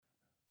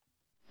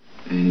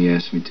And he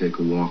asked me to take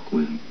a walk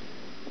with him.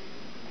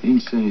 He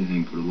didn't say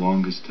anything for the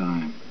longest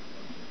time.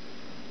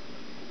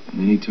 And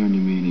then he turned to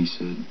me and he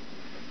said,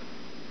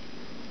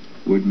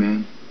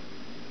 Woodman,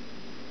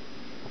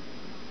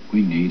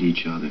 we need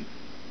each other.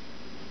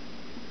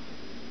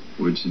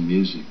 Words and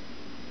music.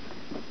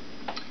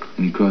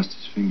 And he crossed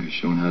his fingers,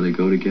 showing how they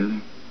go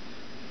together.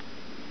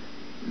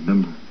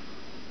 Remember,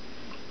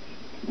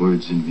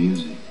 words and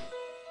music.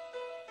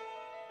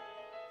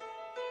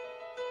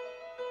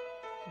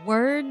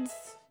 Words,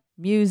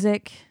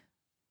 music,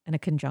 and a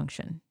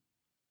conjunction.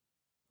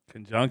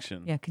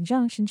 Conjunction. Yeah,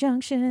 conjunction,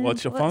 junction.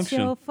 What's your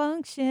function? Your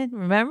function?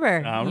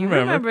 Remember? I You remember.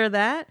 remember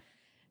that?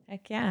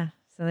 Heck yeah.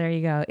 So there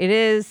you go. It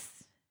is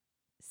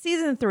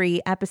season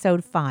 3,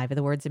 episode 5 of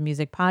the Words and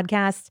Music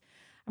podcast.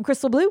 I'm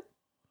Crystal Blue.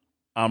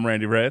 I'm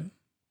Randy Red.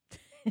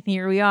 And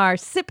here we are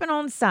sipping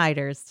on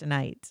ciders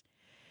tonight.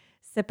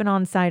 Sipping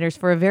on ciders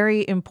for a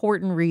very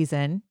important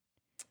reason.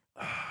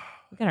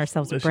 We got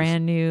ourselves Delicious. a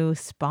brand new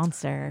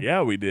sponsor.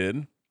 Yeah, we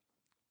did.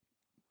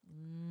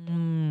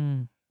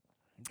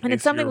 And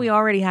it's something we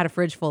already had a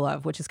fridge full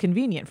of, which is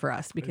convenient for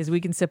us because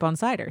we can sip on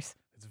ciders.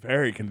 It's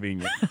very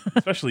convenient.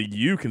 Especially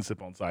you can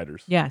sip on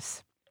ciders.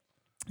 Yes.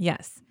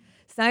 Yes.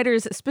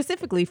 Ciders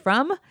specifically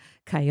from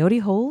Coyote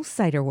Hole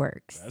Cider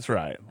Works. That's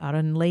right. Out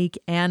on Lake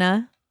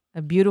Anna,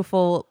 a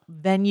beautiful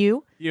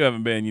venue. You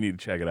haven't been, you need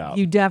to check it out.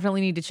 You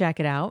definitely need to check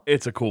it out.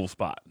 It's a cool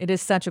spot. It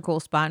is such a cool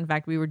spot. In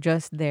fact, we were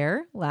just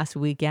there last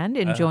weekend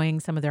enjoying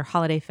some of their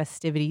holiday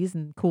festivities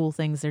and cool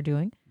things they're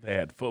doing. They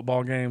had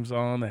football games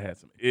on. They had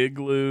some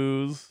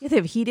igloos. Yeah, they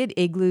have heated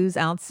igloos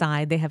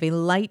outside. They have a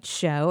light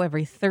show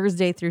every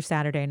Thursday through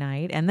Saturday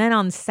night. And then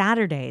on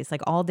Saturdays,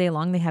 like all day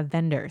long, they have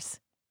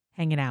vendors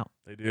hanging out.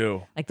 They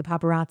do. Like the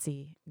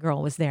paparazzi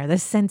girl was there. The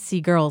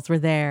Scentsy girls were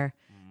there.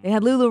 They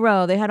had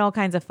LuLaRoe. They had all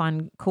kinds of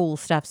fun, cool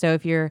stuff. So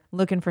if you're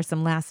looking for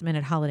some last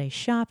minute holiday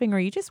shopping or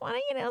you just want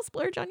to,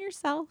 splurge on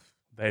yourself,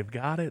 They've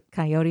got it.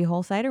 Coyote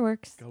Hole Cider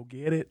Works. Go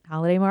get it.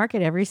 Holiday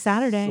market every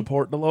Saturday.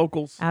 Support the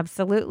locals.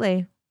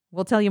 Absolutely.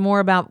 We'll tell you more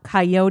about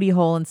Coyote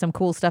Hole and some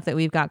cool stuff that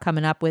we've got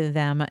coming up with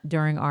them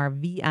during our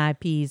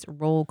VIPs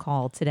roll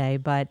call today.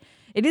 But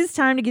it is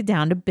time to get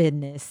down to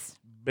business.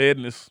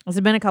 Business. It's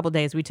been a couple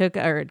days.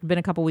 It's been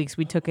a couple weeks.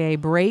 We took a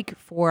break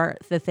for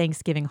the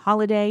Thanksgiving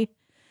holiday.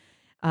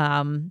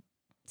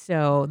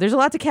 So there's a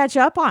lot to catch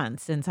up on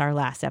since our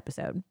last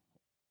episode.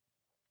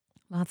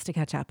 Lots to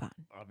catch up on.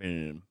 I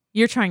mean,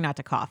 You're trying not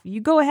to cough.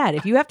 You go ahead.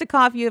 If you have to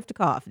cough, you have to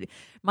cough.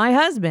 My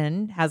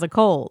husband has a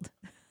cold.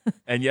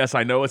 and yes,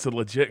 I know it's a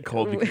legit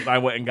cold because I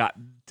went and got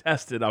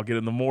tested. I'll get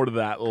into more to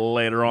that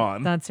later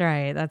on. That's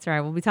right. That's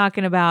right. We'll be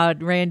talking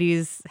about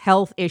Randy's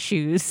health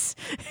issues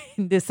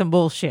into some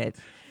bullshit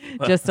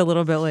just a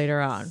little bit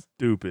later on.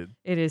 Stupid.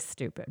 It is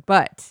stupid.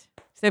 But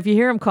so if you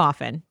hear him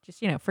coughing,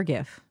 just,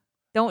 forgive.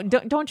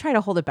 Don't try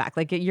to hold it back.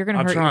 Like you're going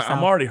to hurt yourself.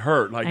 I'm already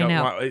hurt. Like I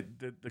know.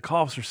 The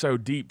coughs are so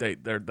deep.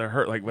 They're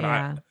hurt. Like when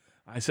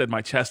I said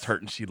my chest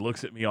hurt and she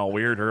looks at me all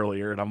weird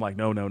earlier and I'm like,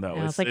 no.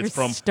 Yeah, it's like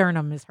your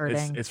sternum is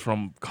hurting. It's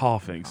from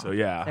coughing. So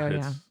yeah. So,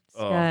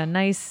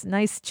 it's a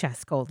nice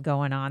chest cold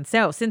going on.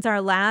 So since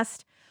our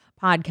last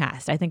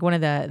podcast, I think one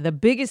of the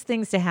biggest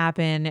things to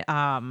happen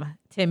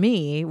to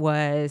me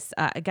was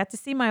I got to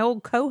see my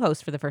old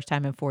co-host for the first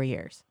time in 4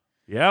 years.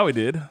 Yeah, we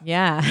did.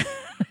 Yeah.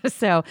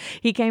 So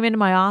he came into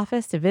my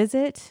office to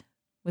visit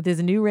with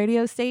his new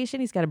radio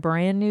station. He's got a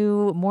brand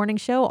new morning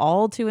show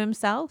all to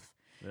himself,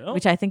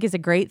 which I think is a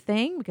great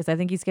thing because I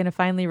think he's going to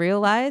finally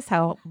realize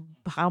how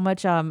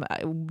much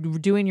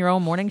doing your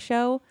own morning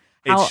show,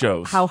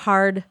 how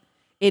hard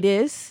it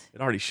is.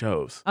 It already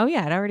shows. Oh,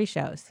 yeah, it already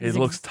shows. It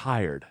looks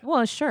tired.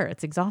 Well, sure,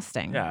 it's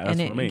exhausting. Yeah, that's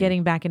what I mean.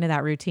 Getting back into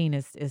that routine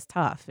is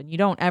tough, and you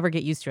don't ever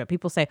get used to it.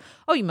 People say,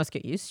 oh, you must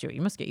get used to it.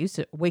 You must get used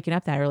to waking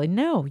up that early.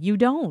 No, you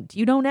don't.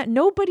 You don't.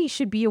 Nobody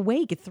should be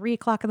awake at 3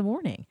 o'clock in the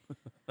morning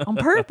on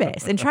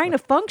purpose and trying to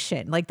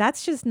function. Like,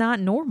 that's just not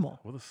normal.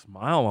 With a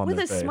smile on their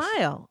face. With a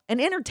smile and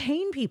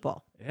entertain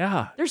people.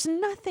 Yeah. There's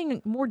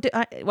nothing more,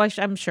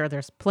 I'm sure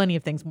there's plenty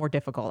of things more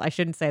difficult. I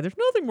shouldn't say there's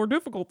nothing more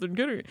difficult than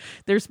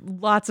there's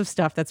lots of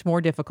stuff that's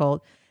more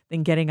difficult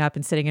than getting up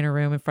and sitting in a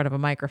room in front of a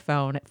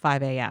microphone at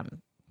 5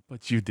 a.m.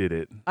 But you did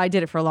it. I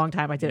did it for a long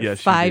time. I did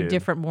Yes, 5 you did.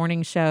 different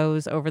morning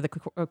shows over the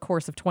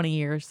course of 20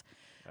 years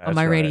of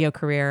my radio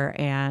career.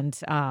 And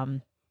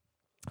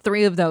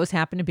 3 of those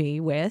happen to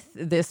be with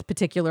this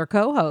particular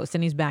co-host,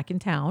 and he's back in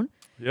town.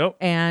 Yep.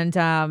 And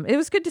it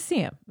was good to see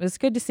him. It was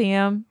good to see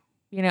him.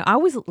 I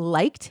always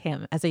liked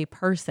him as a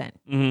person.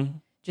 Mm-hmm.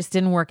 Just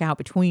didn't work out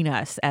between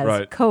us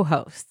as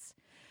co-hosts.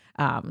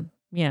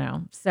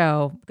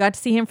 So got to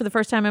see him for the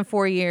first time in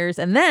 4 years.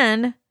 And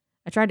then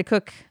I tried to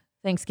cook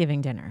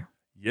Thanksgiving dinner.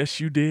 Yes,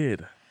 you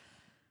did.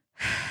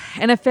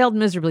 And it failed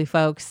miserably,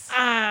 folks.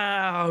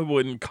 I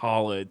wouldn't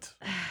call it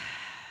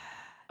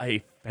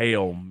a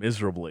fail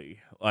miserably.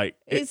 Like,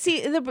 and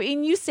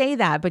you say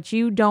that, but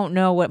you don't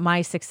know what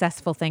my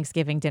successful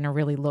Thanksgiving dinner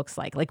really looks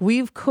like. Like,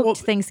 we've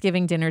cooked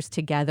Thanksgiving dinners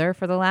together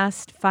for the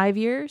last 5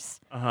 years.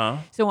 Uh-huh.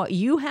 So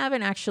you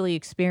haven't actually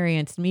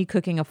experienced me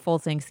cooking a full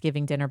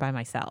Thanksgiving dinner by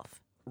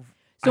myself.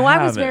 So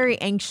I was very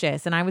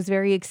anxious and I was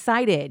very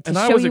excited to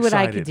show you what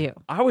I could do.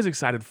 I was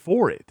excited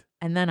for it.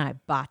 And then I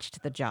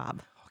botched the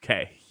job.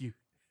 Okay.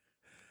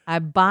 I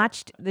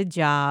botched the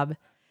job.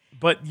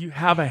 But you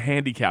have a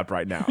handicap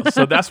right now,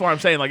 so that's why I'm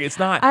saying like it's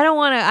not. I don't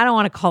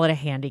want to call it a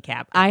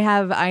handicap. I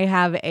have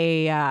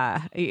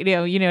a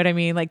you know what I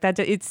mean, like that.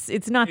 It's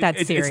not that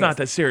serious. It's not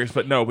that serious,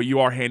 but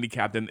you are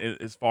handicapped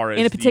as far as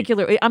in a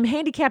particular. I'm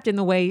handicapped in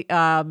the way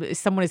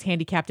someone is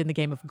handicapped in the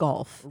game of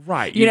golf.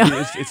 Right. You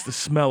know, it's the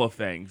smell of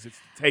things, it's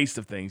the taste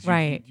of things.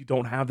 Right. You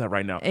don't have that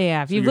right now.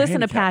 Yeah. If you've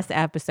listened to past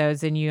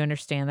episodes, then you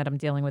understand that I'm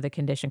dealing with a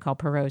condition called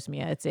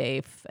parosmia.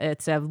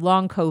 It's a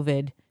long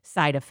COVID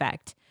side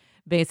effect.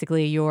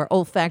 Basically, your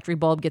olfactory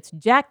bulb gets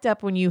jacked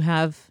up when you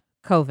have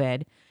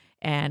COVID,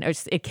 and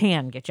it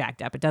can get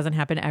jacked up. It doesn't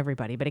happen to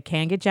everybody, but it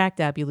can get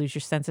jacked up. You lose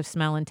your sense of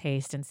smell and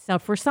taste. And so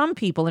for some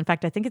people, in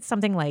fact, I think it's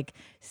something like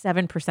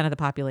 7% of the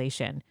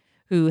population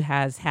who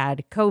has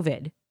had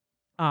COVID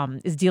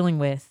is dealing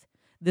with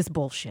this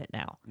bullshit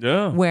now.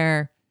 Yeah.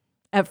 Where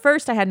at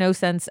first I had no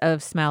sense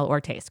of smell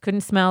or taste.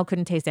 Couldn't smell,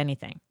 couldn't taste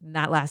anything.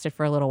 That lasted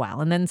for a little while.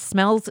 And then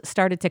smells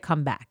started to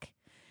come back.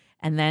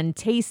 And then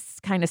tastes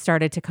kind of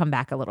started to come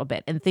back a little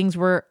bit. And things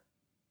were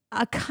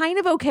kind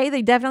of okay.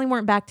 They definitely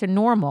weren't back to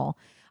normal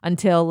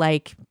until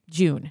like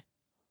June.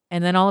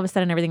 And then all of a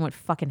sudden, everything went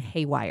fucking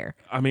haywire.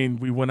 I mean,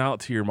 we went out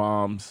to your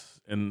mom's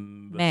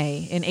in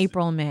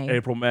April and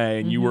May.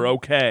 And you were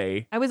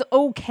okay. I was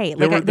okay.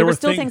 Like there were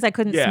still things I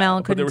couldn't smell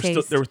and couldn't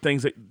taste. There were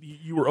things that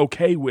you were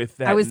okay with.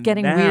 That I was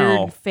getting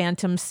weird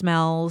phantom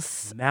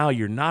smells. Now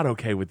you're not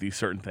okay with these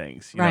certain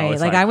things. Right.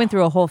 Like I went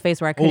through a whole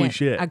phase where I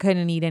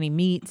couldn't eat any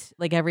meat.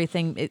 Like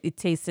everything, it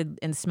tasted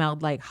and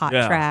smelled like hot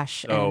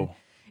trash. So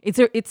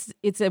and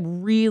it's a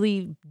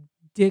really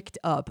dicked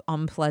up,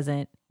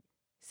 unpleasant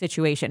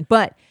situation.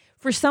 But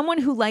for someone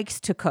who likes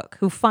to cook,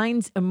 who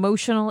finds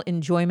emotional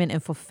enjoyment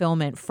and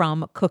fulfillment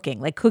from cooking,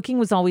 like cooking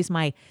was always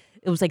it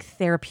was like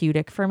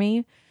therapeutic for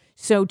me.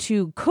 So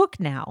to cook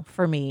now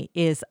for me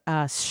is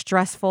a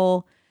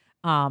stressful,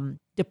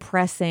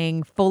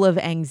 depressing, full of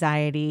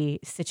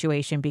anxiety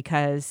situation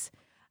because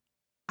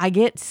I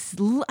get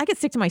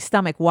sick to my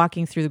stomach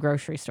walking through the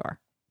grocery store.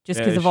 Just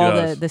because of all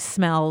the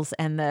smells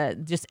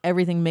and just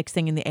everything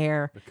mixing in the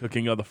air. The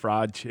cooking of the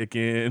fried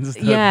chickens.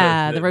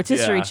 Yeah, the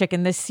rotisserie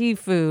chicken, the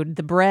seafood,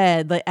 the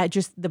bread,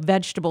 just the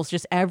vegetables,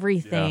 just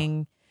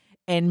everything,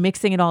 and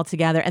mixing it all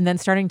together, and then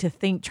trying to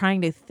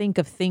think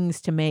of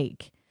things to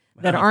make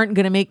that aren't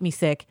going to make me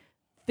sick,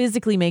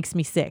 physically makes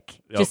me sick.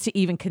 Just to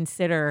even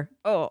consider,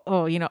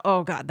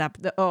 oh God,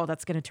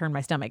 that's going to turn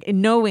my stomach,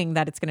 and knowing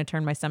that it's going to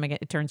turn my stomach,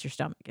 it turns your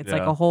stomach. It's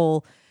like a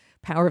whole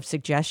power of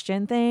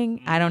suggestion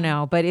thing. I don't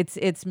know, but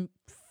it's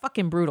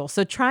fucking brutal.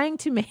 So trying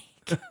to make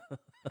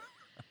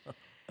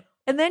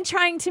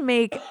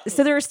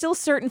so there are still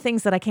certain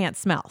things that I can't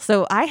smell.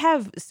 So I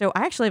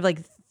actually have like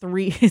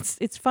 3.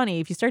 It's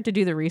funny if you start to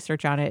do the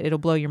research on it, it'll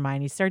blow your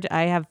mind.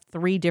 I have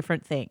 3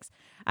 different things.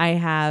 I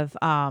have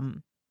I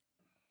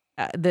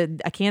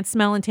can't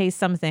smell and taste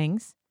some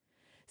things.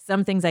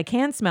 Some things I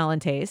can smell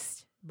and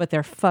taste, but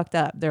they're fucked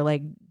up. They're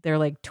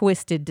like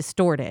twisted,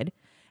 distorted.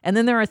 And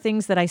then there are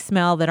things that I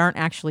smell that aren't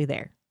actually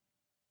there,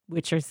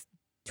 which are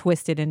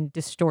twisted and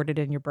distorted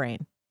in your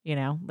brain,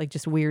 like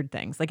just weird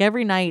things. Like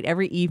every night,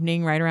 every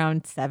evening, right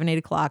around 7, 8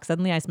 o'clock,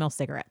 suddenly I smell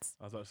cigarettes.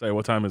 I was about to say,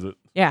 what time is it?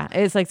 Yeah,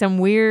 it's like some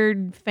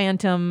weird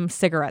phantom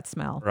cigarette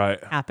smell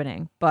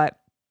happening. But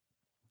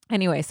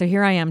anyway, so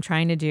here I am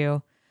trying to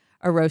do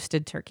a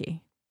roasted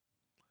turkey,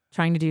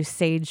 trying to do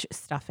sage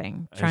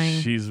stuffing.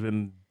 She's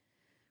been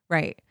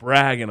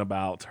bragging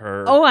about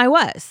her. Oh, I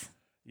was.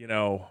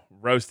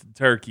 Roasted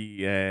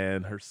turkey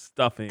and her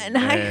stuffing. And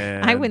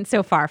I went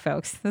so far,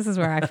 folks. This is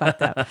where I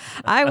fucked up.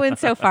 I went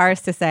so far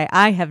as to say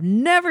I have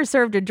never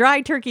served a dry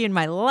turkey in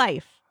my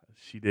life.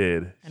 She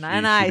did. And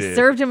I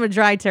served him a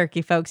dry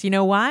turkey, folks. You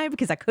know why?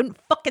 Because I couldn't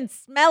fucking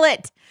smell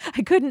it.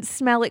 I couldn't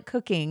smell it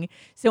cooking.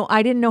 So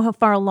I didn't know how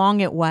far along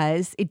it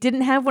was. It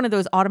didn't have one of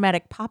those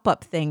automatic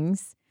pop-up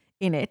things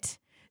in it.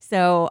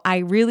 So I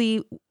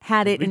really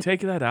had it. Did we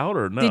take that out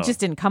or no? It just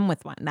didn't come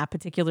with one. That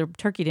particular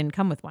turkey didn't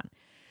come with one.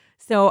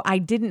 So I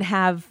didn't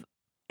have,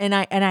 and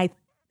I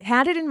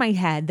had it in my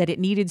head that it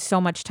needed so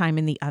much time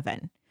in the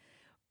oven.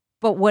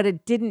 But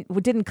what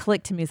didn't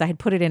click to me is I had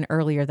put it in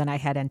earlier than I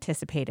had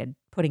anticipated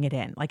putting it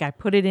in. Like I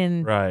put it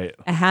in a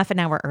half an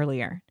hour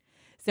earlier.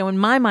 So in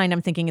my mind,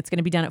 I'm thinking it's going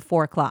to be done at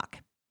 4 o'clock.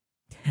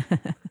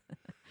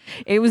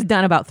 It was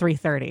done about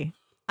 3:30.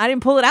 I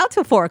didn't pull it out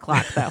till 4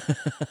 o'clock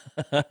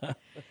though.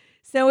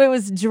 So it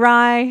was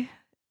dry.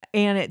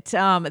 And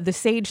the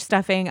sage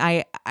stuffing,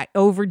 I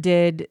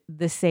overdid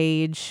the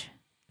sage.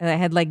 I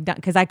had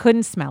because I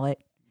couldn't smell it.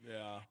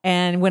 Yeah.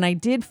 And when I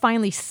did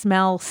finally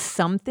smell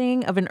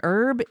something of an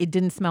herb, it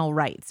didn't smell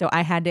right. So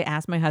I had to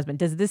ask my husband,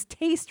 does this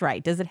taste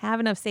right? Does it have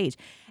enough sage?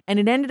 And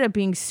it ended up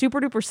being super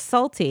duper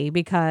salty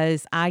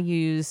because I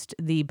used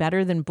the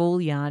Better Than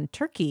Bouillon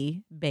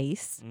turkey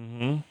base.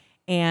 Mm-hmm.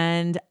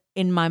 And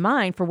in my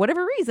mind, for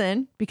whatever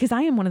reason, because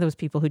I am one of those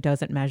people who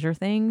doesn't measure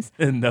things.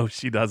 No,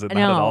 she doesn't. Not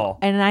at all.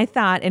 And I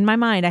thought in my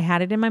mind, I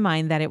had it in my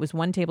mind that it was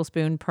 1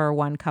 tablespoon per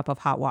 1 cup of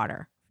hot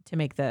water to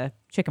make the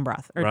chicken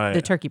broth or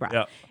the turkey broth.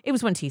 Yep. It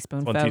was 1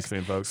 teaspoon, folks. 1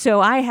 teaspoon, folks. So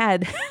I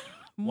had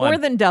more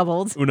than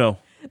doubled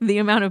the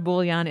amount of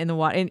bouillon in the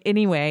water.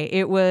 Anyway,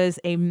 it was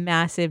a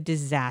massive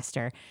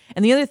disaster.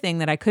 And the other thing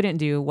that I couldn't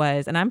do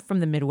was, and I'm from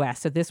the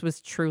Midwest, so this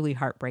was truly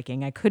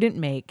heartbreaking. I couldn't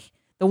make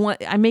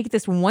I make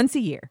this once a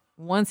year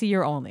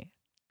only,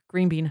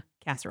 green bean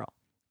casserole.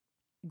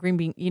 Green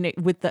bean,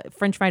 with the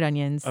French fried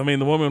onions. I mean,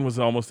 the woman was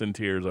almost in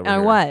tears over here. I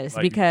was,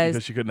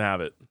 because she couldn't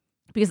have it.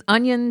 Because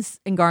onions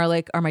and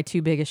garlic are my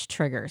 2 biggest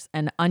triggers.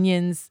 And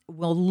onions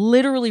will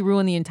literally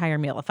ruin the entire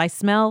meal. If I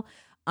smell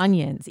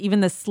onions,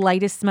 even the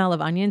slightest smell of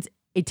onions,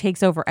 it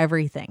takes over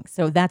everything.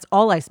 So that's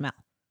all I smell.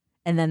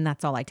 And then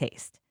that's all I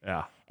taste.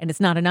 Yeah. And it's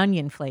not an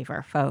onion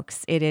flavor,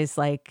 folks. It is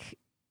like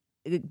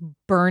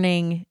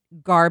burning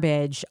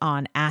garbage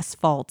on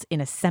asphalt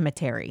in a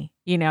cemetery.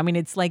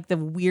 It's like the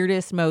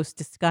weirdest, most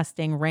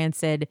disgusting,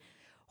 rancid,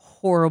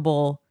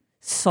 horrible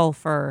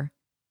sulfur.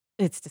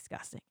 It's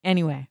disgusting.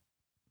 Anyway,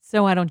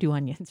 so I don't do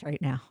onions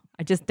right now.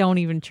 I just don't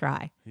even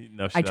try.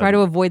 No, I try to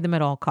avoid them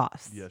at all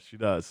costs. Yes, she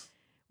does.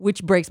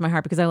 Which breaks my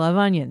heart because I love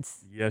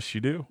onions. Yes,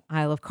 you do.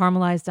 I love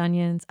caramelized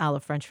onions. I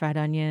love French fried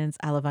onions.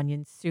 I love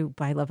onion soup.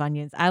 I love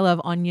onions. I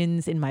love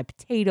onions in my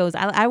potatoes.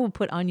 I will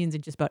put onions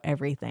in just about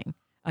everything.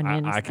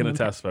 Onions. I can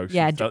attest, folks.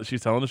 Yeah,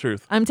 she's telling the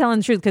truth. I'm telling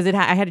the truth because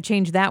I had to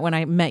change that when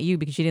I met you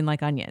because you didn't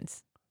like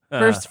onions.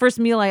 First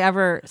meal I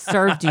ever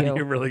served you.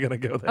 You're really gonna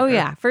go there? Oh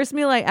yeah, first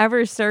meal I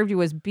ever served you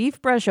was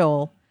beef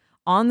braciole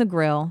on the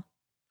grill,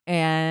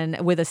 and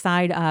with a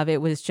side of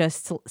it was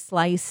just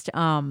sliced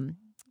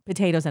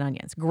potatoes and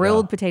onions,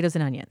 grilled potatoes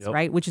and onions,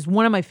 right? Which is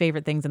one of my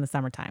favorite things in the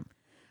summertime.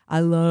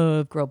 I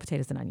love grilled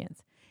potatoes and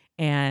onions.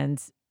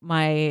 And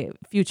my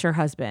future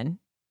husband,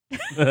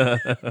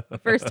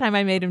 first time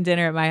I made him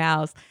dinner at my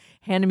house,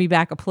 handed me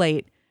back a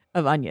plate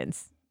of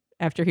onions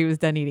after he was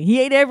done eating. He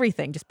ate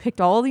everything, just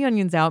picked all the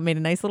onions out, made a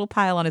nice little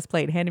pile on his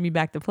plate, handed me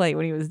back the plate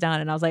when he was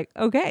done. And I was like,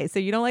 okay, so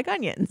you don't like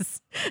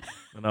onions.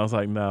 And I was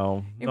like,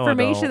 no.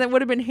 Information that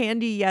would have been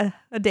handy a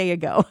day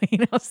ago,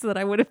 so that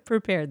I would have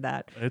prepared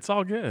that. It's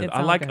all good.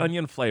 I like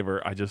onion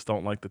flavor. I just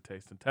don't like the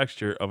taste and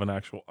texture of an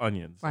actual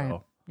onion. So. Right.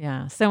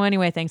 Yeah. So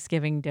anyway,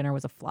 Thanksgiving dinner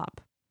was a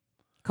flop.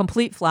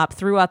 Complete flop.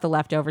 Threw out the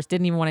leftovers.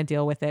 Didn't even want to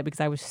deal with it because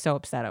I was so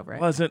upset over it.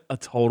 It wasn't a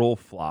total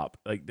flop.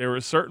 Like there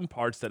were certain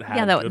parts that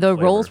had good the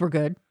flavor. rolls were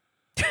good.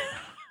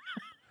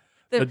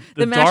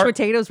 the mashed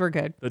potatoes were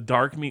good. The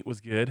dark meat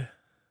was good.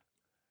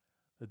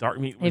 The dark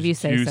meat was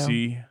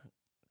juicy. So.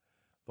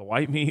 The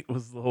white meat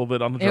was a little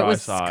bit on the dry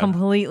side.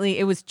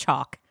 It was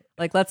chalk.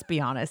 Like, let's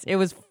be honest. It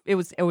was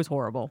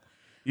horrible.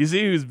 You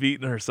see who's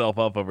beating herself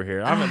up over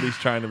here. I'm at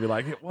least trying to be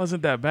like, it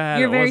wasn't that bad.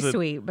 You're very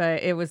sweet,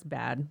 but it was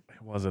bad.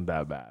 It wasn't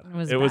that bad.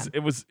 It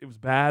was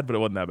bad, but it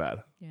wasn't that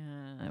bad.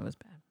 Yeah, it was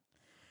bad.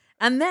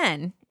 And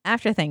then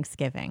after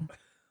Thanksgiving,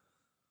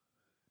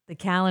 the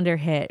calendar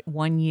hit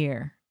 1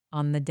 year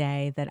on the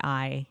day that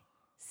I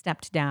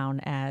stepped down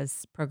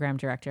as program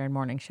director and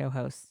morning show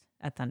host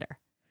at Thunder.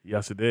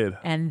 Yes, it did.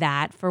 And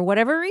that, for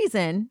whatever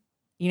reason,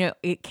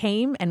 it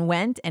came and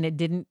went and it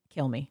didn't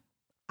kill me.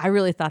 I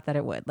really thought that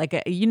it would.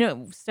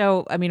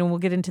 So, I mean, we'll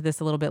get into this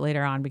a little bit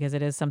later on because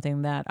it is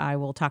something that I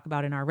will talk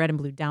about in our Red and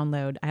Blue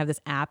download. I have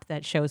this app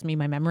that shows me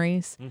my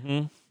memories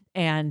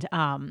and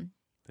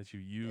that you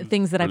use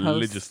things that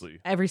religiously. I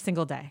post every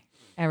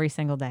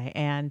single day.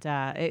 And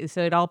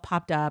so it all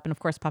popped up, and of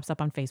course pops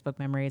up on Facebook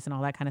memories and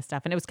all that kind of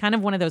stuff. And it was kind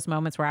of one of those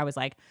moments where I was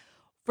like,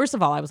 first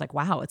of all, I was like,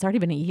 wow, it's already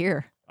been a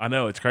year. I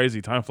know, it's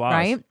crazy. Time flies.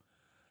 Right?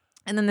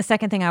 And then the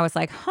second thing I was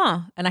like,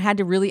 and I had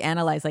to really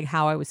analyze like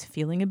how I was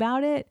feeling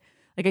about it.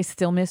 Like I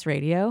still miss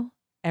radio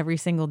every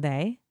single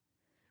day,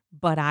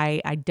 but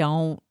I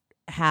don't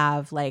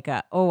have like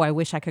I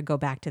wish I could go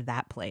back to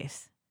that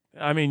place.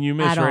 I mean, you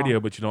miss radio,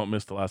 but you don't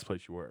miss the last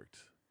place you worked.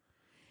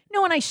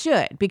 No, and I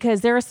should,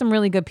 because there are some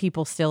really good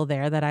people still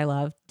there that I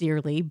love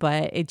dearly,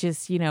 but it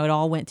just, it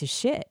all went to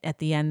shit at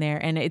the end there.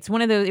 And it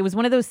was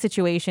one of those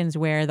situations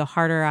where the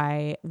harder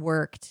I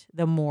worked,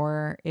 the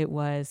more it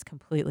was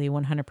completely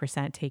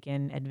 100%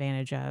 taken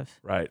advantage of.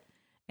 Right.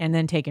 And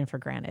then taken for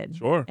granted.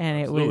 Sure.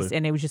 And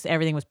absolutely. it was just,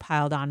 everything was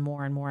piled on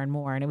more and more and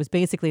more. And it was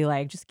basically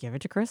like, just give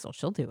it to Crystal.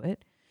 She'll do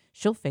it.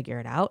 She'll figure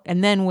it out.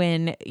 And then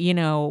when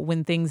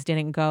things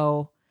didn't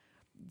go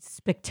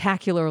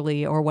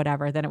spectacularly or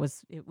whatever, then it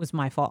was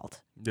my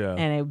fault. Yeah.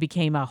 And it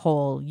became a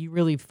whole, you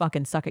really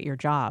fucking suck at your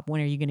job.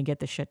 When are you going to get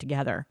this shit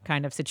together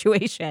kind of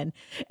situation?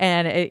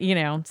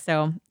 And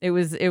so it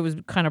was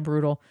kind of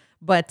brutal.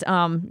 But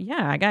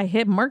I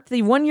got marked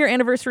the 1 year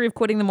anniversary of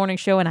quitting the morning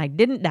show, and I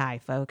didn't die,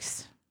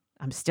 folks.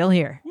 I'm still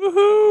here.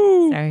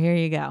 Woohoo! So here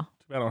you go.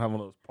 I don't have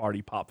one of those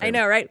party pop. I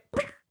know, right?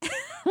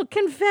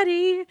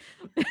 Confetti.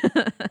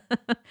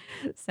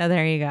 So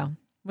there you go.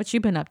 What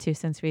you been up to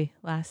since we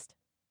last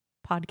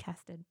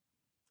podcasted?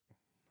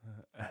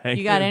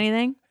 You got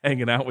anything?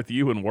 Hanging out with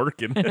you and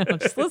working.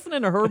 Just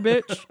listening to her,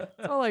 bitch.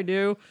 That's all I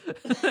do.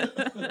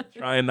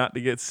 Trying not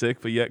to get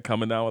sick, but yet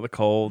coming down with a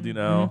cold, you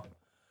know.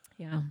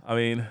 Yeah. I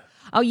mean.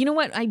 Oh, you know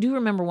what? I do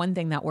remember one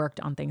thing that worked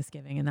on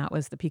Thanksgiving, and that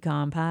was the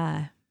pecan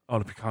pie. Oh,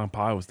 the pecan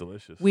pie was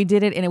delicious. We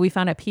did it, and we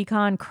found a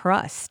pecan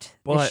crust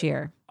this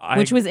year,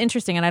 which was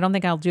interesting, and I don't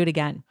think I'll do it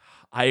again.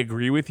 I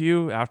agree with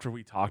you. After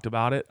we talked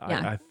about it, Yeah.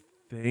 I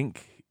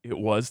think it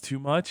was too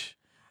much.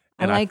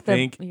 And I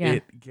think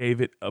it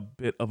gave it a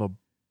bit of a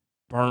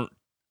burnt.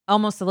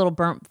 Almost a little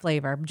burnt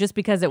flavor, just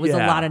because it was a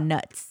lot of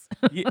nuts.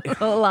 Yeah.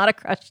 A lot of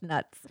crushed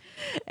nuts.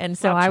 And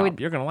so I would...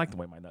 You're going to like the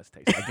way my nuts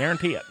taste. I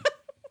guarantee it.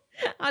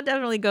 I'll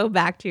definitely go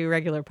back to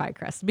regular pie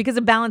crust because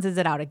it balances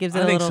it out. It gives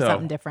it a little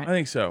something different. I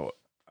think so.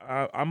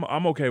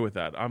 I'm okay with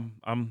that.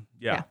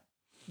 Yeah.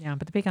 Yeah,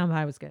 but the pecan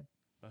pie was good.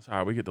 That's all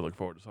right. We get to look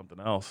forward to something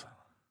else.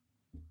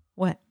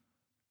 What?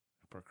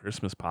 For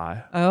Christmas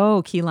pie.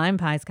 Oh, key lime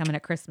pie is coming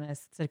at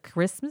Christmas. It's a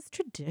Christmas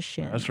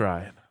tradition. That's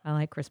right. I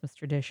like Christmas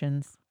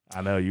traditions.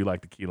 I know you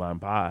like the key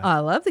lime pie. I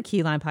love the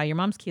key lime pie. Your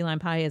mom's key lime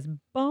pie is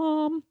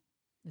bomb.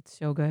 It's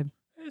so good.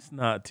 It's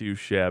not too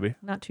shabby.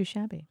 Not too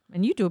shabby.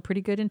 And you do a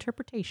pretty good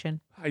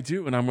interpretation. I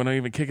do, and I'm going to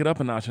even kick it up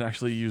a notch and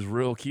actually use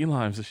real key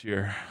limes this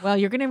year. Well,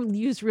 you're going to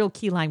use real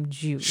key lime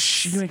juice.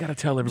 Shh, you ain't got to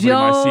tell everybody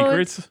my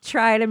secrets.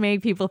 Try to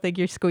make people think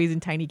you're squeezing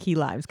tiny key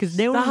limes because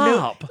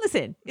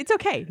listen, it's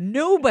okay.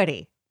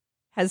 Nobody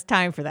has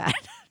time for that.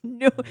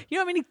 No, you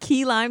know how many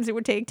key limes it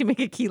would take to make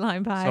a key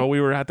lime pie? So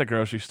we were at the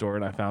grocery store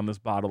and I found this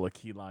bottle of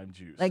key lime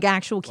juice. Like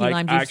actual key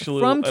lime juice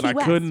from Key West. And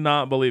I could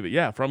not believe it.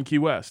 Yeah, from Key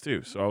West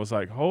too. So I was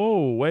like,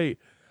 oh, wait,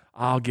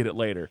 I'll get it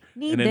later.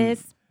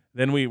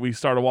 Then we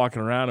started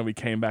walking around and we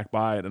came back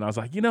by it and I was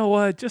like, you know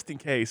what? Just in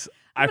case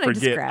I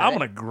forget, I'm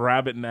going to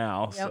grab it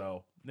now. Yep.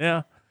 So,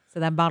 yeah. So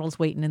that bottle's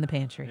waiting in the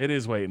pantry. It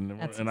is waiting.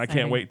 That's and exciting.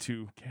 I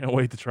can't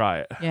wait to try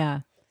it. Yeah.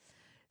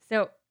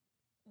 So,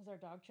 was our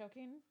dog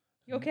choking?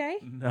 You okay?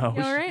 No.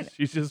 You all right?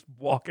 She's just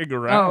walking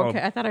around. Oh,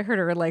 okay. I thought I heard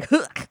her like,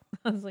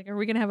 I was like, are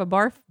we going to have a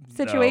barf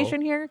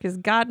situation here? Because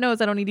God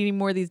knows I don't need any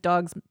more of these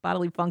dogs'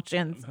 bodily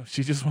functions. No,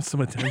 she just wants some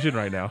attention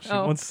right now. She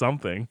wants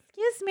something.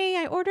 Excuse me.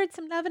 I ordered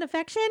some love and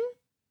affection.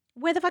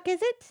 Where the fuck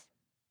is it?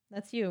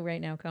 That's you right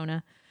now,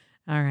 Kona.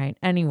 All right.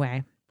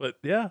 Anyway. But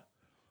yeah,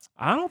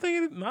 I don't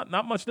think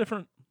not much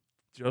different.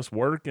 Just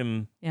work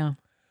and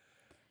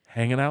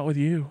hanging out with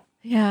you.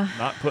 Yeah.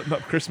 Not putting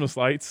up Christmas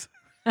lights.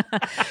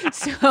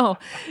 so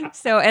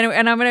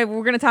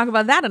we're gonna talk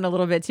about that in a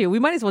little bit too. We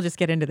might as well just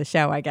get into the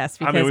show, I guess,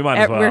 because we might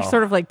as well. We're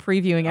sort of like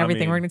previewing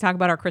everything. We're gonna talk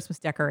about our Christmas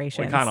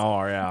decorations. We kind of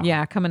are, yeah.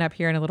 Yeah, coming up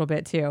here in a little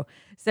bit too.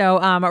 So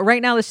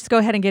right now, let's just go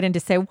ahead and get into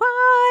Say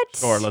What.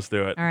 Sure, let's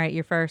do it. All right,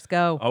 you're first.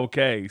 Go.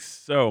 Okay,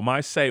 so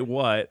my Say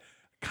What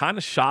kind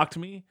of shocked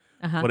me.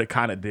 But it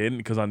kind of didn't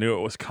because I knew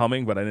it was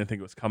coming, but I didn't think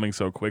it was coming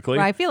so quickly.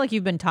 Well, I feel like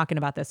you've been talking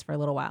about this for a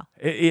little while.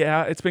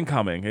 It's been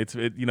coming.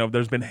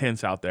 There's been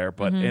hints out there,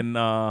 but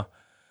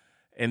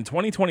in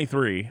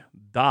 2023,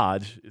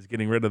 Dodge is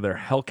getting rid of their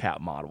Hellcat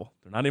model.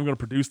 They're not even going to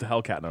produce the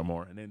Hellcat no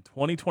more. And in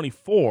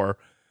 2024,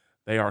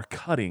 they are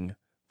cutting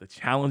the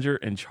Challenger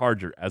and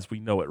Charger as we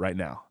know it right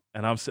now.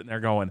 And I'm sitting there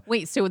going,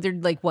 wait, so they're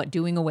like what,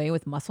 doing away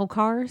with muscle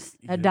cars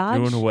at Dodge?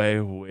 Doing away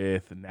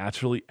with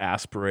naturally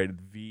aspirated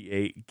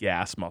V8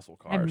 gas muscle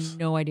cars. I have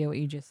no idea what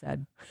you just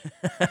said.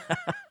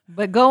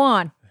 But go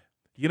on.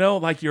 You know,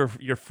 like your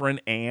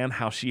friend Ann,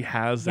 how she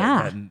has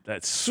that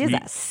sweet, she has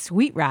that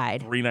sweet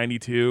ride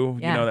 392. You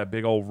know, that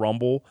big old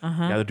Rumble.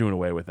 Yeah, they're doing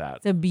away with that.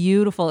 It's a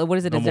beautiful. What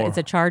is it? It's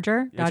a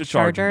Charger, Dodge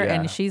Charger, yeah.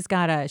 and she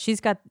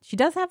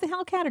does have the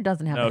Hellcat or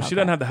doesn't have? No, the Hellcat? she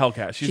doesn't have the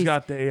Hellcat. She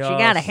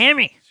got a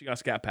Hemi. She got a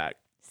Scat Pack.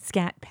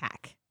 Scat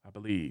Pack, I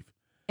believe.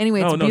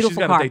 Anyway, it's a beautiful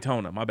car. She's got a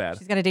Daytona. My bad.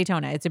 She's got a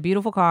Daytona. It's a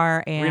beautiful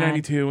car. And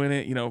 392 in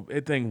it. You know,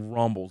 it thing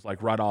rumbles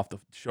like right off the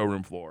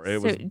showroom floor.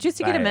 It was just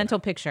to get a mental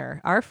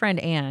picture. Our friend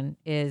Ann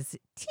is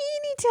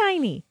teeny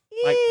tiny,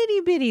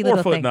 itty bitty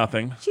little 4 foot thing.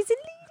 Nothing. She's a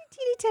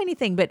teeny tiny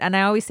thing, and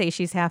I always say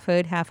she's half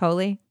hood, half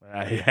holy.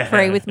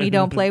 Pray with me,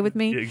 don't play with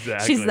me.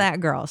 Exactly. She's that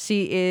girl.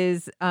 She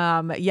is,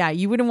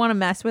 you wouldn't want to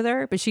mess with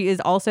her, but she is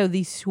also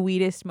the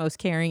sweetest, most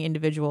caring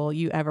individual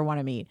you ever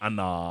want to meet.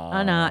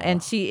 Anna.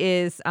 And she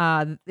is,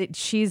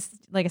 she's,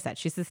 like I said,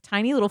 she's this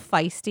tiny little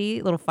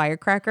feisty little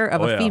firecracker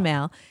of a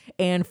female.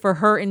 And for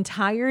her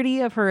entirety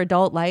of her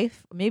adult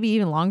life, maybe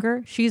even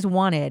longer, she's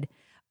wanted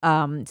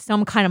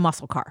some kind of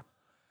muscle car.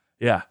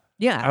 Yeah.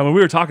 Yeah. I mean,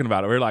 we were talking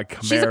about it. We were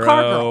like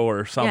Camaro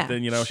or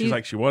something, Yeah. you know, she's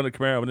like, she wanted a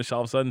Camaro, and then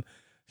all of a sudden,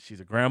 she's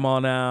a grandma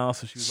now,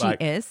 so she's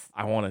like,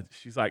 I want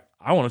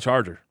a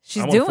Charger.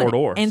 She's doing doing a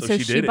 4-door. And so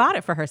she bought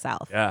it for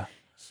herself. Yeah.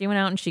 She went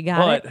out and she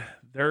got it. But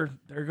they're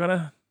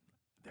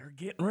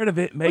getting rid of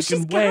it, making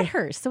she's way. Got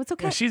hers, so it's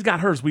okay. Yeah, she's got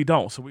hers. We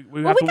don't. So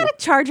we got a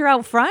Charger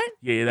out front.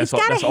 Yeah, that's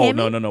old.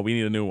 No. We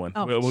need a new one.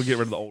 We'll get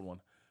rid of the old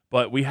one.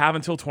 But we have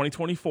until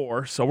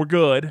 2024, so we're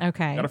good.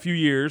 Okay. Got a few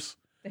years.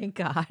 Thank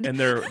God. And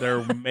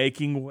they're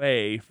making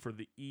way for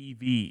the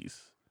EVs.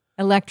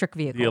 Electric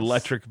vehicles. The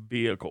electric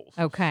vehicles.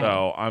 Okay.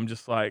 So I'm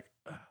just like,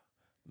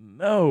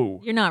 no.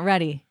 You're not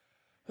ready.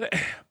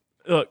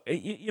 Look,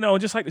 you know,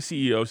 just like the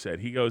CEO said,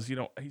 he goes, you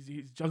know,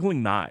 he's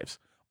juggling knives.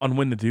 on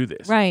when to do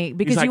this. Right,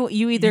 because like,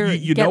 you either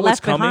get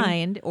left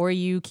behind or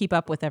you keep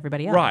up with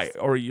everybody else. Right,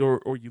 or you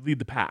lead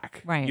the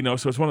pack. Right. You know,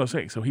 so it's one of those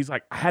things. So he's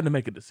like, I had to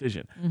make a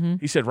decision. Mm-hmm.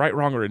 He said, right,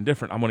 wrong, or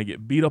indifferent. I'm going to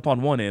get beat up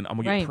on one end. I'm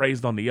going to get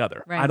praised on the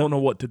other. Right. I don't know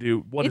what to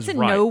do. It's a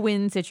right.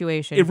 no-win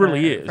situation. It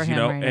really is. For you him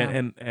know, right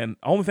now. and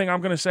the only thing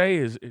I'm going to say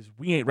is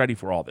we ain't ready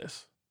for all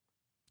this.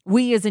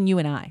 We as in you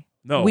and I.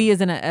 No. We as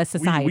in a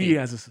society. We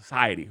as a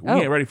society. We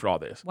ain't ready for all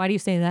this. Why do you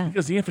say that?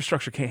 Because the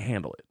infrastructure can't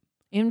handle it.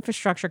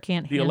 Infrastructure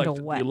can't handle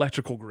what? The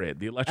electrical grid.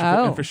 The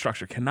electrical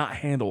infrastructure cannot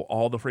handle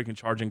all the freaking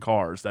charging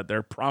cars that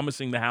they're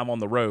promising to have on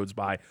the roads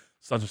by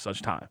such and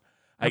such time.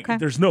 Okay.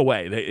 There's no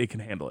way it can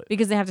handle it.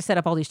 Because they have to set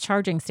up all these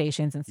charging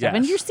stations and stuff. Yes.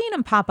 And you're seeing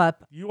them pop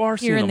up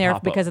here and there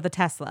because of the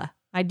Tesla.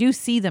 I do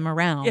see them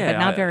around, but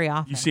not very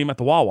often. You see them at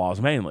the Wawas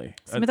mainly.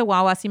 See them at the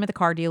Wawa, see them at the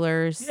car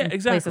dealers,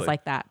 places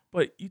like that.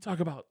 But you talk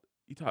about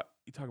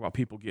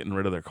people getting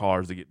rid of their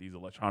cars to get these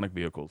electronic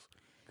vehicles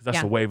because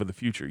that's the wave of the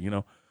future, you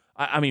know.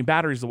 I mean,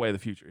 battery's the way of the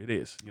future. It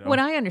is. You know? What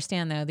I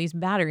understand, though, these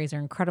batteries are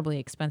incredibly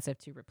expensive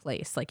to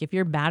replace. Like, if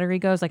your battery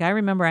goes, like, I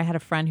remember I had a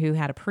friend who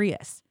had a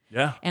Prius.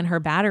 Yeah. And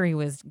her battery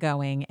was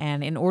going,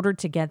 and in order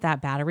to get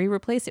that battery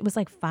replaced, it was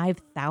like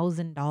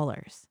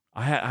 $5,000.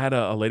 I had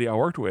a lady I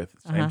worked with,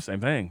 same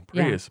thing.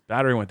 Prius,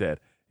 battery went dead.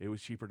 It was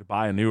cheaper to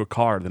buy a newer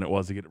car than it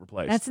was to get it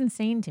replaced. That's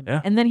insane to me.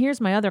 Yeah. And then here's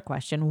my other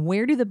question.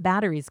 Where do the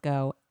batteries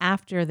go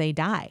after they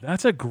die?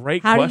 That's a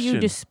great question. How do you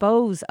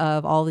dispose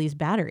of all these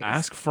batteries?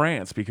 Ask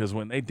France, because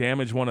when they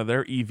damage one of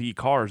their EV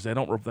cars, they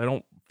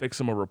don't fix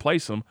them or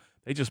replace them.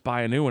 They just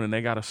buy a new one, and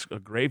they got a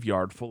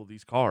graveyard full of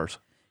these cars.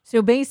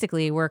 So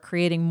basically, we're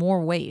creating more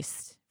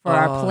waste for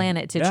our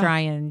planet to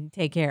try and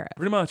take care of.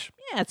 Pretty much.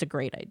 Yeah, that's a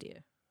great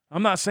idea.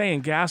 I'm not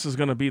saying gas is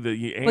going to be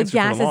the answer. But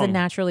gas is a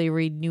naturally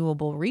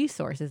renewable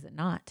resource, is it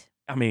not?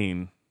 I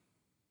mean,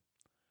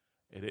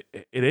 it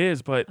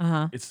is, but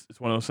it's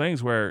one of those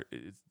things where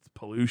it's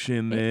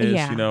pollution.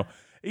 You know,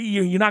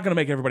 you're not going to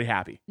make everybody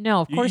happy. No,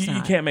 of course not.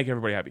 You can't make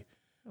everybody happy.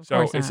 Of so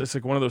course it's not.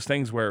 like one of those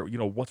things where, you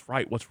know, what's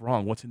right, what's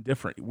wrong, what's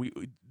indifferent.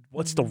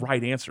 What's the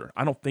right answer?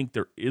 I don't think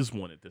there is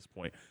one at this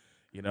point.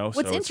 You know,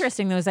 what's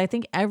interesting though is I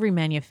think every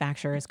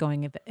manufacturer is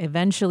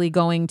eventually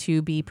going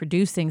to be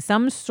producing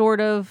some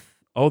sort of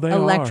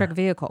electric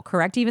vehicle,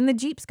 correct? Even the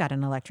Jeep's got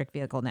an electric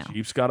vehicle now.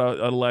 Jeep's got an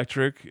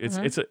electric. It's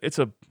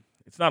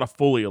not a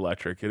fully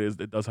electric.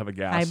 It does have a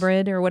gas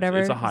hybrid or whatever.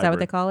 It's a hybrid. Is that what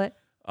they call it?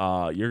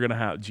 You're gonna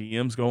have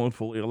GM's going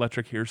fully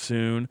electric here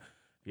soon.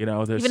 You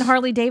know, even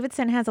Harley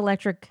Davidson has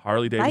electric.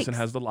 Harley Davidson bikes.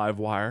 has the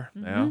Livewire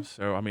now.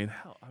 So I mean,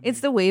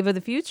 it's the wave of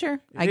the future.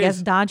 I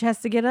guess Dodge has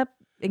to get up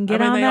and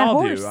get on that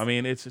horse. Do. I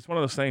mean, it's one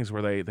of those things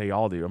where they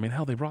all do. I mean,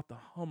 hell, they brought the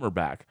Hummer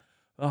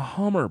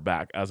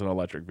back as an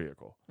electric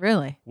vehicle.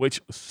 Really?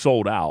 Which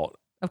sold out.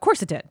 Of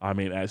course it did. I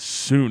mean, as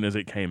soon as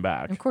it came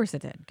back. Of course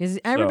it did. Because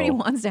everybody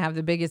wants to have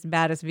the biggest,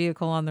 baddest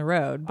vehicle on the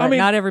road, but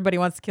not everybody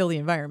wants to kill the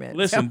environment.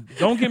 Listen,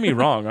 don't get me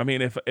wrong. I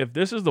mean, if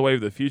this is the way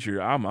of the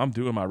future, I'm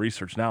doing my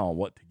research now on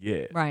what to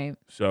get. Right.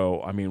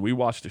 So, I mean, we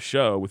watched a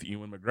show with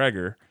Ewan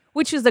McGregor.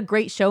 Which is a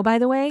great show, by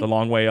the way. The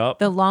Long Way Up.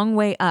 The Long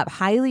Way Up.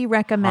 Highly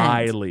recommend.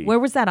 Highly. Where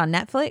was that, on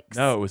Netflix?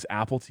 No, it was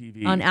Apple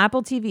TV. On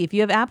Apple TV. If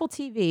you have Apple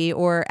TV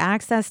or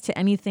access to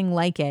anything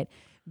like it,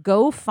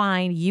 go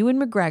find Ewan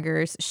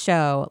McGregor's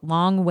show,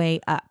 Long Way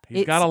Up.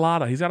 He's got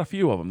a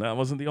few of them. That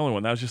wasn't the only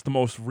one. That was just the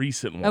most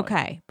recent one.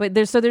 Okay. But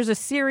there's a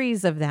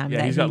series of them.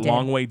 Yeah, he's got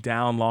Long Way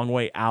Down, Long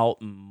Way Out,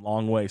 and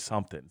Long Way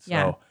something. So.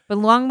 Yeah. But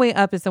Long Way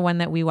Up is the one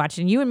that we watched.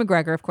 And Ewan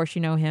McGregor, of course,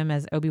 you know him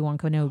as Obi-Wan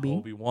Kenobi.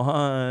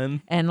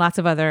 Obi-Wan. And lots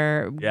of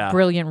other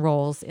brilliant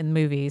roles in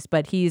movies.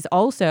 But he's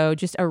also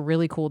just a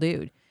really cool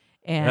dude.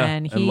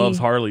 And he loves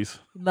Harleys.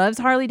 Loves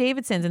Harley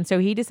Davidsons. And so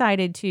he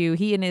decided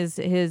he and his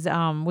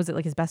was it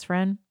like his best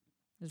friend?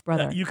 His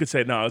brother. You could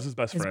say, no, it was his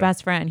best friend. His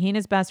best friend. He and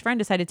his best friend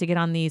decided to get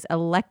on these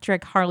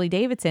electric Harley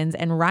Davidsons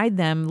and ride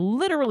them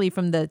literally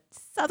from the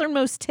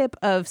southernmost tip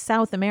of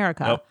South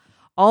America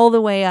all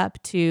the way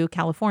up to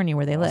California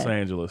where they live. Los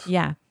Angeles.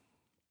 Yeah.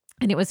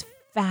 And it was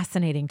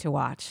fascinating to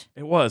watch.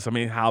 It was. I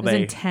mean, it was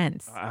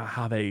intense.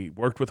 How they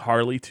worked with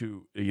Harley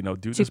to, do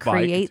this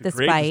create this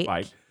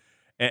bike.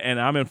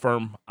 And I'm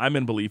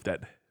in belief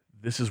that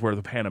this is where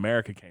the Pan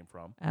America came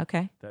from.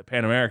 Okay. That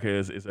Pan America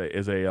is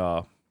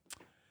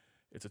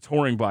it's a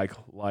touring bike,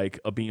 like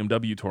a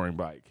BMW touring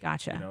bike.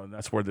 Gotcha. And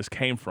that's where this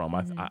came from.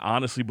 Mm-hmm. I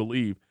honestly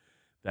believe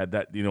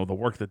that the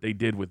work that they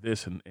did with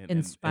this and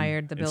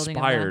inspired the building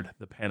inspired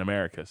the Pan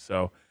America.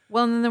 So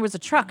well, and then there was a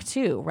truck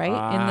too, right?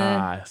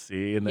 Yes,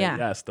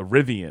 the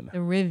Rivian. The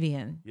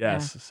Rivian.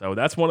 Yes. Yeah. So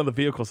that's one of the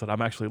vehicles that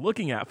I'm actually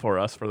looking at for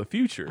us for the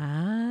future.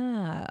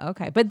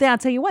 Okay. But I'll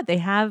tell you what, they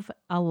have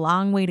a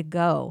long way to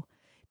go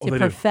to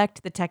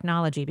perfect the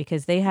technology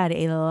because they had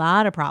a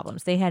lot of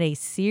problems. They had a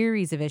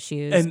series of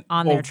issues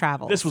on their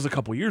travels. This was a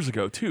couple years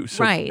ago too.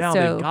 So now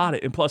so, they got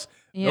it. And plus,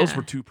 those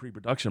were 2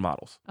 pre-production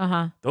models.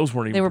 Those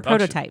weren't even They were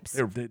production. prototypes.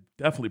 They were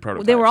definitely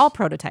prototypes. They were all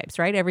prototypes,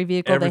 right?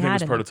 Everything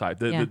was prototype.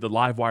 The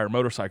Livewire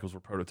motorcycles were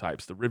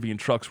prototypes. The Rivian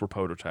trucks were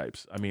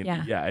prototypes. I mean,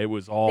 it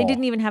was all... They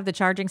didn't even have the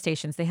charging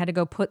stations. They had to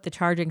go put the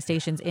charging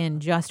stations in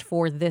just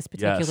for this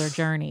particular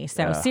journey.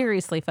 So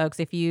seriously,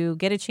 folks, if you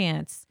get a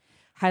chance...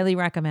 Highly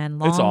recommend.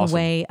 Long awesome.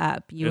 Way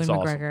Up. Ewan It's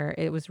McGregor.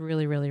 awesome. It was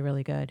really, really,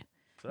 really good.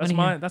 So that's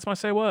my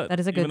say what. That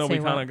is a good Even though say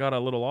we kind what. of got a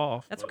little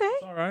off. That's okay.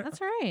 It's all right.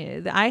 That's all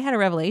right. I had a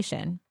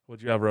revelation.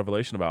 What'd you have a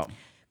revelation about?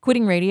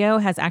 Quitting radio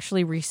has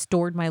actually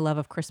restored my love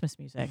of Christmas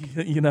music.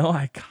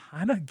 I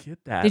kind of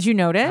get that. Did you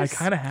notice? I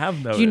kind of have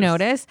noticed. Did you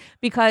notice?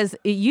 Because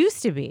it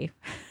used to be,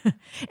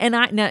 I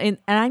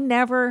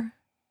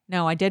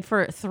did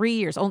for 3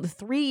 years. Only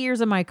 3 years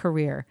of my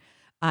career,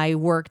 I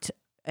worked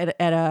at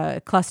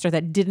a cluster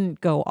that didn't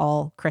go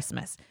all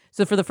Christmas.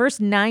 So for the first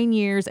 9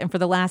 years and for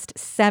the last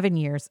 7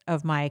 years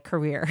of my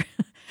career,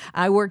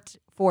 I worked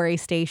for a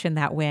station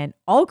that went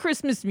all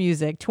Christmas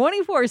music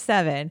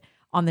 24/7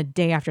 on the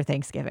day after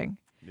Thanksgiving.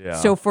 Yeah.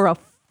 So for a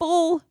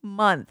full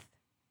month,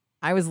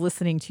 I was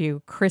listening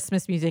to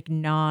Christmas music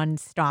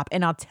nonstop.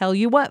 And I'll tell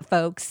you what,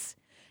 folks,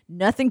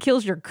 nothing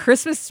kills your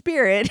Christmas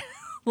spirit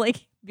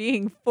like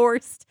being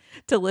forced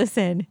to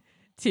listen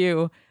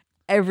to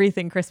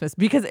everything Christmas.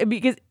 Because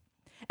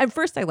at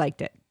first I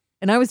liked it.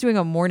 And I was doing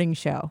a morning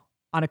show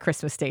on a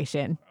Christmas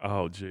station.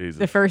 Oh, Jesus.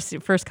 The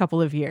first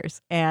couple of years.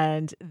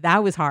 And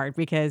that was hard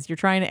because you're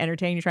trying to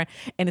entertain,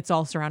 and it's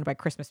all surrounded by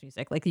Christmas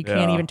music. Like you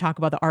can't even talk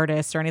about the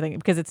artists or anything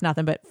because it's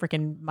nothing but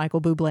freaking Michael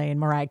Bublé and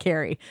Mariah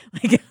Carey.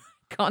 Like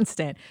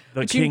constant.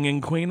 The king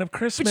and queen of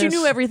Christmas. But you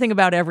knew everything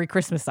about every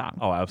Christmas song.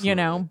 Oh,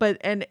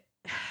 absolutely.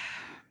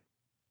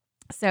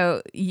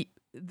 So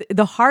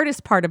the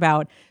hardest part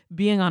about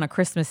being on a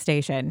Christmas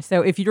station.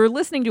 So if you're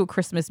listening to a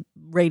Christmas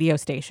radio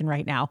station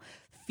right now,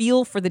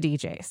 feel for the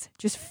DJs.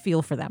 Just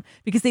feel for them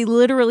because they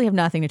literally have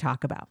nothing to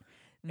talk about.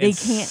 They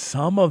can't.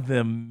 Some of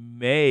them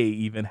may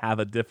even have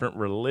a different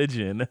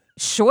religion.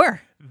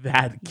 Sure.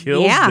 That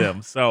kills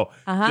them. So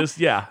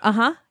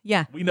yeah.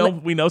 We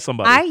know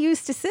somebody. I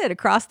used to sit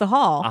across the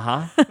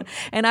hall,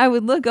 and I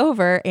would look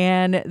over,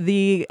 and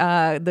the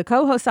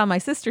co-host on my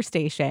sister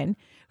station,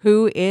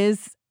 who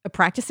is a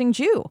practicing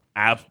Jew.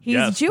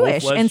 He's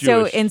Jewish, and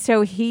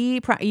so he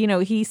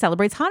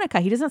celebrates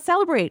Hanukkah. He doesn't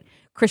celebrate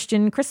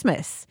Christian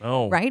Christmas.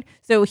 Oh. Right?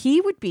 So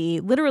he would be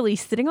literally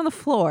sitting on the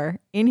floor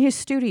in his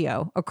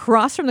studio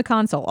across from the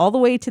console, all the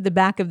way to the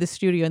back of the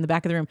studio in the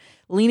back of the room,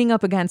 leaning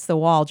up against the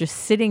wall, just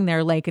sitting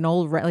there like an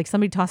old, like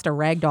somebody tossed a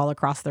rag doll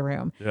across the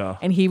room. Yeah.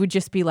 And he would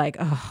just be like,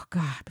 oh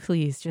God,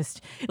 please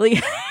just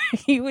like,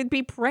 he would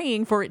be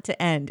praying for it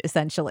to end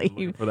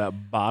essentially. For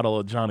that bottle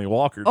of Johnny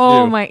Walker.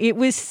 Oh my, it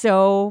was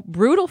so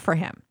brutal for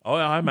him. Oh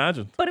yeah, I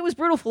imagine. But it was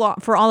brutal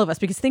for all of us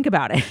because think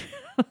about it.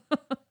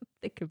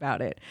 Think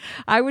about it.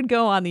 I would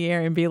go on the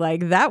air and be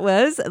like, that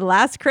was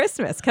last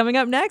Christmas. Coming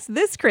up next,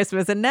 this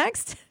Christmas, and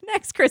next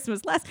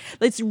Christmas.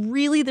 It's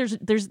really,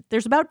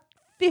 there's about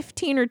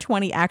 15 or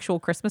 20 actual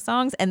Christmas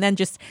songs and then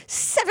just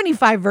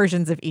 75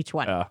 versions of each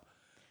one. Yeah.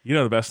 You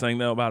know the best thing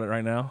though about it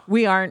right now?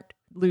 We aren't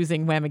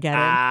losing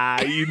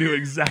Whamageddon. You knew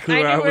exactly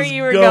where I was where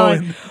you were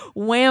going.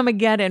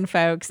 Whamageddon,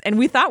 folks. And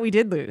we thought we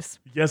did lose.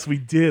 Yes, we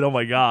did. Oh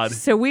my God.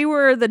 So we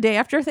were the day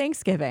after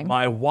Thanksgiving.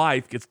 My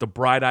wife gets the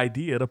bright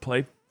idea to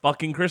play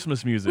fucking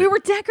Christmas music. We were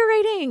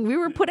decorating. We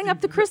were putting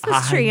up the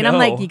Christmas tree. And I'm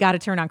like, you got to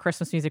turn on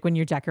Christmas music when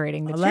you're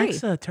decorating the tree.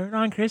 Alexa, turn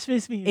on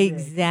Christmas music.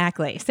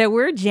 Exactly. So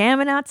we're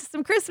jamming out to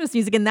some Christmas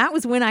music. And that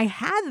was when I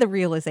had the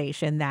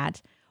realization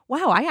that,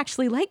 wow, I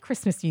actually like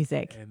Christmas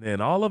music. And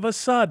then all of a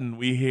sudden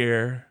we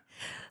hear,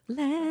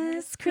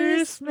 last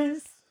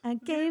Christmas, I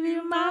gave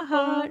you my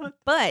heart.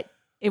 But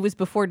it was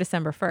before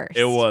December 1st.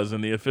 It was,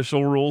 and the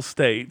official rule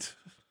state.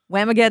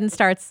 Whamageddon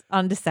starts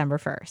on December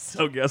 1st.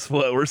 So guess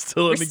what? We're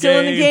still in the game. We're still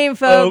in the game,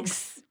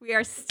 folks. We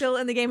are still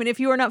in the game. And if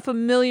you are not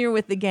familiar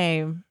with the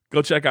game,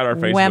 go check out our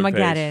Facebook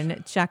Whamageddon.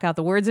 page. Check out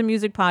the Words of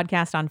Music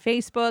podcast on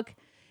Facebook.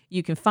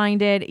 You can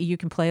find it. You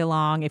can play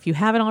along. If you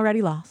haven't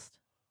already lost,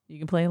 you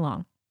can play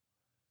along.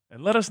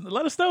 And let us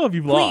know if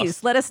you've lost.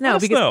 Please let us know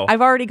because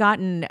I've already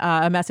gotten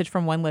a message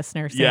from one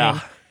listener saying,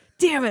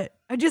 damn it,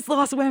 I just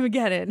lost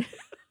Whamageddon.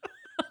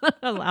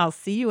 I'll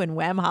see you in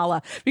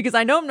Whamhalla because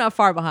I know I'm not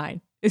far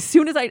behind. As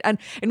soon as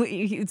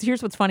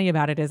here's what's funny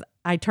about it is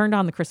I turned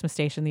on the Christmas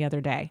station the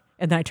other day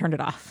and then I turned it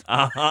off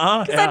because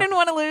I didn't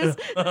want to lose.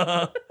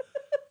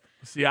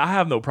 See, I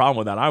have no problem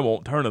with that. I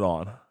won't turn it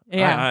on.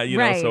 Yeah,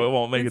 right. So it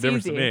won't make a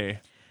difference to me.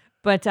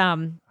 But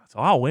so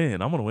I'll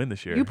win. I'm going to win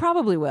this year. You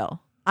probably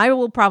will. I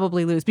will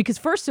probably lose because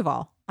first of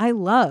all, I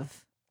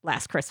love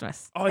Last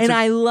Christmas.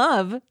 I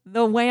love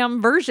the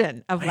Wham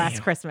version of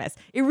Last Christmas.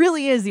 It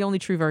really is the only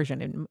true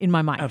version in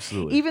my mind.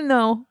 Absolutely. Even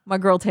though my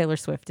girl Taylor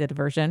Swift did a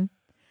version.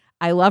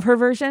 I love her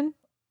version,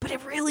 but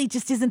it really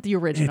just isn't the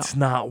original. It's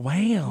not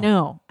Wham.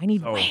 No, I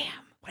need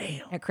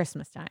Wham at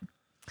Christmas time.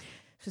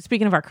 So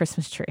speaking of our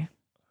Christmas tree.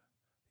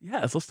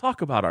 Yes, let's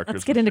talk about our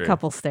Christmas tree. Let's get into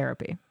couples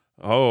therapy.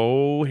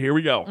 Oh, here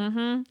we go.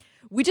 Mm-hmm.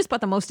 We just bought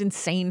the most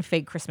insane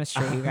fake Christmas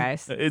tree, you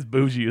guys. It's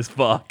bougie as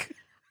fuck.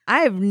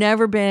 I have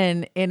never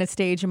been in a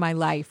stage in my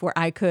life where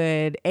I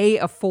could A,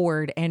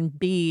 afford, and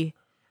B,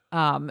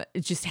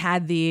 just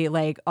had the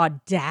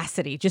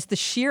audacity, just the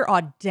sheer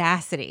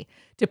audacity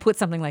to put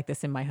something like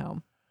this in my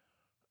home.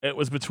 It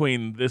was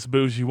between this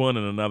bougie one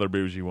and another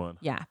bougie one.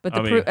 Yeah, but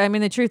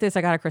the truth is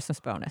I got a Christmas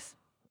bonus.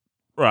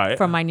 Right.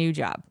 From my new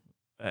job.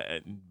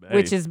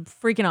 which is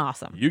freaking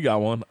awesome. You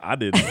got one. I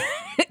didn't.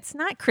 It's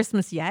not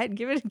Christmas yet.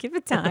 Give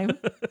it time.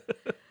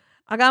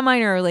 I got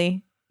mine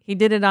early. He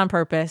did it on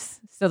purpose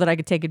so that I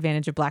could take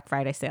advantage of Black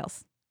Friday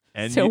sales.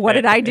 And so what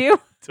did I do?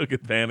 Took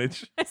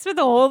advantage. I spent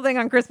the whole thing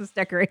on Christmas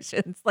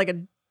decorations like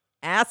an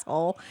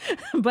asshole.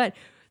 But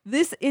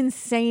this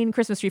insane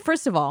Christmas tree.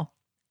 First of all,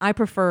 I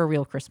prefer a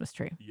real Christmas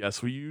tree.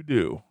 Yes, well, you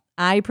do.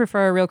 I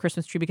prefer a real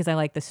Christmas tree because I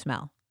like the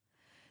smell.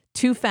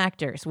 2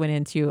 factors went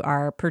into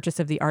our purchase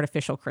of the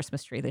artificial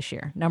Christmas tree this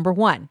year. Number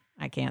 1,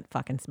 I can't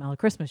fucking smell a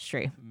Christmas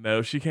tree.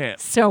 No, she can't.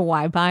 So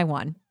why buy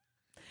one?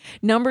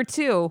 Number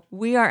 2,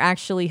 we are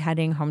actually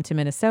heading home to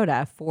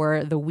Minnesota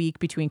for the week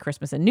between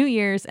Christmas and New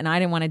Year's, and I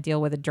didn't want to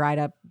deal with a dried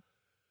up,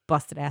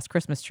 busted ass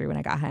Christmas tree when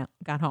I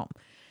got home.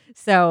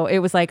 So it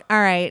was like,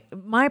 all right,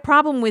 my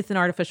problem with an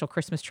artificial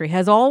Christmas tree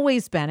has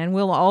always been and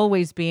will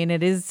always be, and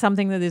it is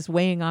something that is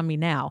weighing on me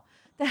now.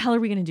 The hell are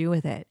we going to do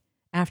with it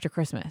after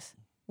Christmas?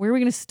 Where are we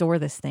going to store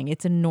this thing?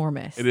 It's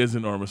enormous. It is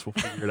enormous. We'll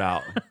figure it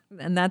out.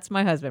 And that's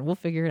my husband. We'll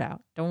figure it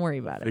out. Don't worry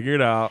about it. Figure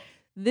it out.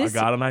 I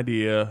got an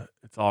idea.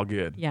 It's all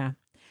good. Yeah.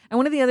 And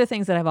one of the other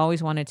things that I've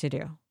always wanted to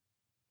do,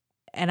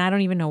 and I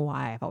don't even know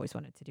why I've always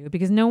wanted to do it,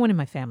 because no one in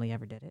my family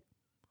ever did it.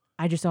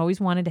 I just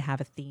always wanted to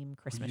have a themed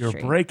Christmas tree.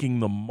 You're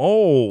breaking the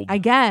mold. I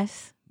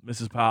guess.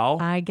 Mrs. Powell.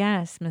 I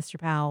guess, Mr.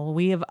 Powell.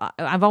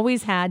 I've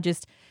always had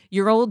just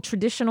your old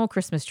traditional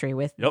Christmas tree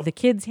with the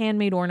kids'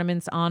 handmade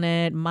ornaments on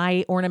it,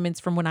 my ornaments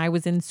from when I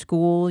was in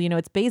school. You know,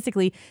 it's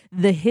basically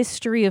the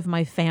history of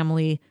my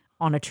family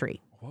on a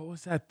tree. What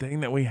was that thing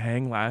that we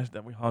hung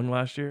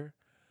last year?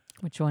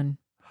 Which one?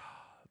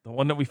 The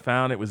one that we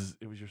found, it was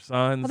your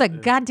son's. Oh,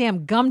 that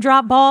goddamn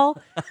gumdrop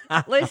ball.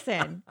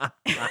 Listen.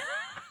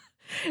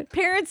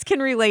 Parents can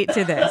relate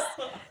to this.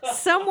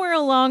 Somewhere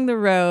along the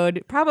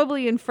road,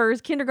 probably in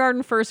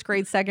kindergarten, first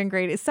grade, second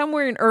grade, it's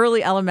somewhere in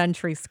early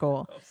elementary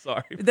school. Oh,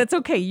 sorry. That's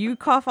okay. You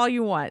cough all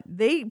you want.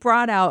 They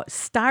brought out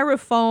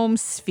styrofoam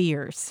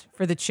spheres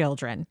for the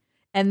children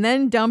and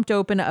then dumped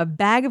open a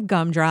bag of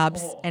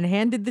gumdrops and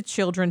handed the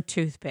children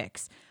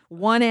toothpicks.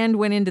 One end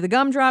went into the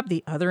gumdrop,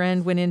 the other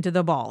end went into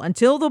the ball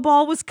until the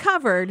ball was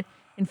covered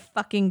in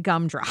fucking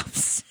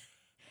gumdrops.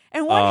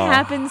 And what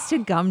happens to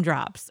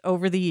gumdrops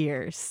over the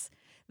years?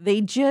 They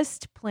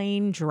just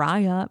plain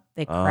dry up,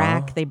 they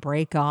crack, they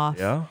break off.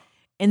 Yeah.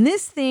 And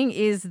this thing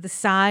is the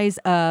size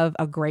of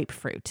a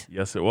grapefruit.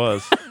 Yes, it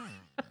was.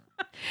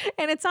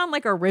 And it's on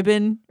like a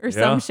ribbon or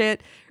some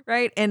shit,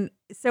 right? And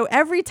so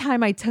every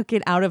time I took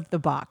it out of the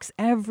box,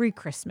 every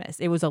Christmas,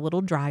 it was a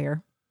little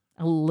drier.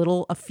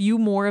 A few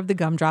more of the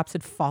gumdrops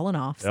had fallen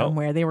off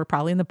somewhere. They were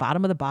probably in the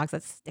bottom of the box.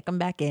 Let's stick them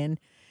back in.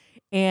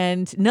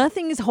 And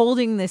nothing is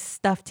holding this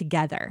stuff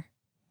together.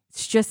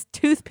 It's just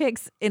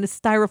toothpicks in a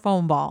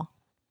styrofoam ball.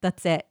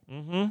 That's it.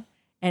 Mm-hmm.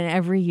 And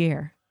every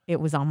year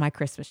it was on my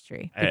Christmas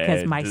tree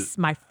because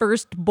my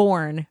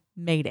firstborn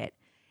made it.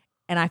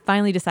 And I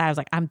finally decided, I was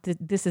like,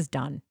 this is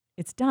done.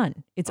 It's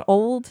done. It's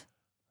old.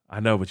 I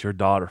know, but your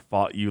daughter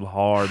fought you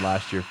hard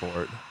last year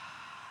for it.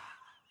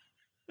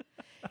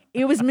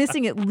 It was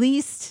missing at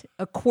least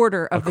a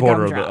quarter of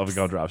the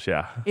gumdrops,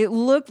 yeah. It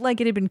looked like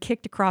it had been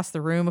kicked across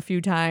the room a few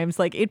times.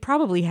 Like it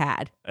probably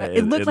had.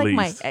 It looked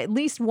like at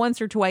least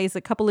once or twice,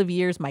 a couple of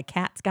years, my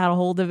cats got a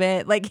hold of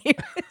it. Like it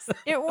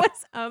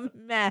was a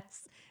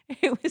mess.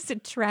 It was a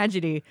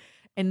tragedy.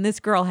 And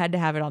this girl had to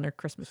have it on her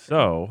Christmas tree.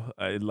 So,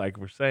 like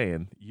we're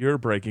saying, you're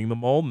breaking the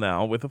mold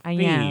now with a theme.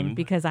 I am,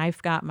 because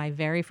I've got my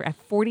at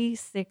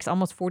 46,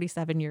 almost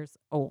 47 years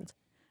old,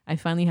 I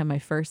finally have my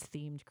first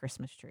themed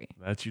Christmas tree.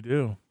 That you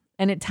do.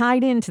 And it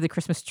tied into the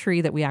Christmas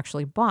tree that we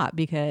actually bought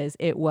because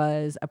it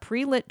was a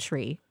pre-lit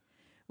tree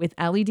with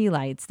LED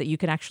lights that you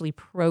could actually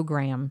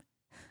program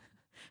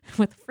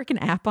with a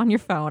freaking app on your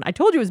phone. I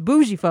told you it was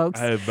bougie,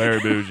 folks. Very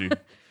bougie.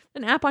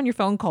 An app on your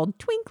phone called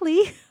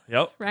Twinkly.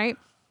 Yep. Right?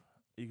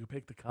 You can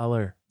pick the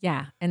color.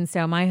 Yeah. And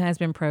so my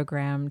husband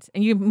programmed,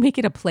 and you make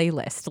it a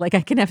playlist. Like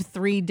I can have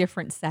 3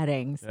 different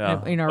settings.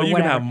 Yeah. Or you whatever,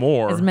 can have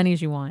more. As many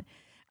as you want.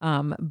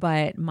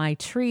 But my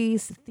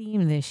tree's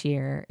theme this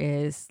year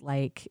is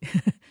like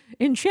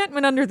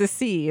Enchantment Under the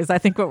Sea is I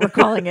think what we're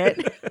calling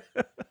it.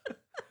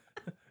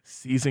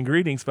 Seas and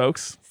greetings,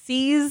 folks.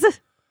 Seas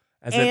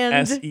as in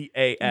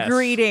S-E-A-S.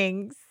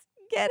 Greetings.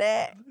 Get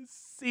it?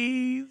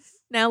 Seas.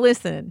 Now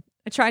listen,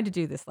 I tried to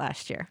do this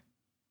last year.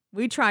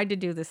 We tried to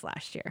do this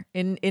last year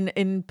in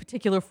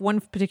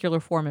one particular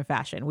form and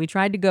fashion. We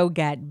tried to go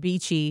get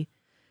beachy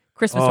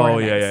Christmas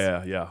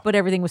ornaments. Yeah. But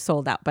everything was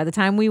sold out. By the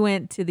time we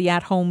went to the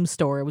at-home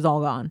store, it was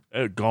all gone.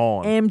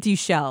 Gone. Empty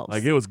shelves.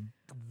 Like it was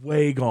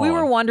way gone. We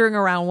were wandering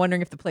around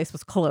wondering if the place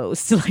was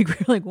closed. Like we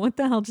were like, what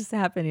the hell just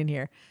happened in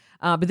here?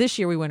 But this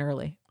year we went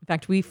early. In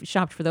fact, we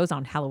shopped for those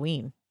on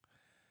Halloween.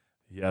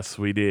 Yes,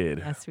 we did.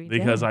 Yes, we did.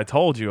 Because I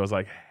told you, I was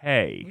like,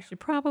 hey. We should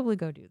probably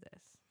go do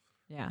this.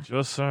 Yeah.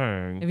 Just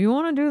saying. If you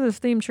want to do this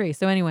theme tree.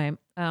 So anyway,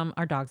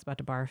 our dog's about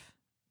to barf.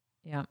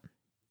 Yeah.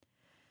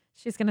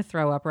 She's going to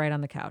throw up right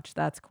on the couch.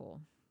 That's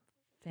cool.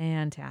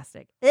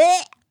 Fantastic.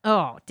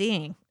 Oh,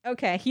 dang.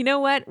 Okay. You know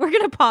what? We're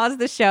going to pause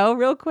the show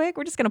real quick.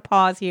 We're just going to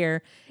pause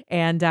here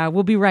and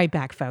we'll be right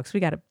back, folks. We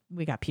got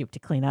puke to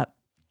clean up.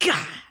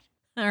 God.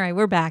 All right,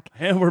 we're back.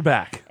 And we're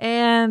back.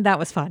 And that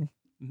was fun.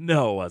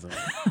 No, it wasn't.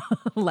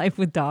 Life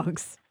with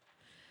dogs.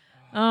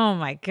 Oh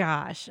my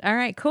gosh. All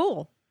right,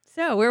 cool.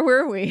 So where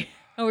were we?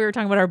 Oh, we were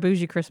talking about our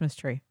bougie Christmas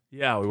tree.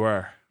 Yeah, we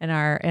were. And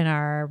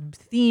our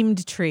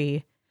themed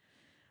tree.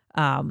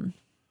 I'm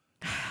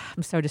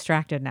so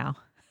distracted now.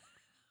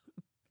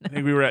 I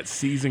think we were at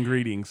Seas and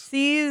Greetings.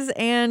 Seas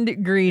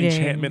and Greetings.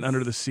 Enchantment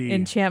Under the Sea.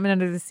 Enchantment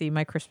Under the Sea,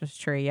 my Christmas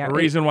tree. Yeah. The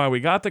reason why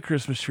we got the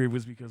Christmas tree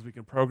was because we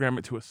can program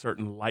it to a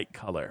certain light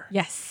color.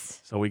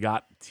 Yes. So we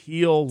got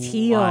teal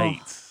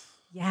lights.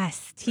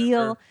 Yes,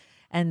 teal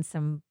and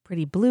some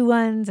pretty blue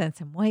ones and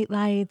some white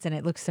lights, and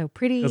it looks so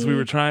pretty. Because we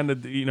were trying to,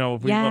 if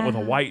we went with a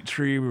white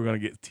tree, we were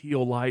going to get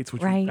teal lights,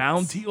 which we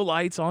found teal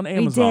lights on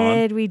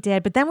Amazon. We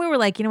did. But then we were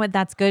like, you know what?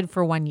 That's good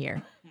for 1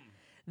 year.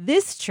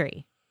 This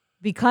tree,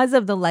 because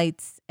of the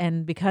lights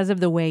and because of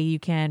the way you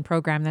can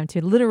program them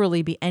to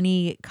literally be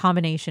any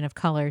combination of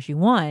colors you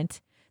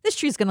want, this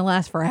tree is going to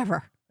last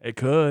forever. It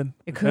could,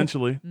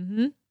 potentially.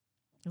 Mm-hmm.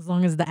 As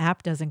long as the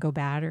app doesn't go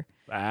bad or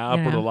the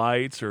app or the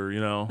lights or,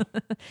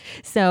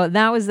 So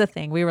that was the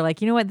thing. We were like,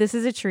 you know what? This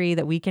is a tree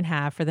that we can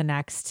have for the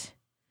next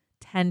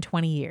 10,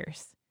 20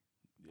 years.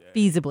 Yeah.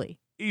 Feasibly.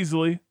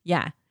 Easily.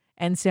 Yeah.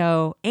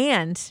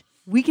 And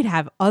we could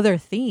have other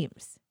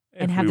themes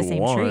and have the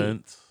same tree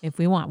if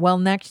we want. Well,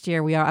 next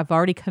year I've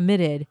already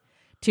committed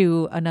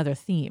to another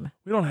theme.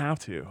 We don't have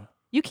to.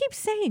 You keep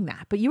saying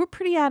that, but you were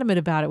pretty adamant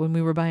about it when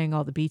we were buying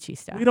all the beachy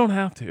stuff. We don't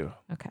have to.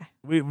 Okay.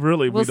 We don't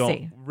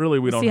see. Really,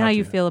 we don't see have how to.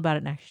 you feel about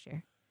it next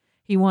year.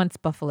 He wants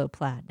buffalo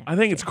plaid next I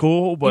think it's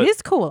cool, but it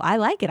is cool. I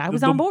like it. I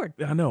was on board.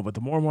 I know, but the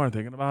more and more I'm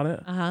thinking about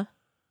it.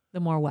 The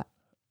more what?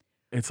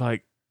 It's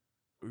like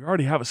we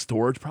already have a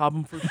storage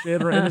problem for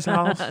shit in this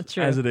house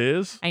as it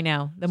is. I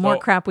know. The more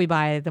crap we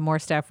buy, the more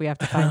stuff we have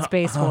to find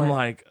space for. I'm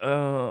like,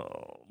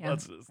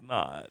 let's just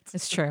not.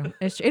 It's true.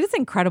 It is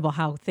incredible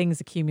how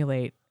things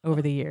accumulate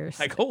over the years.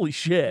 Like, holy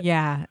shit.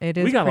 Yeah, it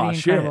is. We got pretty a lot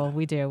of incredible. shit.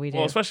 We do.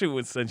 Well,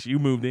 especially since you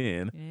moved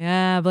in.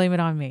 Yeah, blame it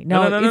on me.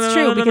 No, it's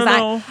true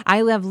because I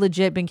have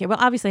legit been. Well,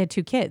 obviously I had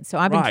 2 kids, so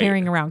I've been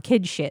carrying around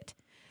kid shit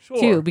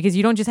too. Because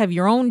you don't just have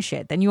your own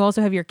shit, then you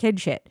also have your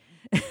kid shit.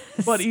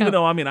 But even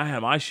though I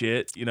had my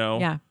shit,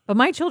 Yeah, but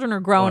my children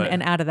are grown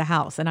and out of the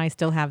house, and I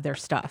still have their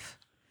stuff.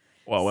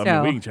 Well, I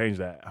mean, we can change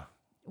that.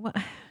 Well,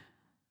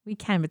 we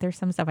can, but there's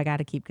some stuff I got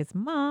to keep because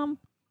Mom.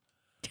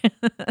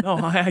 No,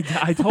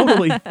 I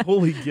totally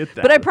fully get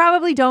that. But I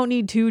probably don't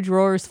need 2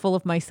 drawers full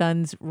of my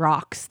son's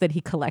rocks that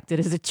he collected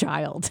as a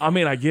child. I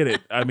mean, I get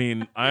it. I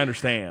mean, I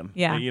understand.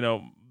 Yeah.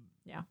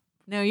 Yeah.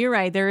 No, you're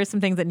right. There is some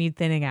things that need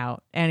thinning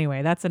out.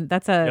 Anyway, that's a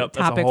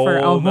topic for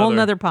a whole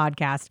nother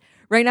podcast.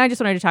 Right now, I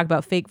just wanted to talk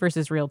about fake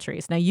versus real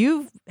trees. Now,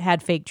 you've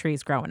had fake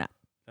trees growing up.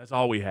 That's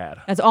all we had.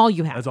 That's all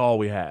you had. That's all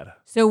we had.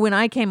 So when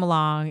I came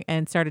along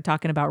and started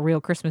talking about real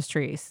Christmas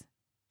trees,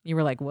 you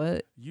were like,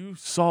 what? You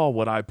saw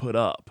what I put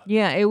up.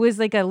 Yeah, it was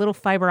like a little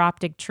fiber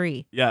optic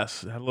tree.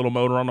 Yes, it had a little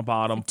motor on the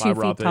bottom, 2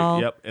 fiber feet optic.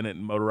 tall. Yep, and it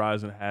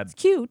motorized and had. It's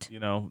cute.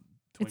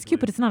 It's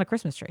cute, but it's not a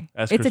Christmas tree.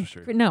 That's a Christmas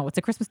tree. No, it's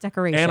a Christmas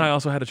decoration. And I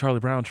also had a Charlie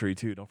Brown tree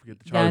too. Don't forget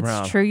the Charlie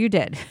Brown. That's true, you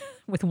did,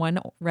 with 1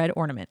 red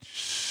ornament.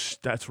 Shh,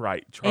 that's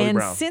right, Charlie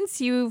Brown. And since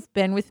you've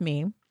been with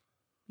me,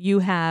 we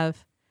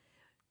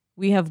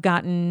have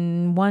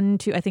gotten 1,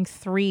 2, I think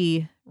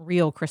 3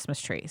 real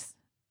Christmas trees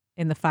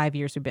in the 5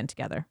 years we've been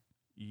together.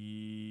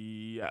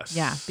 Yes.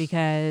 Yeah,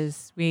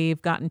 because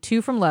we've gotten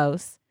 2 from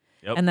Lowe's.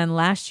 Yep. And then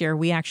last year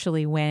we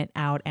actually went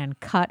out and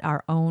cut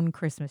our own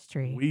Christmas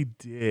tree. We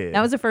did.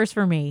 That was a first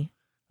for me.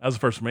 That was the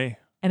first for me.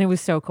 And it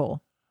was so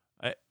cool.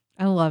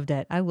 I loved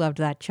it. I loved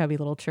that chubby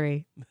little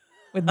tree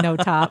with no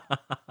top.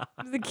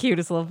 It was the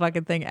cutest little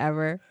fucking thing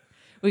ever.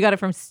 We got it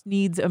from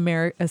Sneed's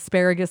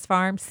Asparagus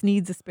Farm.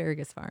 Sneed's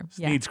Asparagus Farm.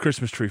 Sneed's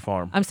Christmas Tree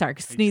Farm. I'm sorry,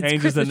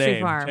 Sneed's Christmas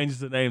Tree Farm. Changes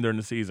the name during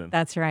the season.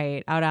 That's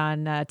right. Out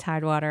on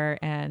Tidewater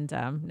and,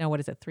 what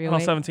is it,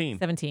 308? 17.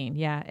 17,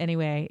 yeah.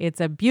 Anyway, it's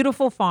a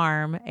beautiful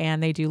farm,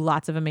 and they do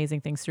lots of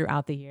amazing things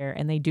throughout the year,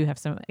 and they do have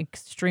some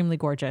extremely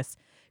gorgeous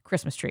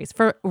Christmas trees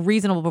for a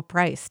reasonable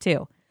price,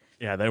 too.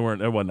 Yeah, they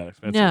wasn't that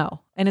expensive.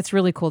 No, and it's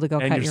really cool to go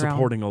cut your own. And you're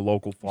supporting a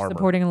local farmer.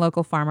 Supporting a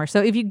local farmer.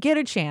 So if you get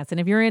a chance, and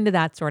if you're into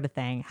that sort of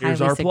thing,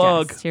 here's our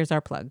plug. Here's our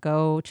plug.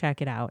 Go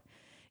check it out.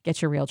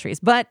 Get your real trees.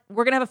 But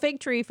we're going to have a fake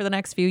tree for the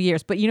next few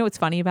years. But you know what's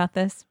funny about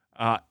this?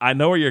 I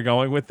know where you're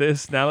going with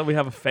this. Now that we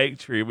have a fake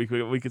tree, we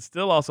could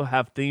still also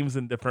have themes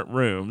in different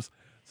rooms.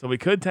 So we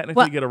could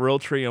technically get a real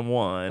tree in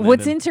one.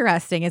 What's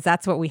interesting is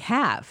that's what we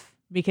have.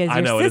 Because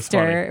your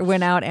sister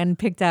went out and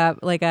picked up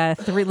like a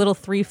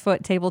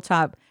 3-foot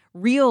tabletop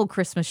real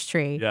Christmas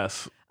tree.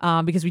 Yes.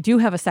 Because we do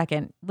have a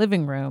second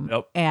living room.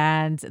 Yep.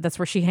 And that's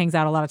where she hangs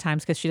out a lot of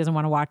times because she doesn't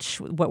want to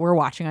watch what we're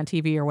watching on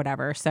TV or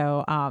whatever.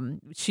 So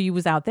she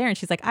was out there and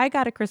she's like, I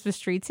got a Christmas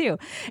tree too.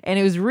 And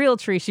it was a real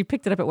tree. She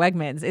picked it up at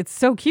Wegmans. It's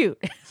so cute.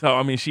 So,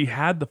 I mean, she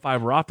had the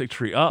fiber optic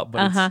tree up,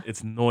 but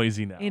it's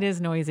noisy now. It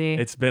is noisy.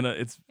 It's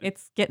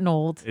getting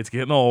old. It's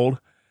getting old.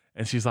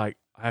 And she's like,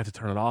 I have to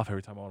turn it off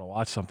every time I want to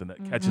watch something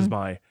that catches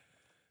my,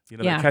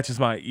 that catches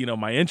my,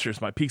 my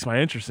interest, piques my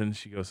interest. And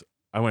she goes,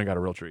 I went and got a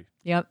real tree.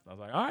 Yep. I was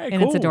like, all right,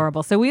 and cool. It's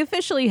adorable. So we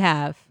officially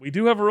have. We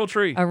do have a real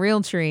tree. A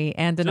real tree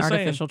and an Just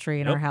artificial saying.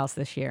 tree in our house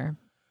this year.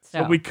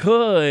 So we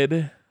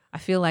could. I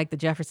feel like the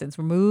Jeffersons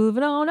were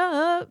moving on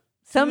up.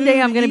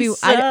 Someday I'm going to be.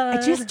 I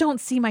just don't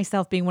see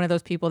myself being one of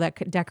those people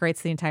that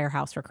decorates the entire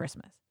house for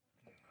Christmas.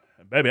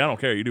 Baby, I don't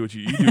care. You do what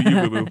you do, you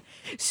boo boo.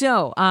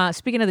 So,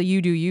 speaking of the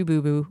you do you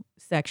boo boo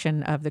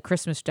section of the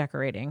Christmas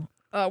decorating,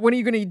 when are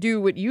you going to do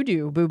what you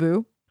do, boo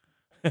boo?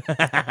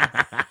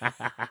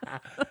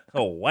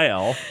 Oh,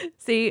 well.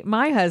 See,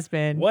 my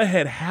husband. What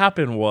had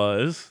happened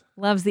was.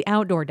 Loves the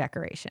outdoor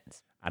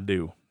decorations. I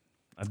do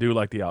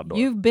like the outdoor.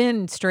 You've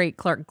been straight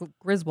Clark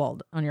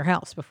Griswold on your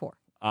house before.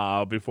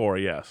 Before,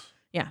 yes.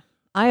 Yeah.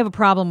 I have a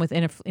problem with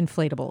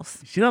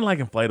inflatables. She doesn't like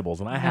inflatables,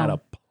 and I had a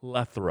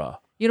plethora.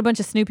 You had a bunch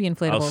of Snoopy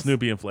inflatables.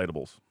 Snoopy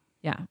inflatables.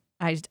 Yeah.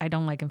 I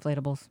don't like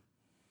inflatables.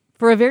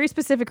 For a very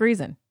specific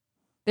reason.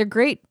 They're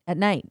great at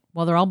night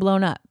while they're all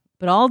blown up.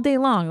 But all day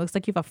long, it looks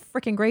like you have a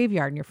freaking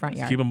graveyard in your front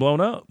yard. Keep them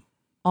blown up.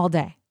 All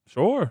day.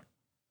 Sure.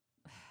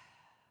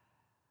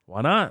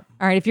 Why not?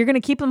 All right. If you're going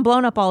to keep them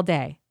blown up all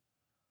day,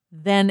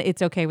 then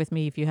it's okay with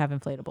me if you have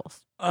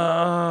inflatables.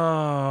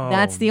 Oh.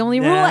 That's the only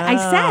rule. I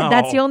said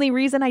that's the only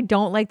reason I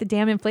don't like the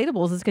damn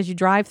inflatables is because you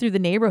drive through the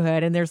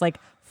neighborhood and there's like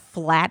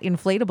flat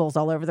inflatables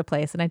all over the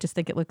place. And I just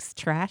think it looks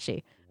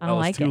trashy. I don't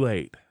like it. It's too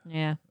late.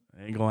 Yeah.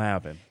 Ain't going to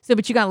happen. So,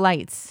 but you got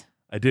lights.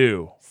 I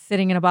do.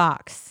 Sitting in a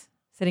box.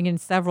 Sitting in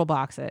several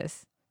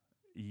boxes.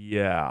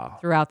 Yeah.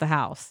 Throughout the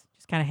house.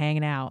 Just kind of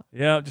hanging out.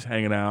 Yeah, just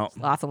hanging out.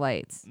 Lots of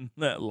lights.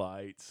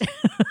 Lights.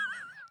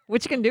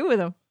 What you can do with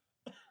them?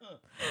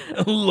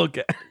 Look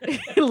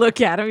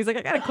at him. He's like,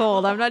 I got a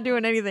cold. I'm not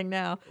doing anything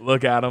now.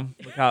 Look at them.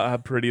 Look how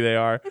pretty they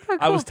are. Cool.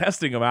 I was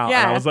testing them out.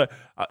 Yeah. And I was like,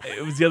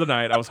 it was the other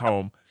night. I was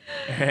home,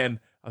 and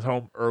I was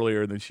home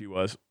earlier than she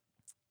was,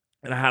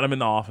 and I had them in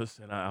the office,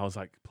 and I was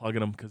like plugging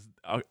them because.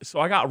 So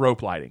I got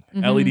rope lighting,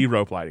 LED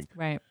rope lighting.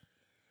 Right.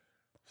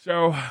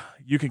 So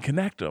you can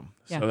connect them.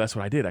 Yeah. So that's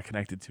what I did. I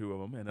connected 2 of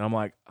them, and I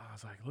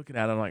was like looking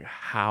at it. I'm like,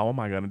 how am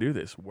I going to do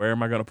this? Where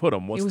am I going to put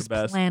them? What's the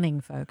best? Planning,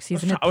 folks.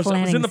 He's I was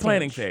in the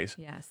planning phase.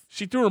 Yes.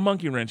 She threw a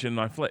monkey wrench in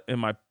my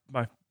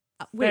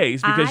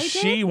face because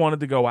she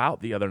wanted to go out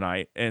the other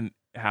night and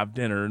have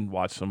dinner and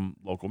watch some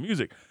local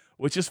music,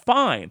 which is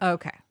fine.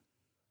 Okay.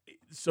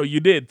 So you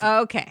did.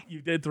 Okay.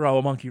 You did throw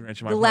a monkey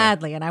wrench in my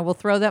Gladly, and I will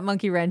throw that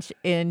monkey wrench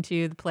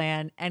into the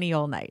plan any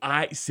old night.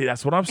 I see.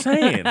 That's what I'm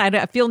saying.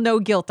 I feel no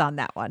guilt on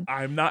that one.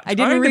 I'm not. I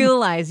didn't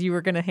realize you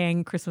were going to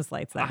hang Christmas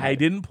lights that night. I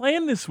didn't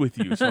plan this with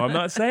you, so I'm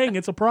not saying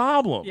it's a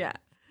problem. Yeah.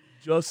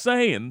 Just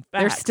saying.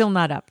 Facts. They're still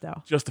not up,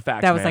 though. Just the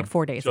facts. That was like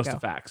 4 days ago. Just the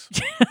facts.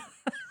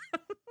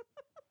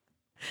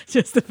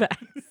 Just the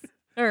facts.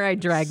 All right,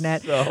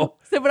 Dragnet. So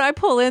when I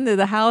pull into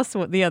the house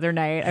the other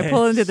night, I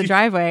pull into the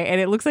driveway,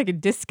 and it looks like a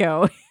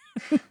disco.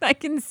 I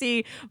can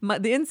see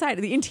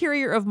the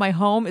interior of my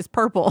home is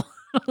purple.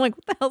 I'm like,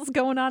 what the hell's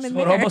going on in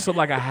there? It almost looked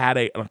like I had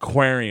an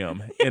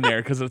aquarium in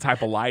there because of the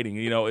type of lighting.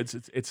 You know, it's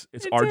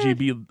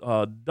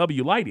RGB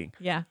W lighting.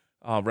 Yeah.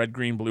 Red,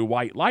 green, blue,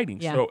 white lighting.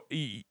 Yeah. So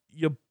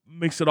you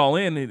mix it all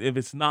in. And if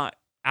it's not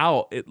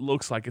out, it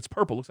looks like it's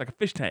purple. It looks like a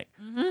fish tank.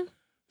 Mm-hmm.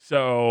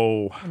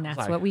 So and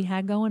that's what we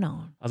had going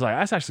on. I was like,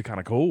 that's actually kind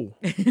of cool.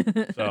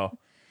 So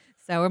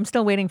I'm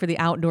still waiting for the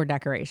outdoor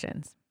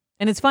decorations.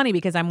 And it's funny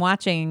because I'm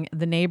watching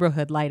the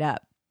neighborhood light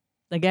up.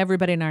 Like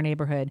everybody in our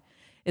neighborhood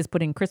is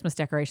putting Christmas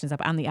decorations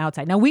up on the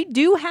outside. Now we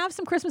do have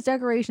some Christmas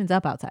decorations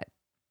up outside.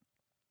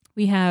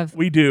 We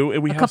do.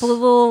 And we have a couple of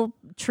little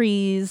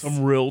trees.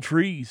 Some real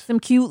trees. Some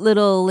cute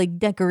little like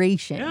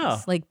decorations.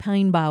 Yeah. Like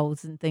pine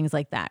boughs and things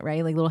like that,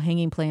 right? Like little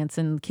hanging plants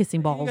and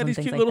kissing balls and things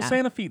like that. You got these cute little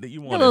Santa feet that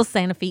you want. Little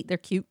Santa feet. They're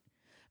cute.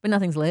 But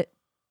nothing's lit.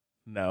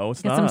 No,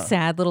 it's not. Some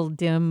sad little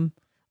dim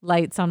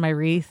lights on my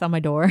wreath on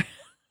my door.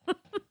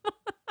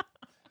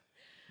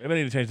 Maybe I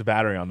need to change the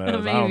battery on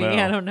those. Maybe.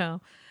 I don't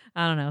know.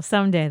 I don't know.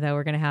 Someday though,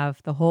 we're gonna have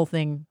the whole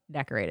thing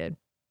decorated.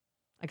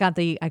 I got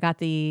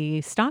the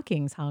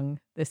stockings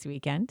hung this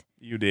weekend.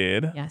 You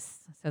did? Yes.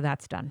 So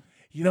that's done.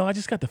 You know, I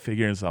just got to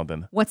figuring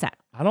something. What's that?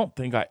 I don't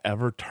think I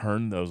ever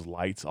turned those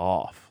lights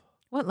off.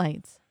 What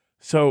lights?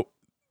 So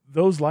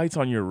those lights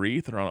on your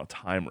wreath are on a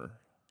timer.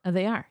 Oh,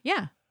 they are.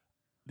 Yeah.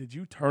 Did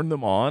you turn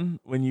them on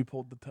when you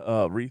pulled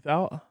the wreath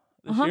out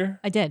this year?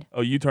 I did.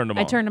 Oh, you turned them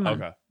on. I turned them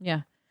on. Okay.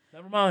 Yeah.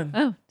 Never mind.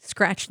 Oh,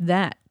 scratched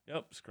that.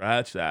 Yep,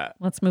 scratch that.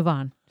 Let's move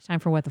on. It's time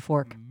for What the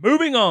Fork.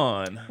 Moving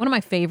on. One of my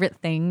favorite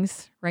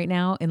things right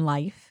now in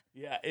life.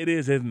 Yeah, it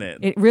is, isn't it?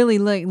 It really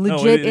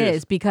legit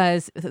is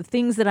because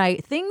things that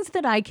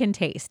I can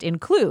taste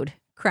include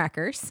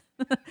crackers,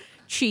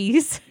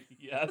 cheese,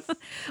 yes,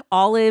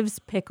 olives,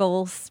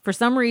 pickles. For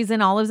some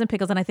reason, olives and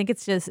pickles, and I think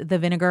it's just the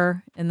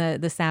vinegar and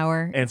the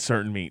sour. And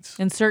certain meats.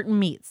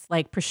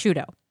 Like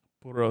prosciutto.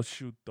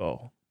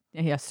 Prosciutto.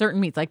 Yeah, certain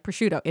meats like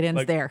prosciutto. It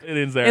ends there. It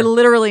ends there. It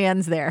literally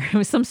ends there.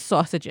 Some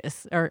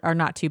sausages are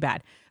not too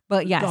bad.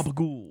 But yes.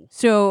 Gabagool.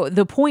 So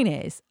the point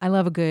is, I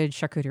love a good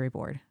charcuterie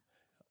board.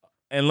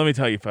 And let me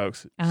tell you,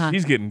 folks,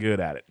 she's getting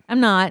good at it. I'm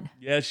not.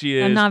 Yes, she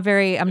is. I'm not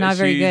very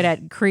good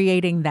at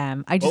creating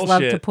them. I just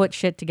love to put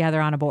shit together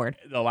on a board.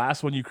 The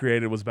last one you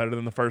created was better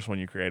than the first one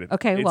you created.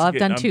 Okay, well, I've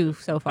done 2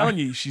 so far. I'm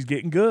telling you, she's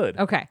getting good.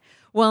 Okay.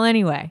 Well,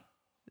 anyway,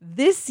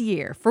 this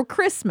year for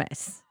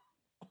Christmas,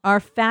 our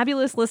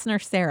fabulous listener,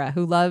 Sarah,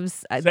 who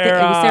loves...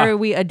 Sarah,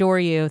 we adore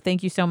you.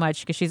 Thank you so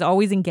much because she's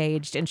always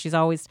engaged and she's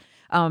always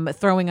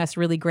throwing us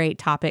really great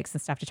topics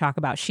and stuff to talk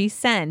about. She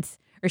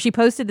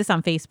posted this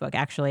on Facebook,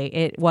 actually.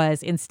 It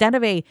was, instead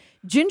of a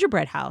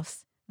gingerbread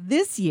house,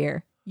 this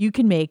year you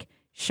can make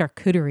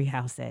charcuterie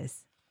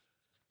houses.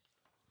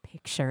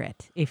 Picture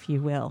it, if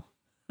you will.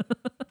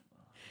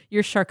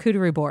 Your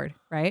charcuterie board,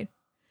 right?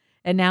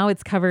 And now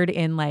it's covered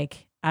in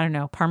like, I don't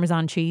know,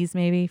 Parmesan cheese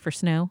maybe for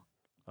snow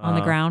on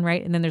the ground,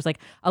 right? And then there's like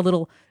a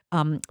little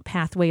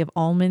pathway of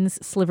almonds,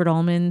 slivered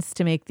almonds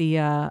to make the,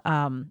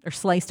 or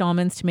sliced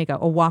almonds to make a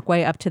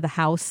walkway up to the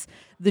house.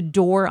 The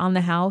door on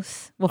the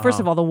house. Well, first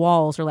of all, the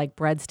walls are like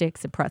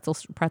breadsticks and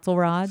pretzel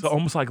rods. So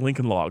almost like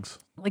Lincoln Logs.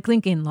 Like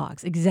Lincoln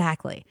Logs,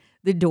 exactly.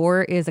 The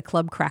door is a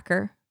club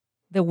cracker.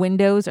 The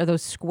windows are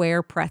those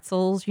square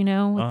pretzels, with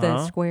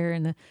the square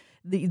and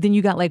then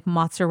you got like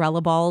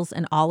mozzarella balls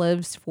and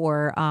olives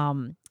for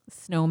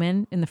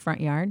snowmen in the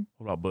front yard.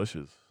 What about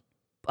bushes?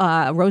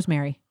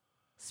 Rosemary.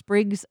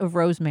 Sprigs of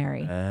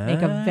rosemary.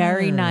 Make a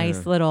very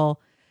nice little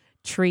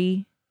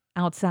tree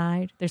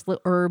outside. There's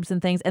little herbs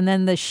and things. And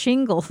then the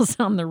shingles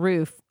on the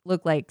roof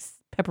look like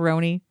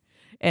pepperoni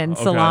and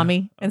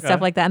salami and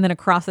stuff like that. And then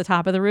across the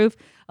top of the roof,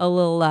 a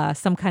little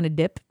some kind of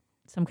dip,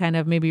 some kind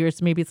of maybe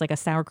it's like a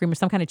sour cream or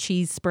some kind of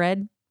cheese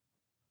spread.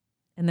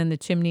 And then the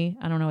chimney.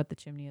 I don't know what the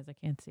chimney is. I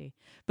can't see.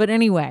 But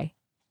anyway,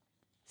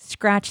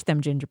 scratch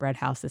them gingerbread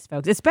houses,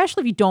 folks,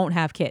 especially if you don't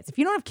have kids. If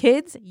you don't have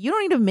kids, you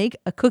don't need to make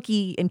a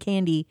cookie and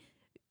candy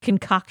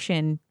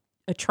concoction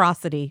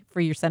atrocity for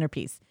your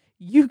centerpiece.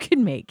 You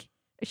can make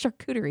a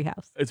charcuterie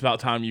house. It's about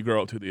time you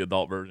grow up to the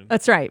adult version.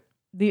 That's right.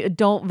 The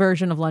adult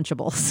version of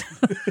Lunchables.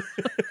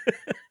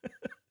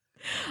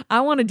 I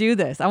want to do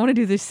this. I want to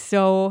do this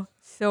so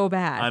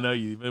bad. I know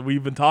you.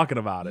 We've been talking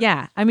about it.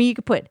 Yeah. I mean, you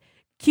could put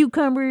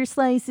cucumber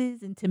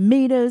slices and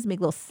tomatoes, make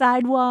little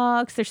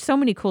sidewalks. There's so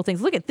many cool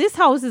things. Look at this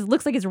house.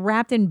 Looks like it's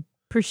wrapped in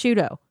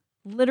prosciutto.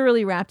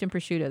 Literally wrapped in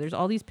prosciutto. There's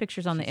all these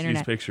pictures on the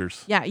internet. These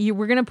pictures. Yeah,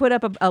 we're going to put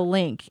up a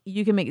link.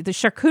 You can make the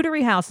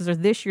charcuterie houses are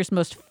this year's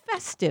most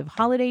festive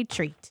holiday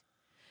treat.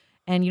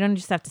 And you don't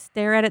just have to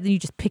stare at it, then you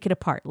just pick it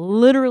apart.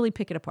 Literally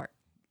pick it apart.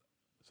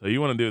 So you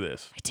want to do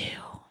this? I do.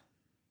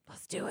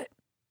 Let's do it.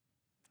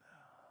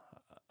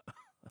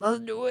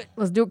 Let's do it.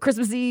 Let's do it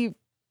Christmas Eve.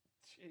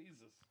 Jesus.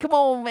 Come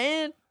on,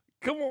 man.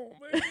 Come on,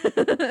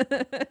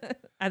 man.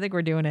 I think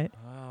we're doing it.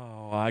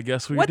 Oh, I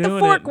guess we're doing it. What the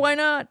fork? Why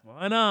not?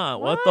 Why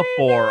not? What the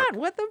fork?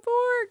 What the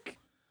fork?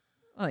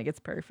 I think it's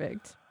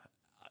perfect.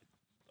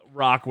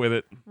 Rock with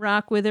it.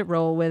 Rock with it.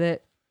 Roll with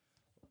it.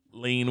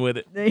 Lean with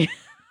it.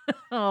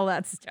 All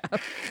that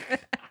stuff.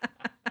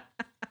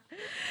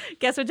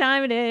 Guess what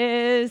time it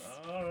is?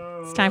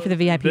 It's time for the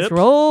VIP's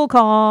roll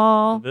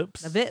call. The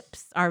VIPs. The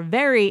VIPs are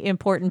very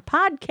important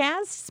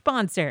podcast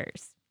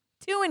sponsors,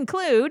 to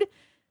include...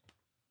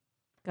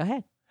 Go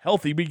ahead.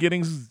 Healthy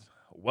Beginnings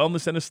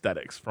Wellness and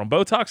Aesthetics. From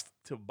Botox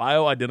to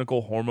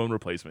bioidentical hormone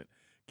replacement.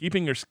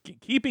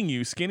 Keeping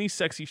you skinny,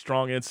 sexy,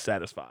 strong, and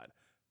satisfied.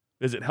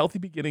 Visit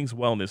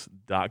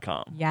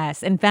healthybeginningswellness.com.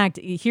 Yes. In fact,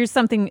 here's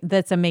something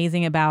that's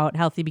amazing about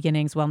Healthy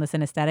Beginnings Wellness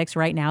and Aesthetics.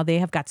 Right now, they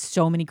have got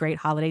so many great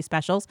holiday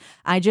specials.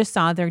 I just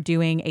saw they're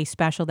doing a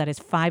special that is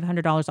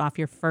 $500 off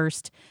your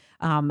first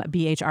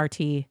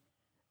BHRT,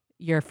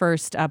 your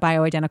first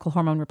bioidentical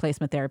hormone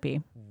replacement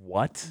therapy.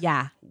 What?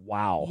 Yeah.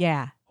 Wow.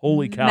 Yeah.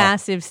 Holy cow.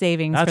 Massive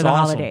savings for the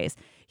holidays.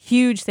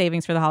 Huge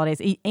savings for the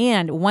holidays.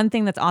 And one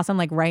thing that's awesome,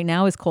 like right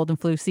now, is cold and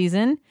flu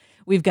season.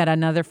 We've got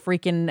another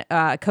freaking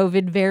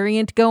COVID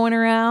variant going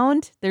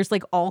around. There's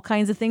like all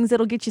kinds of things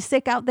that'll get you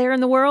sick out there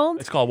in the world.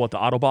 It's called what, the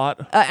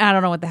Autobot? I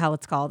don't know what the hell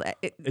it's called.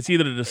 It's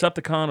either the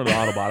Decepticon or the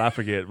Autobot. I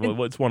forget.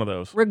 It's one of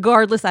those.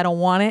 Regardless, I don't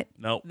want it.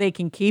 Nope. They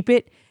can keep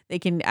it. They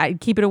can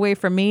keep it away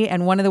from me.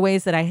 And one of the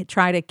ways that I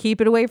try to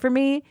keep it away from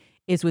me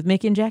is with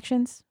Mick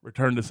injections.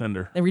 Return to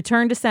sender. The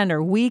Return to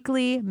Sender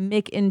weekly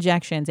Mick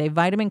injections, a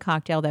vitamin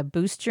cocktail that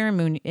boosts your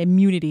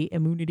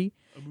immunity.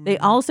 They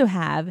also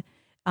have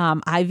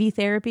IV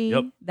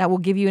therapy that will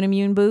give you an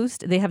immune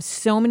boost. They have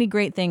so many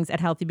great things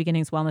at Healthy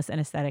Beginnings Wellness and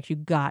Aesthetics. You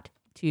got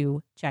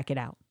to check it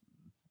out.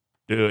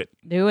 Do it.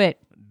 Do it.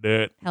 Do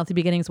it.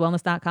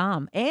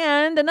 HealthyBeginningsWellness.com.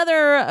 And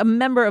another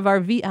member of our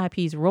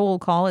VIP's roll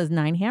call is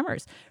 9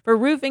 Hammers. For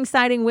roofing,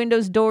 siding,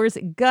 windows, doors,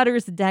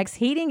 gutters, decks,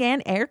 heating,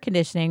 and air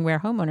conditioning, where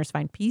homeowners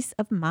find peace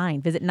of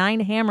mind. Visit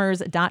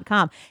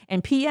 9hammers.com.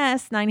 And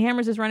P.S., 9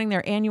 Hammers is running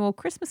their annual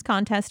Christmas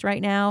contest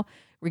right now.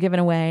 We're giving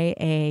away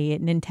a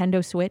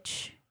Nintendo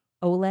Switch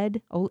OLED,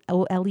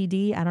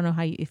 OLED. I don't know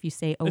if you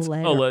say OLED. It's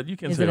OLED. You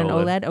can say OLED. Is it an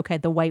OLED? Okay,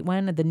 the white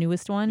one, the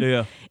newest one.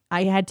 Yeah.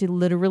 I had to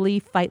literally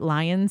fight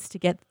lions to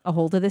get a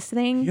hold of this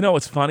thing. You know,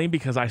 it's funny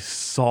because I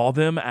saw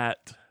them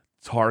at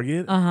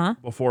Target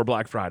before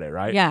Black Friday,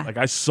 right? Yeah. Like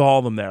I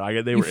saw them there.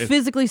 Like they were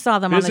physically saw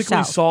them on the shelf.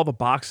 Physically saw the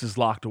boxes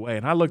locked away,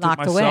 and I looked at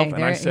myself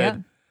and I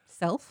said,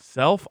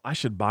 "Self, I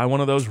should buy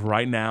one of those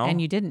right now." And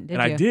you didn't, did you?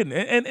 And I didn't.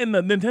 And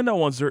the Nintendo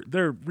ones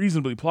they're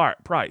reasonably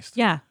priced.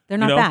 Yeah, they're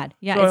not bad.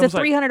 Yeah, so it's a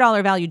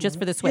 $300 value just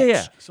for the Switch.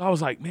 Yeah. So I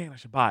was like, man, I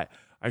should buy it.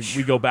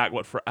 We go back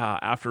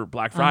after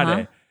Black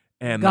Friday,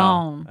 and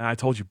I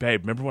told you,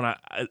 babe. Remember when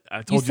I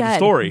told you the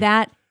story?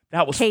 That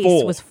was case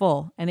full. was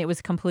full, and it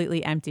was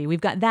completely empty. We've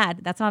got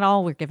that. That's not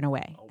all we're giving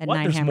away. At what?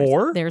 Nine There's Hammers.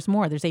 more? There's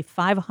more. There's a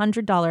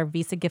 $500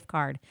 Visa gift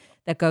card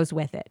that goes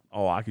with it.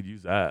 Oh, I could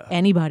use that.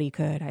 Anybody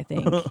could, I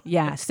think.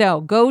 Yeah. So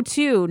go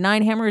to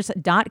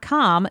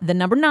 9hammers.com, the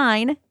number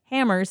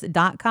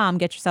 9hammers.com.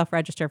 Get yourself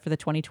registered for the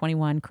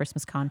 2021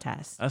 Christmas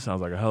contest. That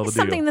sounds like a hell of a deal.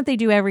 Something that they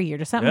do every year.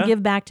 Just something to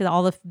give back to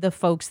all the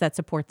folks that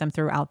support them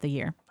throughout the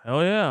year.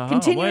 Hell yeah.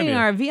 Continuing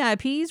our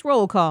VIPs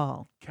roll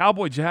call.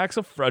 Cowboy Jacks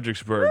of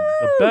Fredericksburg,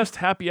 the best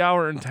happy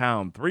hour in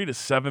town, 3 to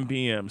 7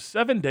 p.m.,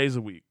 7 days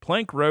a week.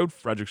 Plank Road,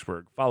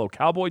 Fredericksburg. Follow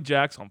Cowboy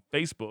Jacks on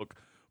Facebook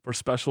for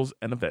specials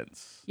and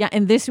events. Yeah,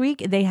 and this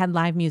week they had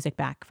live music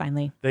back,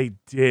 finally. They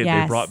did.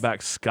 Yes. They brought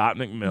back Scott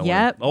McMillan.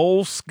 Yep.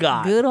 Old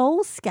Scott. Good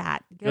old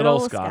Scott. Good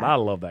old Scott. I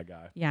love that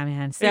guy. Yeah,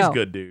 man. So, he's a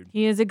good dude.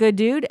 He is a good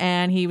dude,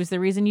 and he was the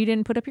reason you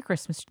didn't put up your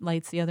Christmas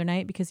lights the other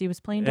night because he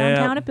was playing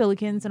downtown at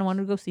Billikens, and I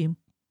wanted to go see him.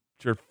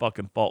 It's your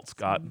fucking fault,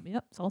 Scott.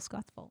 Yep, it's all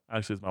Scott's fault.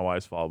 Actually, it's my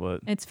wife's fault,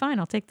 but it's fine.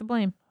 I'll take the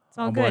blame. It's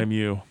all I'll good. blame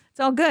you. It's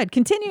all good.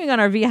 Continuing on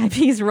our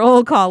VIPs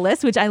roll call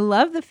list, which I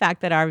love the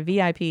fact that our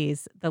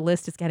VIPs, the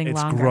list is getting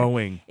longer. It's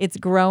growing. It's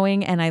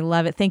growing, and I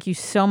love it. Thank you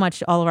so much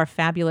to all of our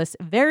fabulous,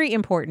 very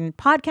important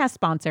podcast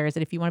sponsors.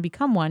 And if you want to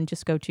become one,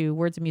 just go to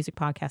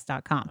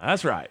wordsofmusicpodcast.com.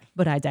 That's right.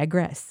 But I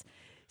digress.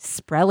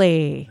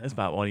 Sprelly. That's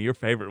about one of your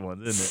favorite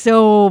ones, isn't it?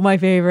 So my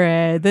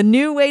favorite. The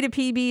new way to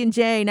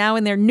PB&J, now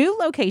in their new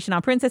location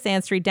on Princess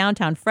Anne Street,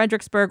 downtown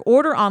Fredericksburg.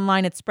 Order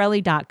online at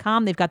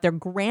Sprelly.com. They've got their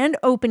grand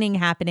opening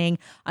happening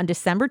on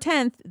December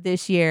 10th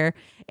this year,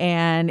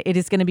 and it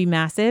is going to be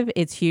massive.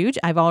 It's huge.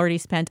 I've already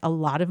spent a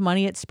lot of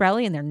money at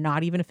Sprelly, and they're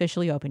not even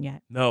officially open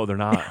yet. No, they're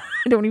not.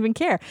 I don't even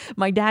care.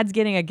 My dad's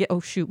getting a gift. Oh,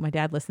 shoot. My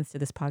dad listens to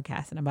this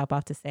podcast, and I'm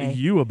about to say.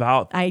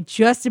 I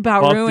just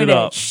about ruined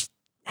it. Shh.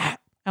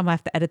 I'm going to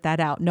have to edit that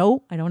out.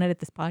 No, I don't edit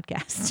this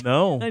podcast.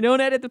 No. I don't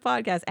edit the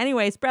podcast.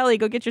 Anyway, Sprelly,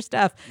 go get your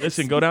stuff.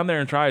 Listen, go down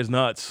there and try his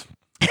nuts.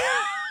 I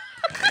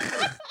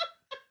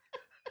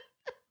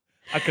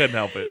couldn't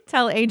help it.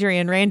 Tell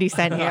Adrian Randy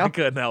sent you. I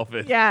couldn't help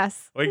it.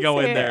 Yes. We go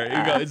in there.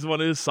 It's one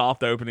of his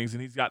soft openings,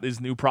 and he's got these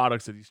new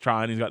products that he's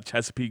trying. He's got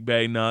Chesapeake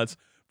Bay nuts,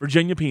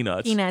 Virginia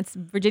peanuts.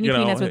 Virginia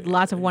peanuts with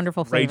lots of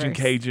wonderful flavors. Raging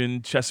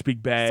Cajun,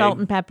 Chesapeake Bay. Salt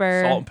and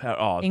pepper.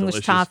 Oh, English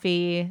delicious.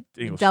 toffee.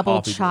 English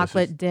double toffee,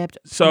 chocolate delicious. dipped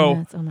So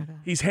peanuts. Oh my God.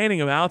 He's handing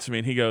them out to me,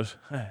 and he goes,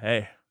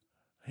 hey,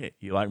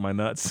 you like my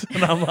nuts?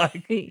 And I'm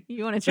like,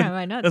 you want to try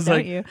my nuts,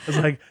 don't you? I was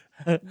like,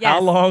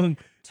 how long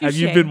have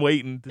you been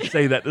waiting to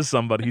say that to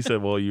somebody? He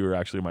said, well, you were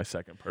actually my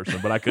second person,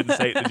 but I couldn't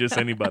say it to just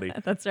anybody.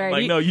 That's right.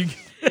 I'm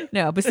like,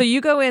 no, but so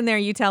you go in there,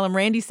 you tell him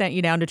Randy sent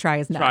you down to try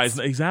his nuts.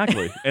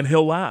 Exactly. And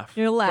he'll laugh.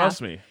 He'll laugh.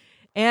 Trust me.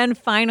 And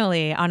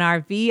finally, on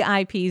our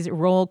VIPs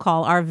roll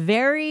call, our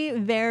very,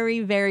 very,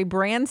 very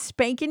brand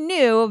spanking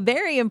new,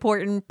 very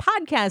important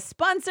podcast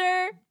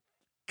sponsor,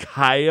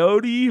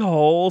 Coyote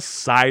Hole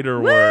Cider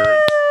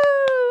Works.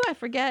 I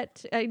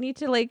forget. I need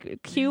to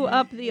cue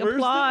up the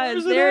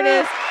applause. There it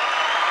is.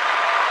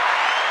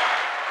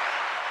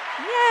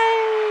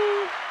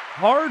 Yay!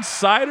 Hard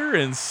cider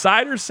and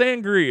cider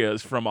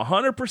sangrias from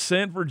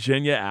 100%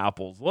 Virginia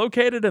apples,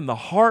 located in the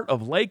heart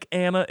of Lake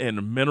Anna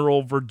in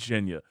Mineral,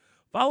 Virginia.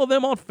 Follow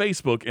them on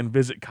Facebook and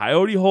visit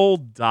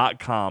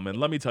coyotehole.com. And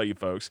let me tell you,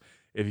 folks,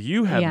 if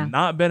you have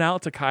not been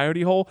out to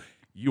Coyote Hole,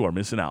 you are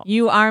missing out.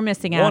 You are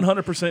missing out.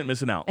 100%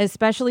 missing out.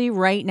 Especially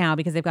right now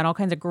because they've got all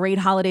kinds of great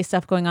holiday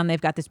stuff going on. They've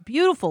got this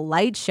beautiful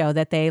light show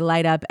that they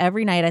light up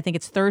every night. I think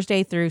it's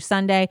Thursday through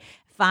Sunday,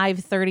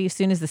 5:30. As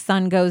soon as the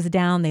sun goes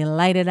down, they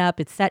light it up.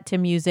 It's set to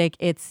music.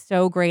 It's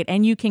so great.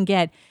 And you can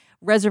get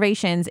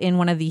reservations in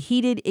one of the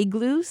heated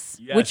igloos,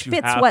 which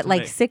fits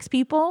like 6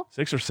 people?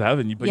 6 or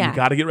 7, but you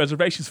got to get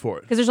reservations for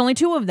it. Because there's only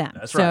 2 of them.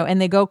 That's right.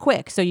 And they go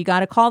quick. So you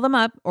got to call them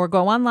up or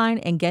go online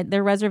and get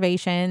their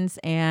reservations.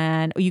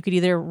 And you could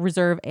either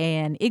reserve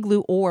an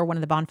igloo or one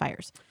of the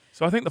bonfires.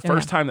 So I think the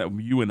first time that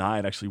you and I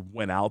had actually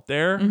went out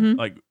there,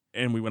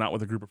 and we went out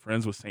with a group of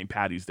friends, was St.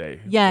 Patty's Day.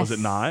 Yes. Was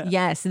it not?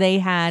 Yes. They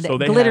had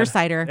glitter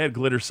cider. They had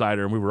glitter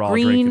cider, and we were all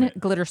drinking Green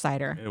glitter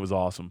cider. It was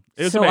awesome.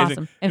 It was so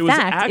amazing. Awesome. In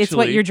fact, it's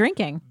what you're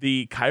drinking.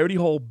 The Coyote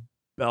Hole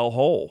Bell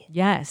Hole.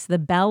 Yes, the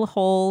Bell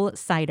Hole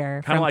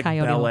cider from like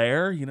Coyote Bel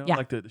Air,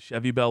 like the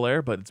Chevy Bel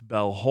Air, but it's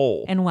Bell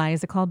Hole. And why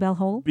is it called Bell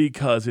Hole?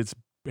 Because it's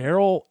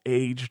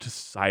barrel-aged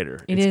cider.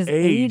 It's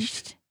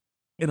aged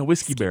in a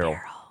whiskey barrel.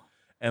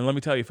 And let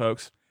me tell you,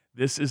 folks,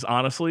 this is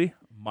honestly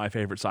my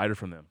favorite cider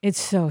from them. It's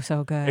so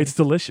good. It's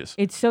delicious.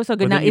 It's so good.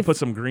 But then you put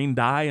some green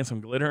dye and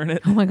some glitter in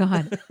it. Oh my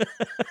God.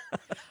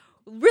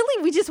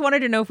 Really, We just wanted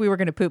to know if we were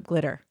going to poop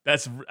glitter.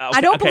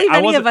 I don't believe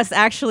any of us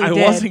actually did.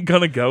 I wasn't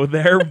going to go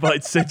there,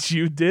 but since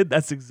you did,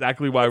 that's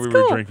exactly why we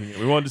were drinking it.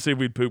 We wanted to see if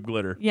we'd poop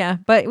glitter. Yeah,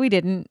 but we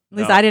didn't. At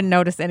least I didn't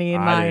notice any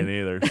in mine. I didn't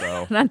either.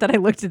 So. Not that I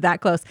looked at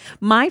that close.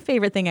 My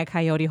favorite thing at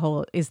Coyote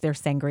Hole is their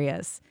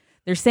sangrias.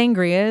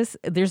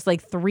 There's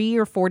like 3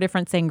 or 4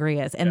 different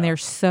sangrias, and they're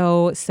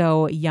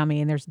so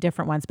yummy, and there's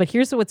different ones. But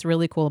here's what's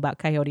really cool about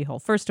Coyote Hole.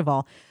 First of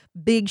all,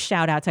 big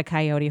shout out to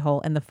Coyote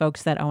Hole and the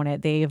folks that own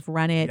it. They've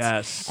run it,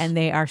 and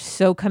they are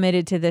so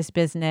committed to this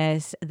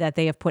business that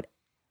they have put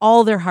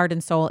all their heart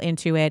and soul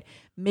into it,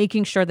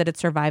 making sure that it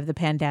survived the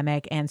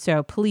pandemic. And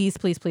so please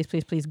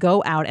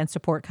go out and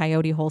support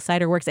Coyote Hole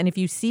Cider Works. And if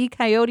you see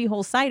Coyote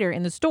Hole Cider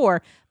in the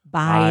store,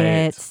 buy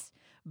it.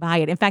 Buy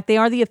it. In fact, they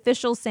are the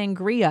official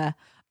sangria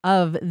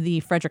of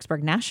the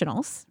Fredericksburg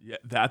Nationals. Yeah,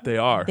 that they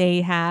are.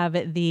 They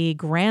have the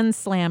Grand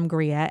Slam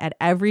Gria at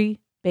every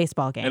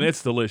baseball game. And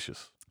it's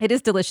delicious. It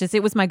is delicious.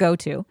 It was my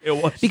go-to. It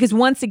was. Because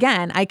once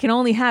again, I can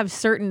only have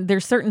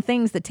there's certain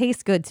things that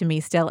taste good to me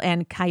still,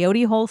 and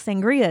Coyote Hole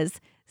sangrias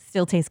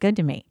still taste good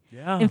to me.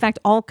 Yeah. In fact,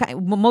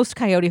 most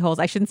Coyote Holes,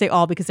 I shouldn't say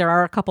all, because there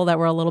are a couple that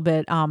were a little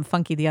bit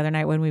funky the other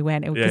night when we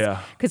went.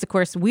 Because of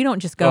course, we don't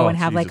just go and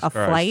have like a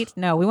flight.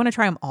 No, we want to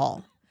try them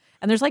all.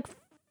 And there's like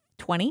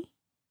 20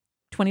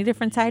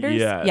 different ciders?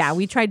 Yes. Yeah,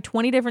 we tried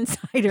 20 different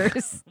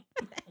ciders.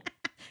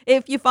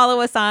 If you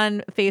follow us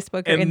on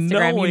Facebook or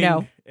Instagram, you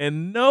know.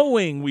 And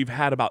knowing we've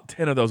had about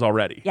 10 of those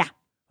already. Yeah.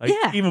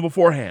 Even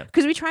beforehand.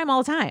 Because we try them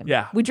all the time.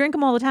 Yeah. We drink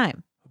them all the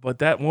time. But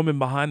that woman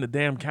behind the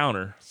damn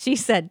counter. She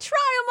said,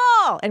 try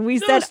them all. And we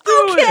said,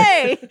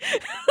 okay.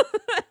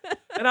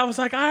 And I was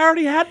like, I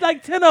already had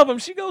like 10 of them.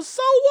 She goes,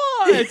 so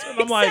what? And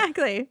I'm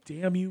exactly. like,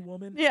 damn you,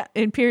 woman. Yeah.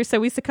 And so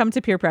we succumbed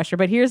to peer pressure.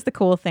 But here's the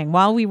cool thing.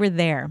 While we were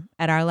there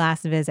at our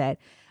last visit,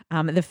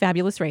 the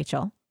fabulous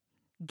Rachel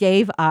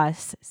gave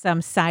us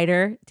some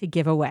cider to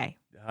give away.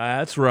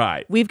 That's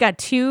right. We've got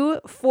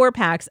 2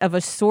 4-packs of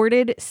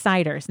assorted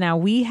ciders. Now,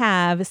 we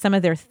have some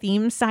of their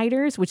theme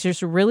ciders, which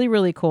is really,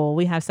 really cool.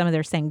 We have some of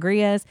their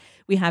sangrias.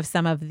 We have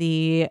some of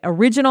the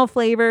original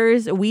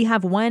flavors. We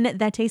have one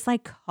that tastes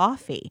like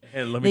coffee.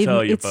 And let me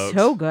tell you, folks. It's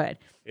so good.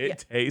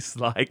 It tastes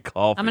like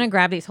coffee. I'm going to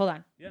grab these. Hold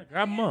on. Yeah,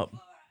 grab them up.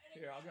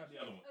 Here, I'll grab the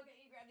other one. Okay,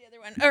 you grab the other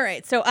one. All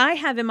right, so I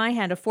have in my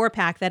hand a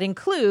 4-pack that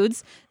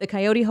includes the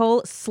Coyote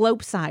Hole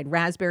Slopeside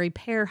Raspberry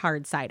Pear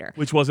Hard Cider.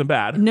 Which wasn't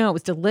bad. No, it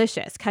was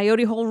delicious.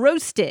 Coyote Hole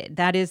Roasted.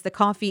 That is the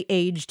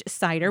coffee-aged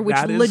cider, which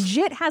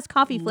legit has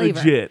coffee flavor.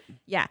 Legit.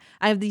 Yeah.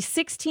 I have the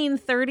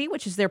 1630,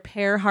 which is their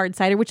pear hard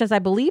cider, which is, I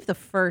believe, the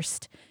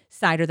first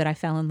cider that I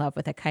fell in love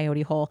with at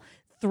Coyote Hole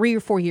 3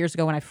 or 4 years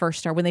ago when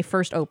they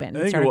first opened.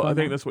 I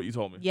think that's what you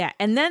told me. Yeah.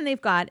 And then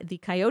they've got the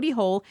Coyote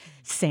Hole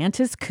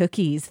Santa's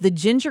Cookies, the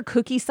ginger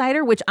cookie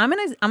cider, which I'm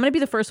gonna be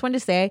the first one to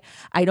say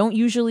I don't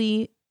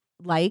usually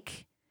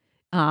like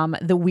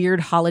the weird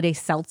holiday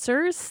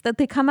seltzers that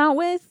they come out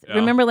with. Yeah.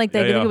 Remember, I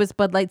think it was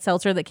Bud Light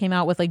Seltzer that came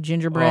out with like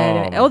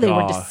gingerbread. They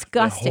were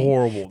disgusting.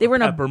 Horrible. They were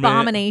an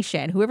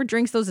abomination. Whoever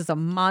drinks those is a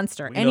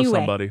monster. We know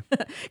somebody.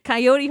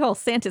 Coyote Hole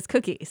Santa's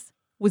Cookies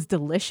was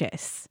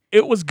delicious.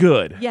 It was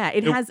good. Yeah,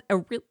 it has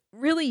a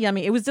really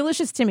yummy. It was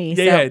delicious to me.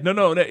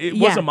 No. It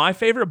wasn't my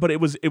favorite, but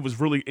it was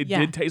really. It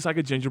did taste like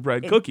a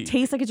gingerbread cookie. It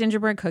tastes like a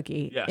gingerbread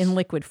cookie in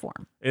liquid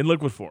form. In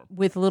liquid form,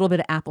 with a little bit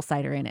of apple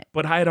cider in it.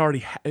 But I had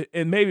already,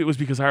 and maybe it was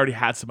because I already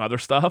had some other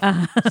stuff.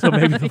 So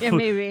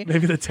maybe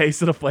maybe the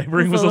taste of the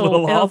flavoring was a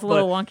little off. It was a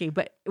little wonky.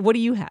 But what do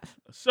you have?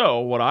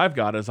 So what I've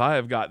got is I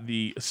have got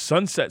the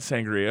Sunset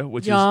Sangria,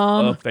 which is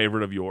a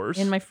favorite of yours.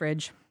 In my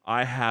fridge.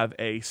 I have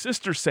a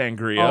Sister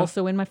Sangria.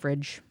 Also in my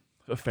fridge.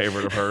 A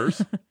favorite of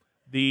hers.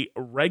 The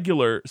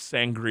regular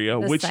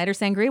sangria, the cider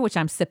sangria, which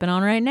I'm sipping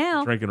on right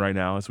now. Drinking right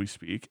now as we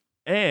speak.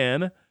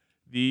 And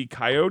the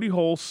Coyote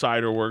Hole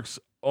Cider Works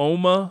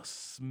Oma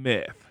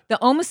Smith.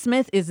 The Oma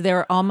Smith is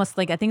their almost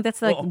like, I think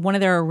that's like one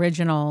of their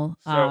original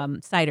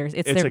ciders.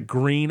 It's a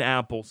green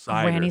apple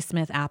cider. Granny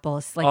Smith apple.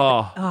 It's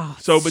like,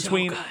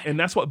 between, and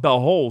that's what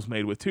Bell Hole's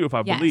made with too, if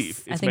I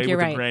believe. It's made with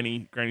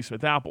the Granny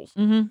Smith apples.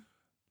 Mm-hmm.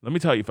 Let me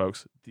tell you,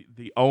 folks,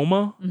 the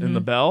Oma and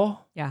the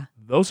Bell,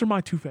 those are my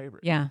 2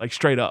 favorites. Yeah. Like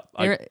straight up.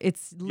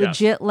 It's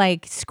legit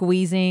like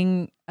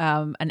squeezing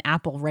an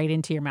apple right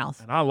into your mouth.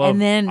 And I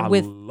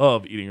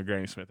love eating a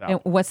Granny Smith apple.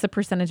 And what's the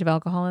percentage of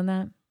alcohol in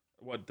that?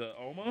 What, the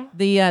Oma?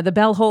 The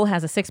Bell Hole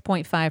has a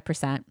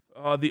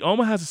 6.5%. The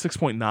Oma has a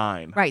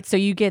 6.9. Right. So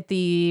you get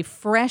the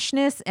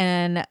freshness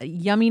and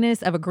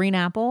yumminess of a green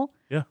apple.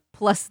 Yeah.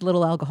 Plus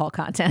little alcohol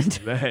content.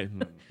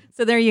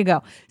 So there you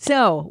go.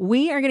 So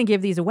we are going to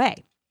give these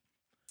away.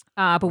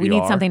 But we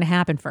need something to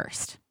happen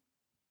first.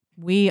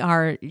 We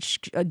are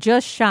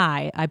just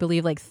shy, I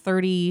believe, like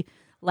 30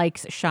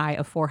 likes shy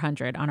of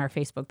 400 on our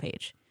Facebook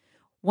page.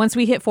 Once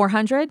we hit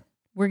 400,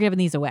 we're giving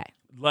these away.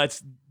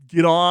 Let's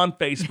get on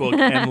Facebook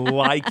and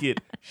like it.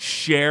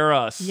 Share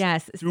us.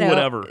 Yes. Do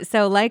whatever.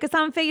 So like us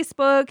on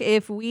Facebook.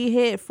 If we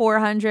hit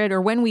 400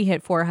 or when we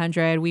hit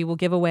 400, we will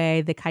give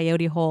away the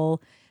Coyote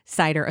Hole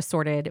cider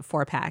assorted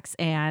 4-packs,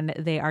 and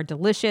they are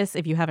delicious.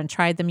 If you haven't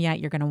tried them yet,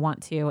 you're going to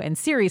want to. And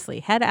seriously,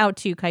 head out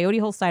to Coyote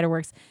Hole Cider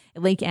Works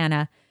at Lake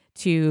Anna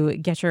to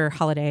get your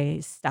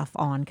holiday stuff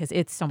on because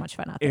it's so much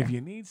fun out there. If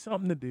you need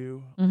something to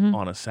do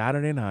on a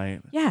Saturday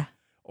night,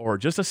 or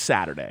just a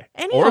Saturday,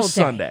 or a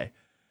Sunday,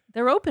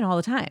 they're open all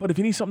the time. But if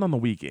you need something on the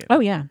weekend, oh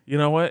yeah, you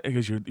know what?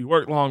 Because you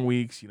work long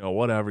weeks,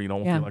 whatever, you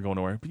don't feel like going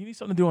nowhere, but you need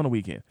something to do on the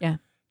weekend. Yeah.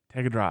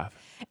 Take a drive.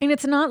 And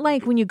it's not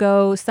like when you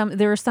go,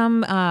 there are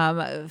some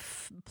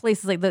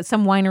places like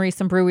some wineries,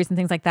 some breweries and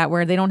things like that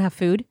where they don't have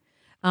food.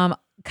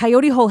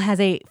 Coyote Hole has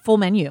a full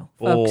menu,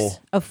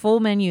 folks. A full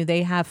menu.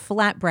 They have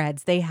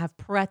flatbreads. They have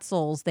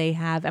pretzels. They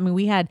have,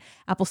 we had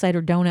apple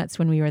cider donuts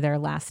when we were there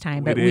last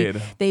time.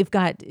 They've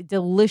got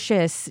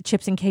delicious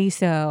chips and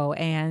queso,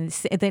 and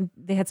then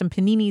they had some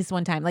paninis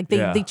one time. Like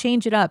they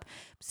change it up.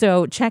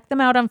 So check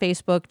them out on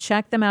Facebook.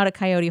 Check them out at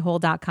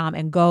coyotehole.com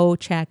and go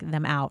check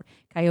them out.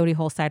 Coyote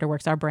Hole Cider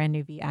Works, our brand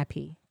new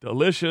VIP.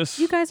 Delicious.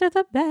 You guys are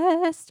the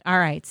best. All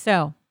right.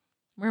 So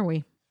where are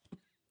we?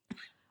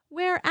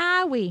 Where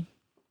are we?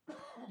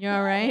 You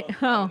all right?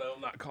 No,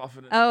 I'm not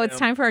coughing. It's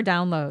time for our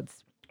downloads.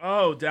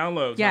 Oh,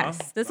 downloads. Yes.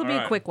 Huh? This will be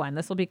a quick one.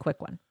 This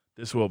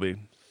will be.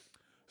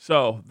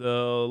 So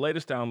the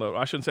latest download,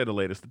 I shouldn't say the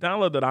latest, the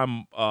download that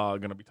I'm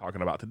going to be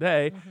talking about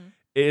today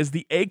is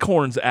the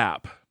Acorns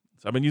app.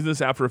 So I've been using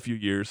this app for a few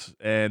years,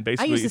 and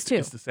basically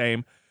it's the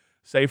same,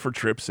 save for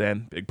trips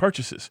and big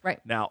purchases.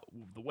 Right. Now,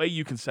 the way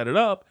you can set it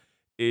up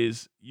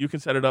is you can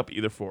set it up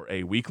either for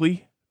a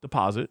weekly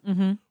deposit,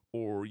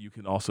 or you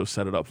can also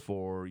set it up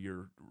for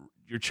your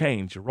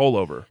change, your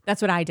rollover.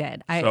 That's what I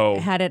did. I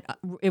had it.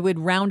 It would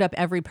round up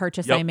every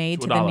purchase I made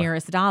to the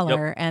nearest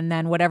dollar, and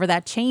then whatever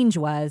that change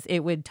was, it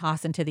would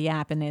toss into the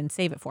app and then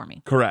save it for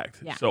me.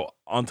 Correct. Yeah. So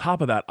on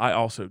top of that, I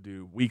also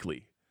do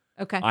weekly.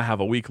 Okay. I have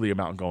a weekly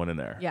amount going in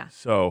there. Yeah.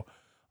 So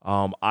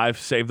I've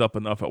saved up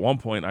enough. At one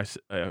point,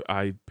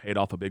 I paid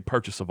off a big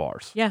purchase of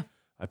ours. Yeah.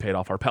 I paid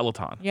off our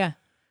Peloton. Yeah.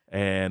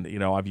 And,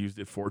 I've used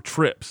it for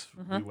trips.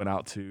 We went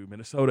out to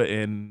Minnesota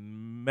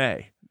in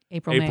May.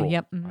 April. May,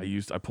 yep.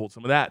 I pulled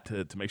some of that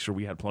to make sure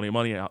we had plenty of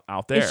money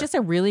out there. It's just a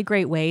really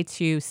great way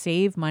to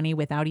save money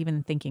without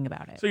even thinking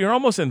about it. So you're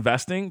almost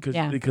investing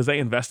because they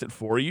invest it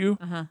for you.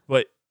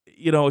 But,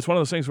 it's one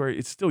of those things where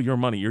it's still your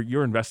money.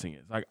 You're investing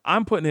it. Like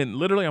I'm putting in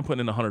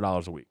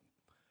 $100 a week.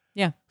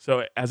 Yeah.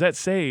 So as that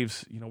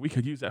saves, we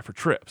could use that for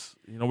trips.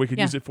 We could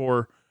use it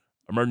for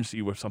emergency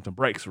if something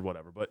breaks or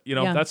whatever. But,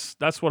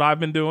 that's what I've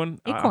been doing.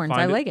 Acorns,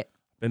 I like it.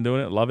 Been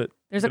doing it, love it.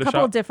 There's a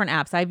couple of different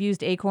apps. I've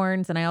used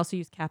Acorns and I also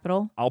use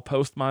Capital. I'll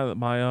post my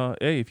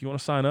hey, if you want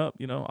to sign up,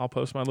 I'll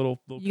post my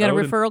little You got a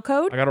referral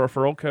code? I got a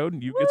referral code,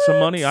 and you get some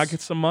money, I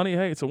get some money.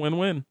 Hey, it's a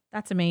win-win.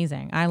 That's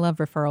amazing. I love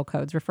referral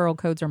codes. Referral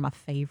codes are my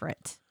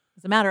favorite.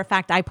 As a matter of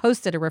fact, I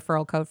posted a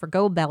referral code for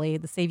Goldbelly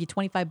to save you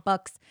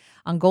 $25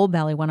 on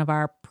Goldbelly, one of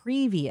our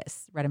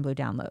previous Red and Blue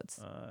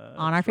downloads.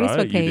 On our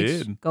Facebook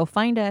page. Go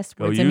find us,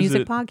 Words and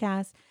Music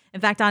Podcast.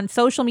 In fact, on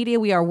social media,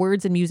 we are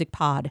Words and Music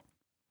Pod.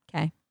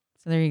 Okay.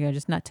 So there you go.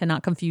 Just not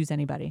confuse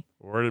anybody.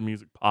 Word and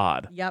Music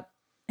Pod. Yep.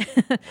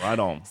 Right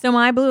on. So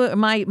my blue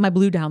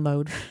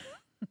download.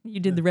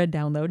 You did the red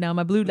download. Now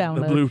my blue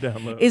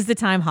download. Is the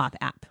Time Hop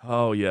app.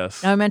 Oh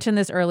yes. Now I mentioned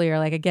this earlier.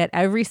 Like I get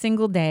every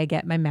single day. I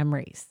get my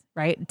memories.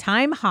 Right.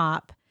 Time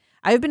Hop.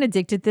 I've been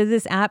addicted to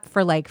this app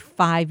for like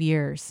 5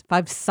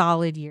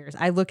 solid years.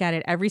 I look at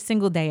it every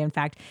single day. In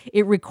fact,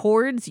 it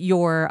records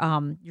your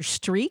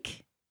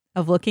streak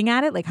of looking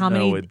at it, like how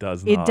many. No, it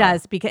does not. It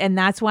does, and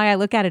that's why I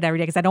look at it every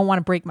day, because I don't want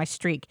to break my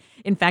streak.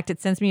 In fact,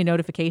 it sends me a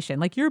notification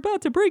like you're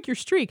about to break your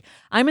streak.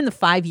 I'm in the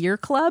 5-year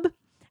club.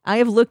 I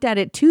have looked at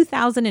it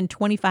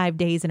 2,025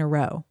 days in a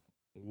row.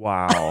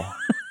 Wow.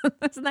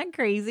 Isn't that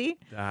crazy?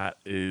 That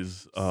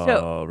is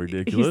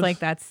ridiculous. He's like,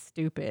 that's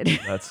stupid.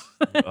 That's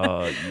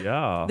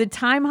yeah. The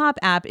Time Hop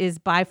app is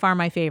by far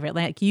my favorite.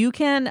 Like you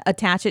can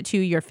attach it to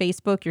your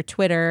Facebook, your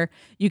Twitter.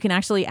 You can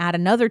actually add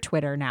another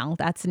Twitter now.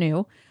 That's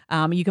new.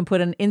 You can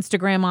put an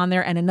Instagram on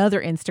there and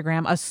another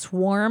Instagram, a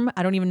Swarm.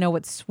 I don't even know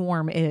what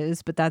Swarm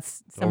is, but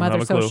that's some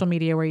other social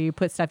media where you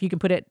put stuff. You can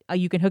put it.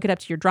 You can hook it up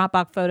to your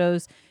Dropbox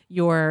photos,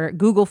 your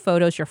Google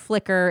Photos, your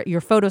Flickr,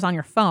 your photos on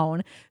your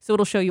phone. So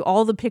it'll show you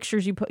all the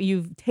pictures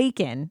you've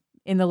taken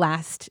in the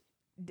last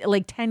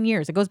like 10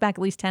 years. It goes back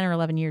at least 10 or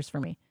 11 years for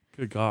me.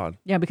 Good God.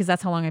 Yeah, because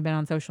that's how long I've been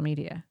on social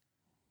media.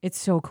 It's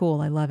so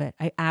cool. I love it.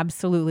 I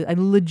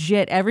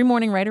legit every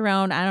morning right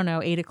around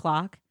 8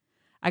 o'clock.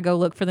 I go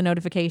look for the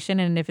notification,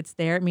 and if it's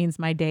there, it means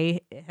my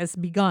day has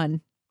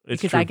begun.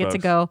 It's because true, I get folks. to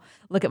go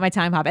look at my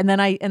Time Hop, and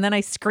then I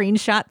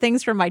screenshot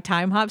things from my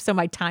Time Hop, so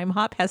my Time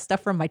Hop has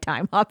stuff from my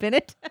Time Hop in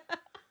it.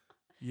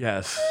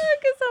 Yes.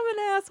 Because I'm an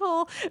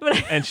asshole.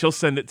 But and she'll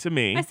send it to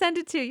me. I send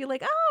it to you.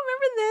 Like, oh,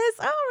 remember this?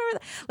 Oh, remember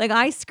that? Like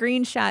I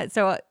screenshot.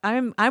 So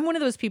I'm one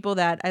of those people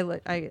that I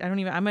don't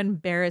even. I'm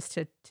embarrassed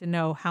to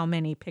know how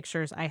many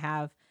pictures I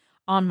have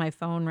on my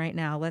phone right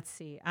now. Let's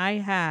see. I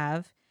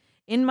have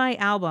in my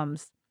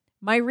albums.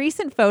 My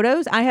recent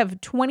photos, I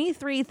have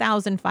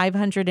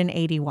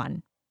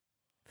 23,581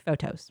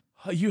 photos.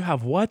 You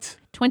have what?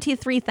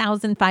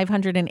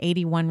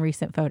 23,581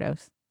 recent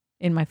photos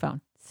in my phone,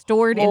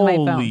 stored in my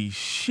phone. Holy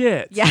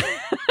shit. Yeah.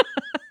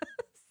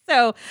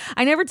 So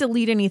I never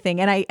delete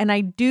anything. And I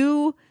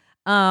do,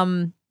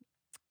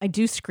 I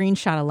do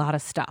screenshot a lot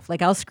of stuff.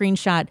 Like I'll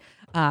screenshot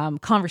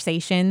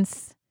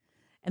conversations,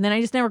 and then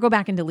I just never go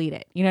back and delete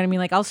it. You know what I mean?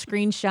 Like I'll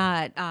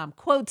screenshot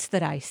quotes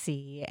that I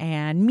see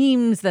and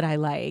memes that I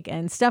like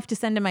and stuff to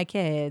send to my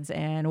kids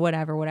and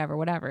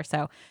whatever.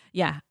 So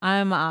yeah,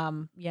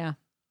 I'm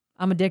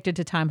addicted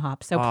to Time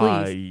Hop. So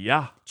please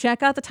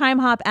check out the Time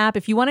Hop app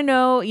if you want to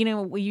know,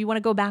 you want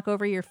to go back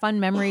over your fun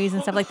memories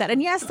and stuff like that.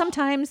 And yes,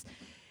 sometimes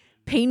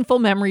painful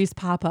memories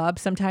pop up.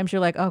 Sometimes you're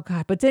like, oh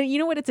God, but then you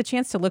know what? It's a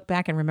chance to look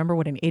back and remember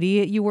what an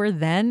idiot you were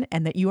then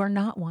and that you are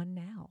not one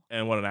now.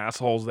 And what an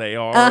assholes they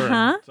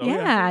are. So,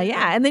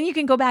 yeah. And then you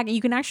can go back and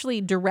you can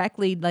actually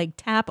directly like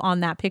tap on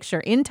that picture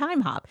in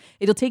Time Hop.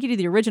 It'll take you to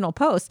the original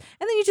post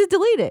and then you just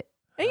delete it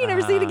and you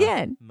never see it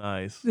again.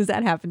 Nice. Because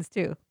that happens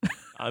too.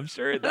 I'm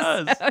sure it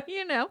does.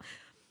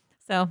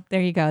 So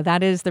there you go.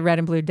 That is the Red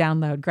and Blue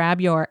download. Grab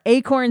your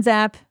Acorns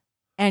app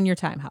and your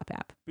Time Hop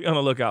app. Be on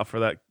the lookout for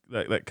that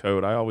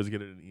code. I always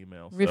get it in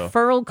email. So.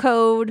 Referral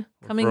code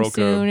coming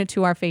soon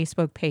to our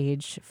Facebook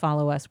page.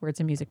 Follow us, Words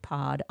and Music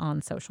Pod,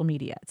 on social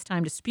media. It's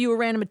time to spew a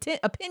random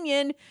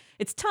opinion.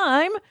 It's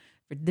time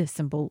for this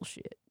some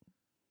bullshit.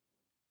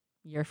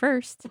 You're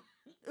first.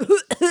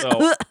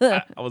 So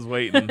I was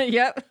waiting.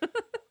 Yep.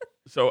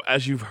 So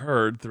as you've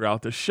heard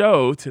throughout the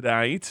show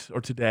tonight or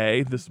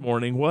today, this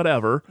morning,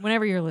 whatever.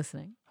 Whenever you're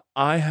listening.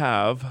 I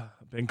have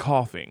been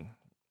coughing.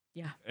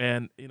 Yeah.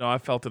 And, I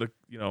felt it,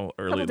 early.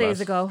 A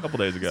couple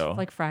days ago.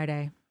 Like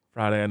Friday,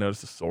 I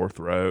noticed a sore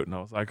throat and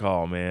I was like,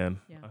 oh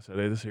man. Yeah. I said,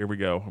 hey, here we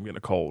go. I'm getting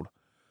a cold.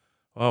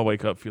 Well, I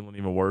wake up feeling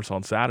even worse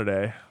on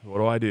Saturday. What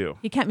do I do?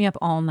 He kept me up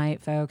all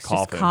night, folks.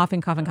 Coughing.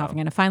 Just coughing.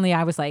 And finally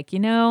I was like, you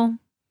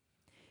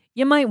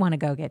might want to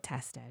go get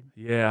tested.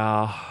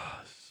 Yeah.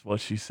 That's what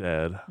she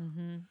said.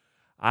 Mm-hmm.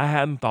 I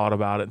hadn't thought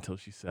about it until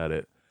she said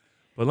it.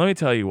 But let me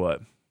tell you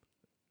what.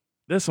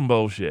 This is some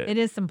bullshit. It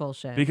is some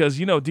bullshit. Because,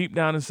 deep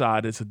down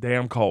inside, it's a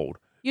damn cold.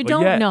 You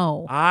don't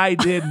know. I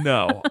did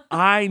know.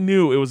 I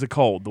knew it was a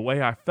cold. The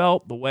way I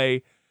felt,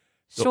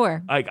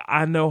 Sure. Like,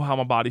 I know how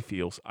my body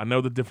feels. I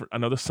know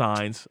the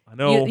signs. I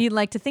know. You'd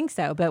like to think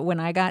so. But when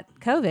I got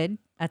COVID,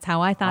 that's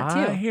how I thought,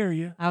 too. I hear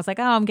you. I was like,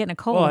 I'm getting a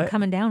cold. I'm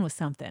coming down with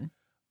something.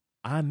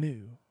 I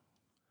knew.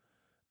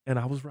 And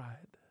I was right.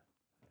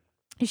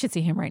 You should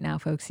see him right now,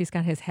 folks. He's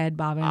got his head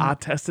bobbing. I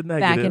tested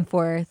negative. Back and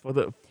forth.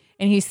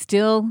 And he's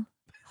still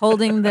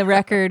holding the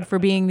record for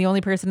being the only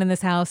person in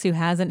this house who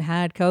hasn't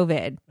had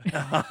COVID.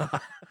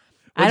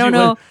 I don't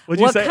know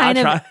what kind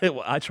of.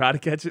 I try to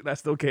catch it and I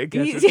still can't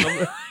catch it.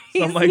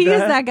 Something like that. He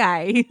is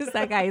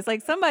that guy. He's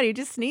like, somebody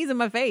just sneeze in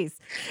my face.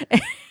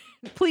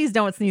 Please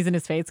don't sneeze in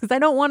his face because I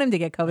don't want him to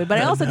get COVID, but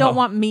I also don't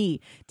want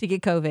me to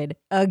get COVID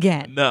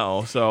again.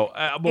 No. So,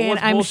 but and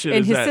what's bullshit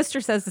and is his that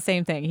sister says the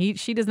same thing.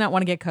 She does not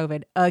want to get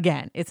COVID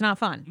again. It's not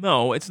fun.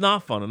 No, it's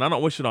not fun, and I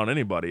don't wish it on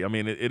anybody. I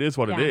mean, it is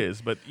what it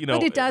is, but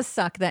But it does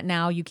suck that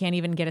now you can't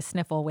even get a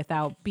sniffle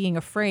without being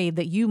afraid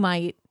that you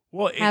might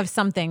have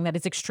something that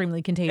is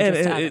extremely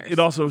contagious to others. It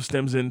also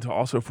stems into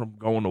from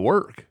going to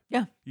work.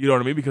 Yeah. You know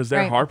what I mean? Because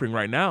they're harping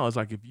right now. It's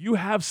like, if you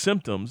have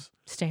symptoms,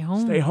 stay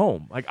home. Stay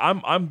home. Like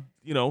I'm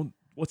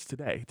what's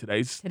today?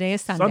 Today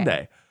is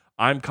Sunday.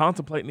 I'm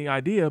contemplating the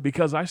idea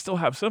because I still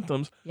have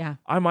symptoms. Yeah.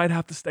 I might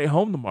have to stay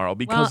home tomorrow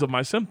because of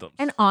my symptoms.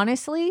 And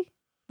honestly,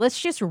 let's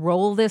just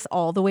roll this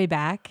all the way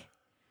back.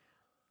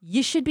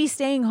 You should be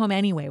staying home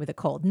anyway with a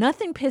cold.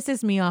 Nothing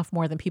pisses me off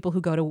more than people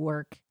who go to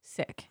work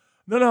sick.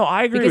 No,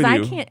 I agree with you.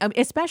 Because I can't,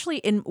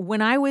 especially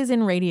when I was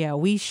in radio,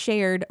 we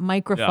shared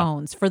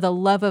microphones for the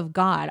love of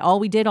God. All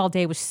we did all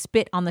day was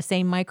spit on the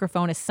same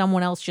microphone as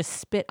someone else just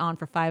spit on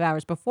for 5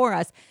 hours before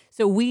us.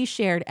 So we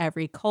shared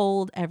every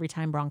cold, every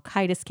time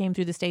bronchitis came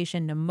through the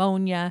station,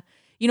 pneumonia,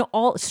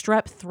 all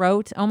strep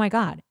throat. Oh my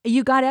God.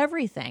 You got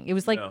everything. It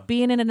was like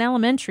being in an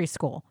elementary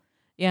school,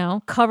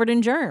 covered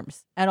in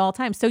germs at all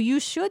times. So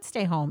you should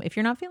stay home if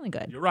you're not feeling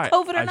good. You're right.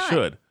 COVID or not. I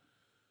should.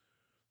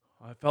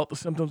 I felt the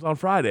symptoms on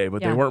Friday,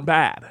 but they weren't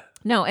bad.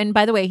 No, and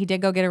by the way, he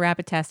did go get a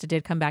rapid test. It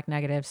did come back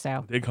negative,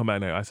 so. It did come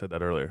back negative. I said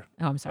that earlier.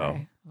 Oh, I'm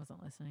sorry. I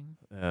wasn't listening.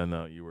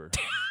 No, you were.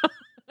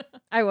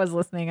 I was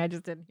listening. I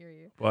just didn't hear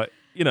you. But,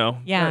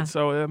 yeah.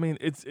 So, I mean,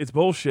 it's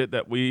bullshit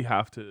that we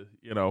have to,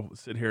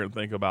 sit here and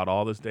think about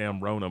all this damn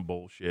Rona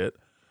bullshit.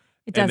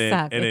 It does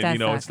suck. And it does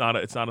suck. it's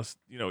not a,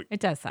 it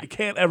does suck. It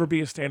can't ever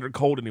be a standard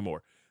cold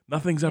anymore.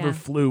 Nothing's ever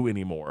flu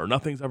anymore, or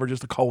nothing's ever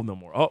just a cold no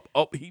more.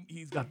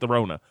 He's got the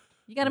Rona.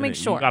 You got to make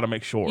sure. You got to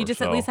make sure. You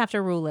just at least have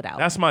to rule it out.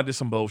 That's just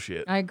some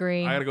bullshit. I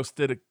agree. I got to go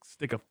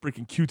stick a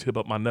freaking Q-tip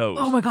up my nose.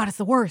 Oh my God, it's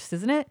the worst,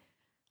 isn't it?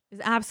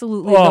 It's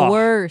absolutely the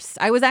worst.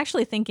 I was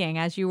actually thinking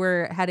as you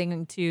were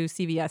heading to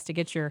CVS to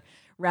get your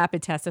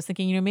rapid test, I was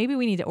thinking, maybe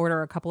we need to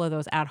order a couple of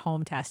those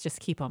at-home tests. Just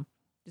keep them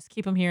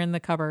here in the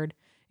cupboard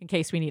in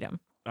case we need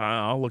them.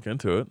 I'll look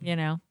into it.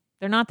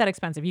 They're not that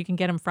expensive. You can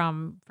get them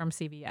from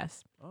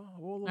CVS. Oh,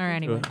 we'll look into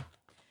anyway. It.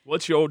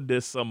 What's your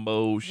some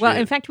bullshit? Well,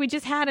 in fact, we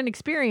just had an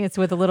experience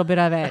with a little bit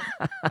of it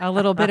a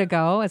little bit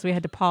ago as we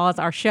had to pause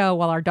our show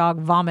while our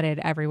dog vomited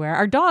everywhere.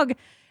 Our dog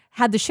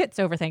had the shits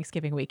over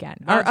Thanksgiving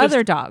weekend. Our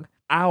other dog.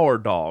 Our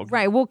dog.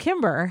 Right. Well,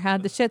 Kimber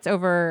had the shits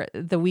over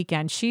the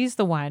weekend. She's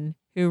the one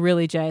who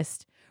really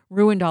just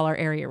ruined all our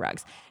area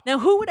rugs. Now,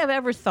 who would have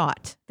ever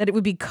thought that it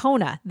would be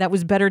Kona that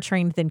was better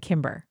trained than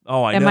Kimber?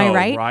 Oh, I know. Am I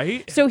right?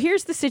 Right? So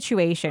here's the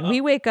situation.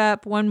 We wake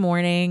up one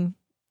morning.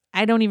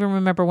 I don't even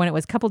remember when it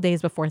was, a couple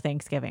days before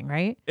Thanksgiving,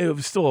 right? It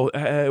was still,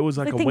 it was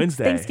like a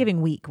Wednesday.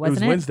 Thanksgiving week, wasn't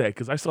it? It was Wednesday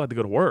because I still had to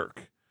go to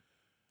work.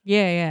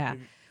 Yeah.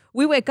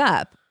 We wake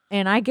up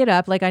and I get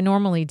up like I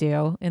normally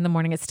do in the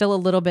morning. It's still a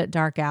little bit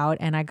dark out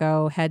and I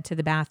go head to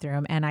the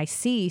bathroom and I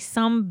see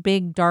some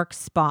big dark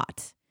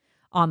spot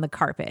on the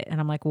carpet. And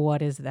I'm like,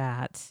 what is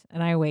that?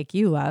 And I wake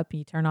you up,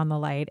 you turn on the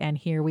light, and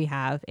here we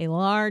have a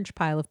large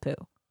pile of poo.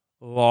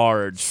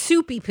 Large.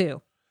 Soupy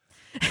poo.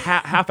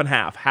 Half and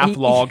half. Half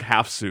log,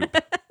 half soup.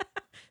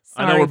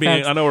 Sorry, I know we're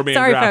being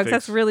Sorry, graphic. folks.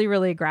 That's really,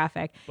 really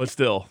graphic. But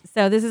still.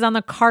 So this is on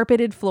the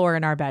carpeted floor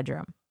in our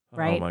bedroom,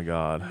 right? Oh my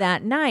God.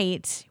 That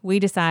night we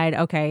decide,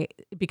 okay,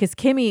 because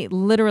Kimmy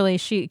literally,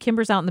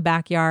 Kimber's out in the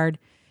backyard.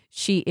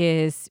 She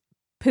is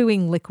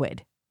pooing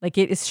liquid. Like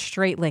it is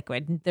straight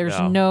liquid. There's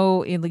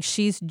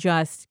she's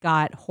just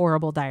got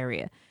horrible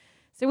diarrhea.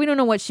 So we don't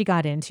know what she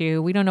got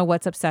into. We don't know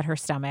what's upset her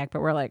stomach,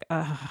 but we're like,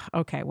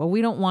 okay, well,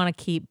 we don't want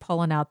to keep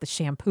pulling out the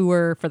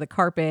shampooer for the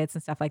carpets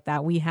and stuff like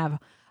that. We have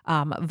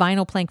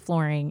vinyl plank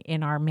flooring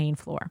in our main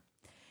floor.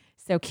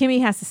 So Kimmy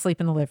has to sleep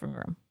in the living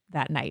room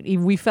that night.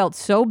 We felt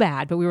so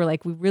bad, but we were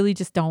like, we really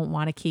just don't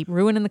want to keep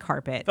ruining the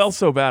carpet. Felt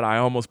so bad, I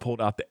almost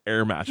pulled out the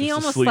air mattress. He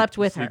almost slept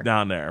with her.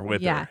 Down there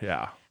with her.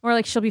 Yeah. We're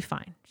like, she'll be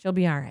fine. She'll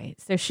be all right.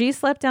 So she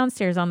slept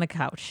downstairs on the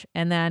couch.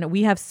 And then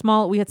we had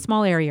small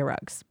area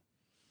rugs.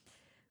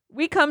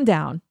 We come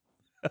down.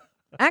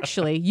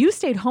 Actually, you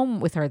stayed home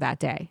with her that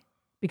day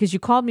because you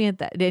called me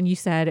and you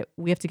said,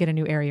 we have to get a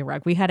new area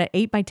rug. We had an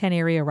 8x10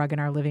 area rug in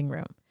our living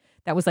room.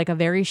 That was like a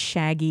very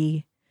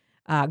shaggy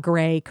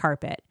gray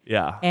carpet.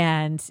 Yeah.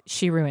 And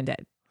she ruined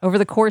it over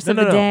the course of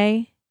the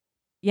day.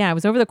 Yeah, it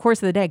was over the course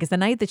of the day because the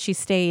night that she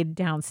stayed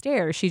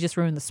downstairs, she just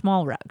ruined the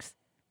small rugs.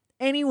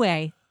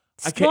 Anyway,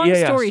 long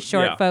story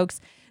short, folks,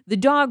 the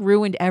dog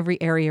ruined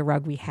every area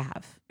rug we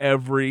have.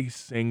 Every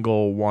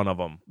single one of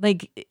them.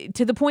 Like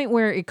to the point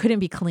where it couldn't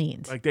be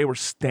cleaned. Like they were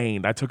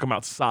stained. I took them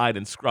outside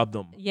and scrubbed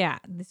them. Yeah.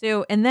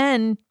 So, and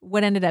then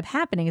what ended up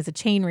happening is a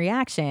chain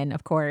reaction,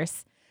 of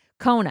course.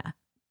 Kona,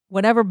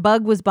 whatever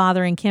bug was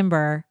bothering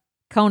Kimber,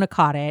 Kona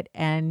caught it,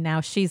 and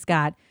now she's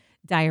got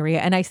diarrhea.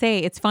 And I say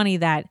it's funny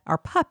that our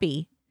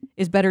puppy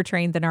is better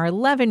trained than our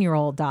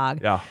 11-year-old dog.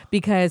 Yeah.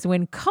 Because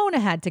when Kona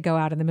had to go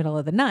out in the middle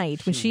of the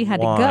night, when she had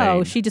to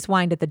go, she just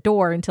whined at the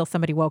door until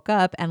somebody woke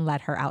up and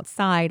let her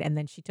outside, and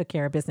then she took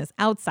care of business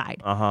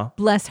outside.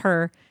 Bless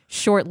her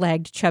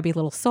short-legged, chubby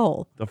little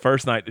soul. The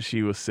first night that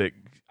she was sick,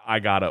 I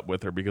got up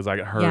with her because I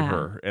heard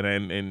her.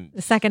 And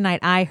the second night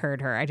I heard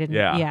her. I didn't.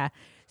 Yeah.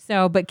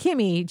 So, but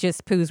Kimmy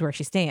just poos where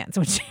she stands,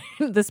 which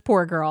this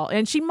poor girl,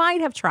 and she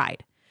might have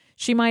tried.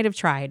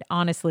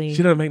 Honestly.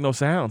 She doesn't make no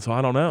sound, so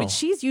I don't know. But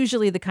she's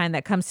usually the kind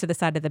that comes to the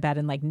side of the bed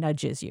and like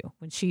nudges you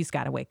when she's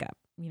got to wake up.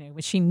 You know,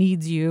 when she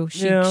needs you,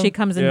 she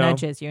comes and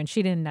nudges you, and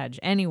she didn't nudge.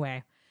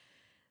 Anyway,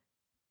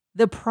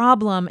 the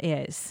problem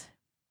is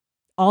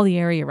all the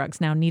area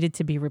rugs now needed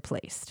to be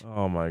replaced.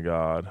 Oh my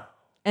God.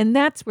 And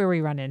that's where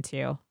we run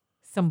into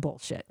some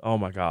bullshit. Oh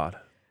my God.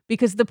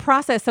 Because the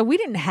process, so we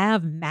didn't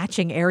have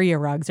matching area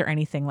rugs or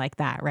anything like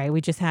that, right? We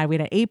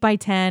had an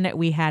 8x10,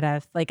 we had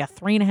a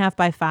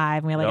 3.5x5,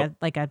 and we had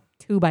like a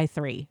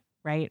 2x3,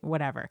 right?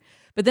 Whatever.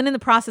 But then in the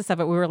process of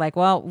it, we were like,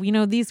 well,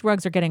 these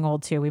rugs are getting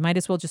old too. We might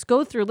as well just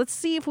go through. Let's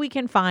see if we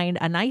can find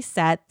a nice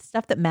set,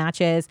 stuff that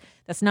matches,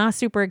 that's not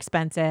super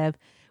expensive.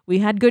 We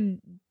had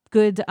good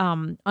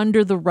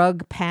under the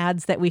rug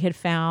pads that we had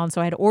found. So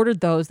I had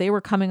ordered those. They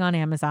were coming on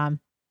Amazon.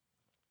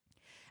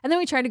 And then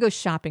we tried to go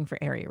shopping for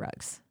area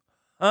rugs.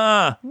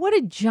 What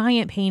a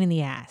giant pain in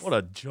the ass. What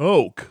a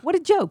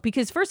joke.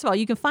 Because first of all,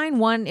 you can find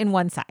one in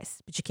one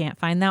size, but you can't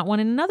find that one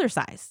in another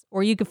size.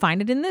 Or you can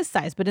find it in this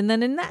size, but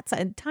then in that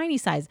size, tiny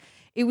size.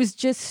 It was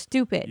just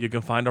stupid. You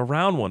can find a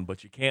round one,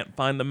 but you can't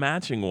find the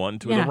matching one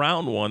to the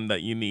round one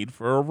that you need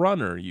for a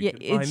runner. You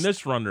can find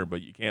this runner,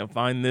 but you can't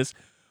find this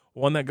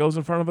one that goes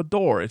in front of a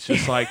door. It's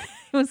just like...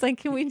 It was like,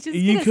 can we just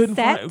get a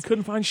set?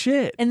 Couldn't find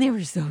shit. And they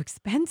were so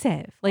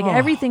expensive. Like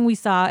everything we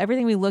saw,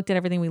 everything we looked at,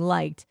 everything we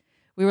liked,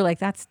 we were like,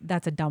 that's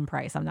a dumb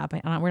price. We're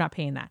not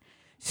paying that.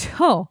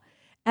 So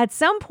at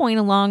some point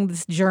along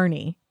this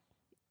journey,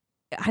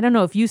 I don't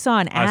know if you saw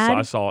an ad.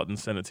 I saw it and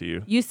sent it to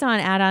you. You saw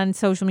an ad on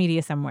social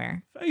media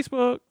somewhere.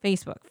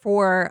 Facebook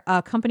for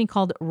a company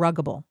called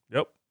Ruggable.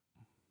 Yep.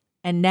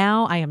 And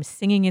now I am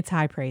singing its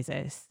high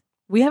praises.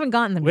 We haven't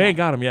gotten them yet. We ain't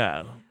got them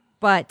yet.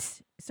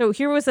 But so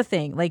here was the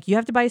thing. Like you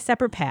have to buy a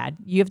separate pad.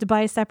 You have to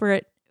buy a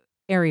separate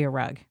area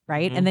rug,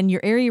 right? Mm-hmm. And then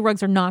your area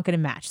rugs are not going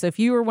to match. So if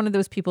you were one of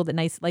those people that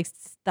likes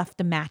stuff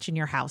to match in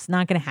your house,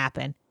 not going to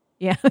happen.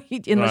 Yeah,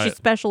 unless you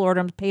special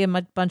order them, pay a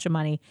bunch of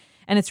money,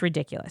 and it's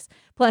ridiculous.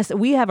 Plus,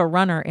 we have a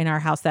runner in our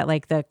house that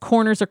like the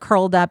corners are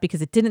curled up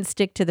because it didn't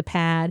stick to the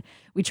pad.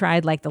 We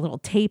tried like the little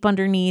tape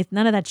underneath.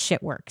 None of that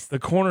shit works. The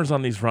corners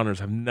on these runners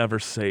have never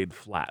stayed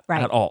flat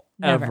at all.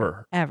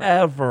 Never.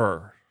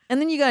 Ever. And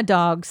then you got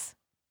dogs.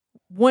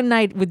 One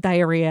night with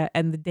diarrhea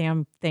and the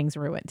damn thing's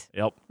ruined.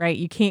 Yep. Right?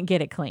 You can't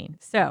get it clean.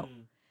 So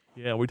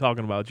Yeah, we're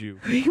talking about you.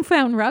 We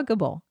found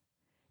Ruggable.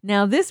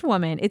 Now, this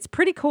woman, it's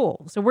pretty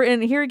cool. So we're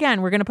in here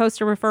again. We're going to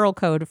post a referral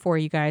code for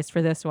you guys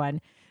for this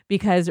one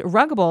because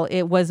Ruggable,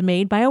 it was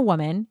made by a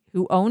woman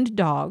who owned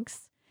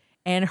dogs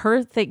and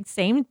her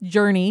same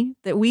journey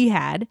that we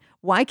had.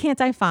 Why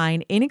can't I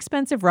find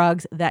inexpensive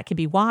rugs that can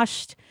be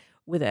washed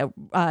with a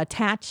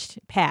attached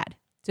pad?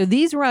 So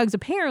these rugs,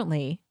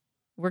 apparently,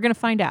 we're going to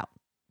find out.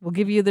 We'll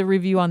give you the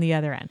review on the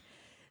other end.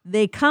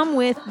 They come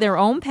with their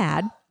own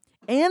pad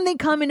and they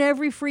come in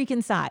every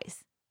freaking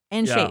size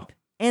and shape.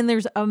 And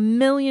there's a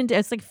million,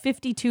 it's like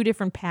 52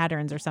 different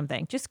patterns or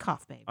something. Just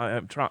cough, babe. I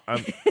am trying.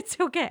 It's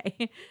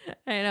okay.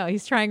 I know.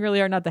 He's trying really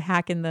hard not to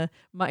hack in the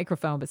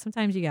microphone, but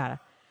sometimes you gotta.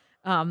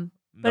 But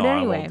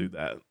anyway. I won't do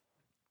that.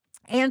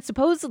 And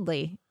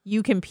supposedly,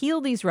 you can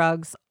peel these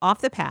rugs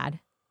off the pad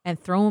and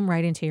throw them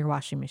right into your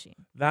washing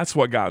machine. That's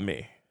what got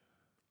me.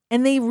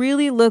 And they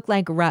really look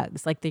like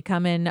rugs. Like they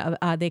come in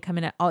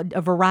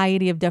a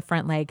variety of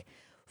different like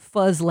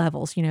fuzz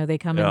levels. You know, they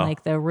come in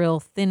like the real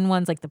thin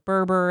ones, like the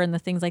Berber and the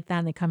things like that.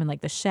 And they come in like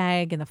the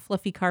shag and the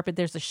fluffy carpet.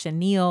 There's a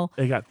chenille.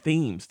 They got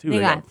themes too. They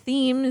got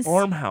themes.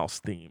 Farmhouse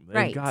theme.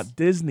 They got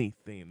Disney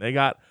theme. They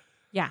got,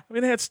 I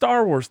mean, they had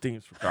Star Wars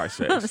themes for Christ's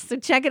sake. So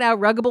check it out,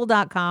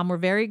 ruggable.com. We're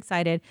very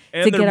excited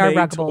and to get our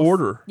Ruggables. To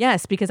order.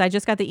 Yes, because I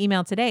just got the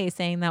email today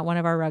saying that one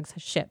of our rugs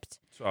has shipped.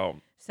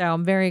 So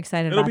I'm very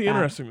excited about that. It'll be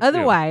interesting.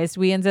 Otherwise,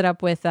 we ended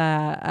up with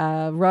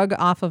a rug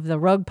off of the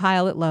rug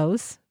pile at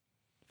Lowe's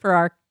for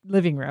our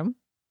living room.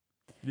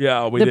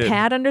 Yeah, we did. The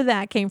pad under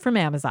that came from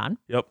Amazon.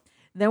 Yep.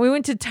 Then we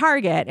went to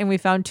Target and we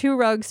found 2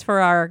 rugs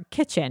for our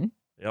kitchen.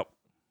 Yep.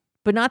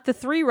 But not the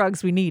 3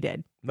 rugs we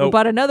needed. Nope. We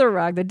bought another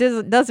rug that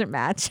doesn't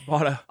match.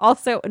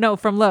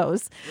 From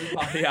Lowe's.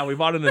 We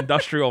bought an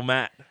industrial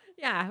mat.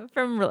 Yeah,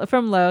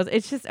 from Lowe's.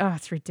 It's just,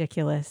 it's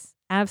ridiculous.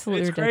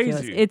 Absolutely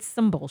ridiculous. Crazy. It's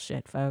some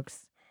bullshit,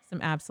 folks.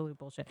 Some absolute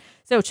bullshit.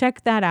 So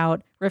check that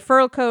out.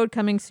 Referral code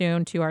coming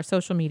soon to our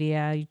social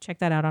media. You check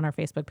that out on our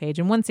Facebook page.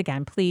 And once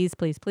again, please,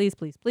 please, please,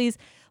 please, please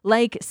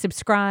like,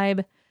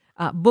 subscribe,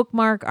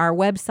 bookmark our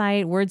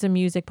website,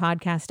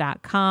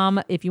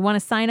 wordsandmusicpodcast.com. If you want to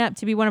sign up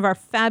to be one of our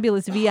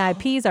fabulous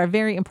VIPs, our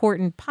very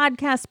important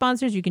podcast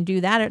sponsors, you can do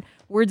that at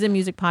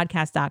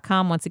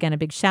wordsandmusicpodcast.com. Once again, a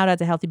big shout out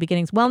to Healthy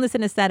Beginnings, Wellness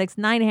and Aesthetics,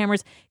 Nine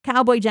Hammers,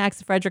 Cowboy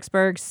Jacks of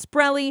Fredericksburg,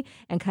 Sprelly,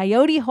 and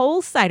Coyote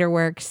Hole Cider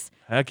Works.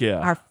 Heck yeah.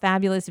 Our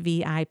fabulous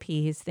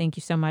VIPs. Thank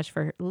you so much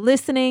for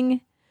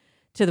listening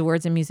to the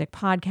Words and Music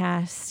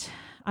podcast.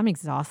 I'm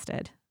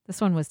exhausted.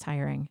 This one was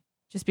tiring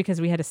just because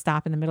we had to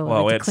stop in the middle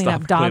of it to clean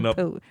up dog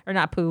poo. Or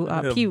not poo,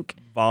 puke.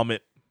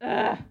 Vomit.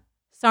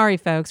 Sorry,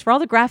 folks. For all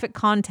the graphic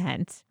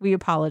content, we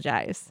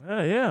apologize.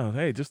 Yeah.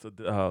 Hey, just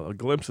a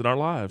glimpse in our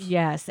lives.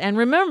 Yes. And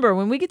remember,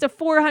 when we get to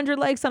 400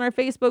 likes on our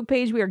Facebook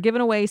page, we are giving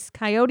away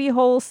Coyote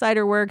Hole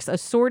Cider Works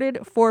assorted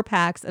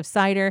 4-packs of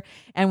cider.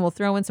 And we'll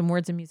throw in some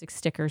Words and Music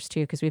stickers,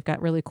 too, because we've got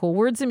really cool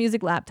Words and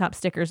Music laptop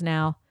stickers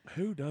now.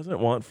 Who doesn't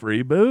want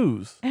free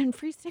booze? And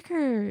free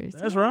stickers.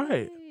 That's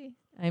right.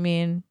 I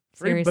mean...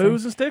 Free seriously.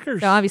 booze and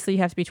stickers. So obviously you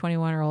have to be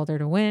 21 or older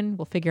to win.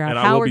 We'll figure out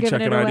how we're giving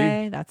it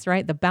away. ID. That's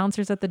right. The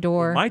bouncers at the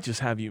door. We might just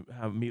have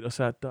meet us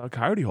at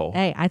Coyote Hole.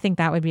 Hey, I think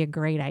that would be a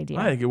great idea.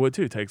 I think it would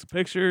too. Take some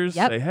pictures.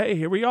 Say, hey,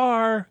 here we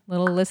are.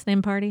 Little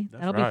listening party.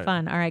 That'll be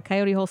fun. All right.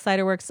 Coyote Hole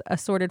Cider Works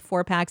assorted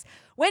 4-packs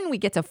when we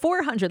get to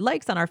 400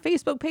 likes on our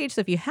Facebook page.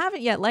 So if you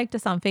haven't yet liked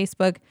us on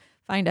Facebook,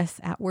 find us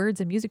at Words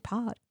and Music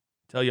Pod.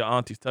 Tell your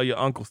aunties, tell your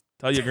uncles,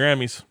 tell your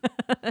Grammys.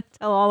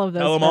 Tell all of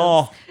those. Tell them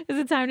all. Is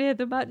it time to hit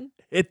the button?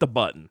 Hit the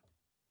button.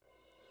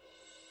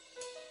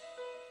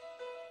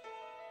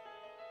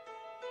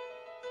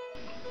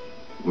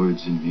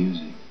 Words and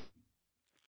Music.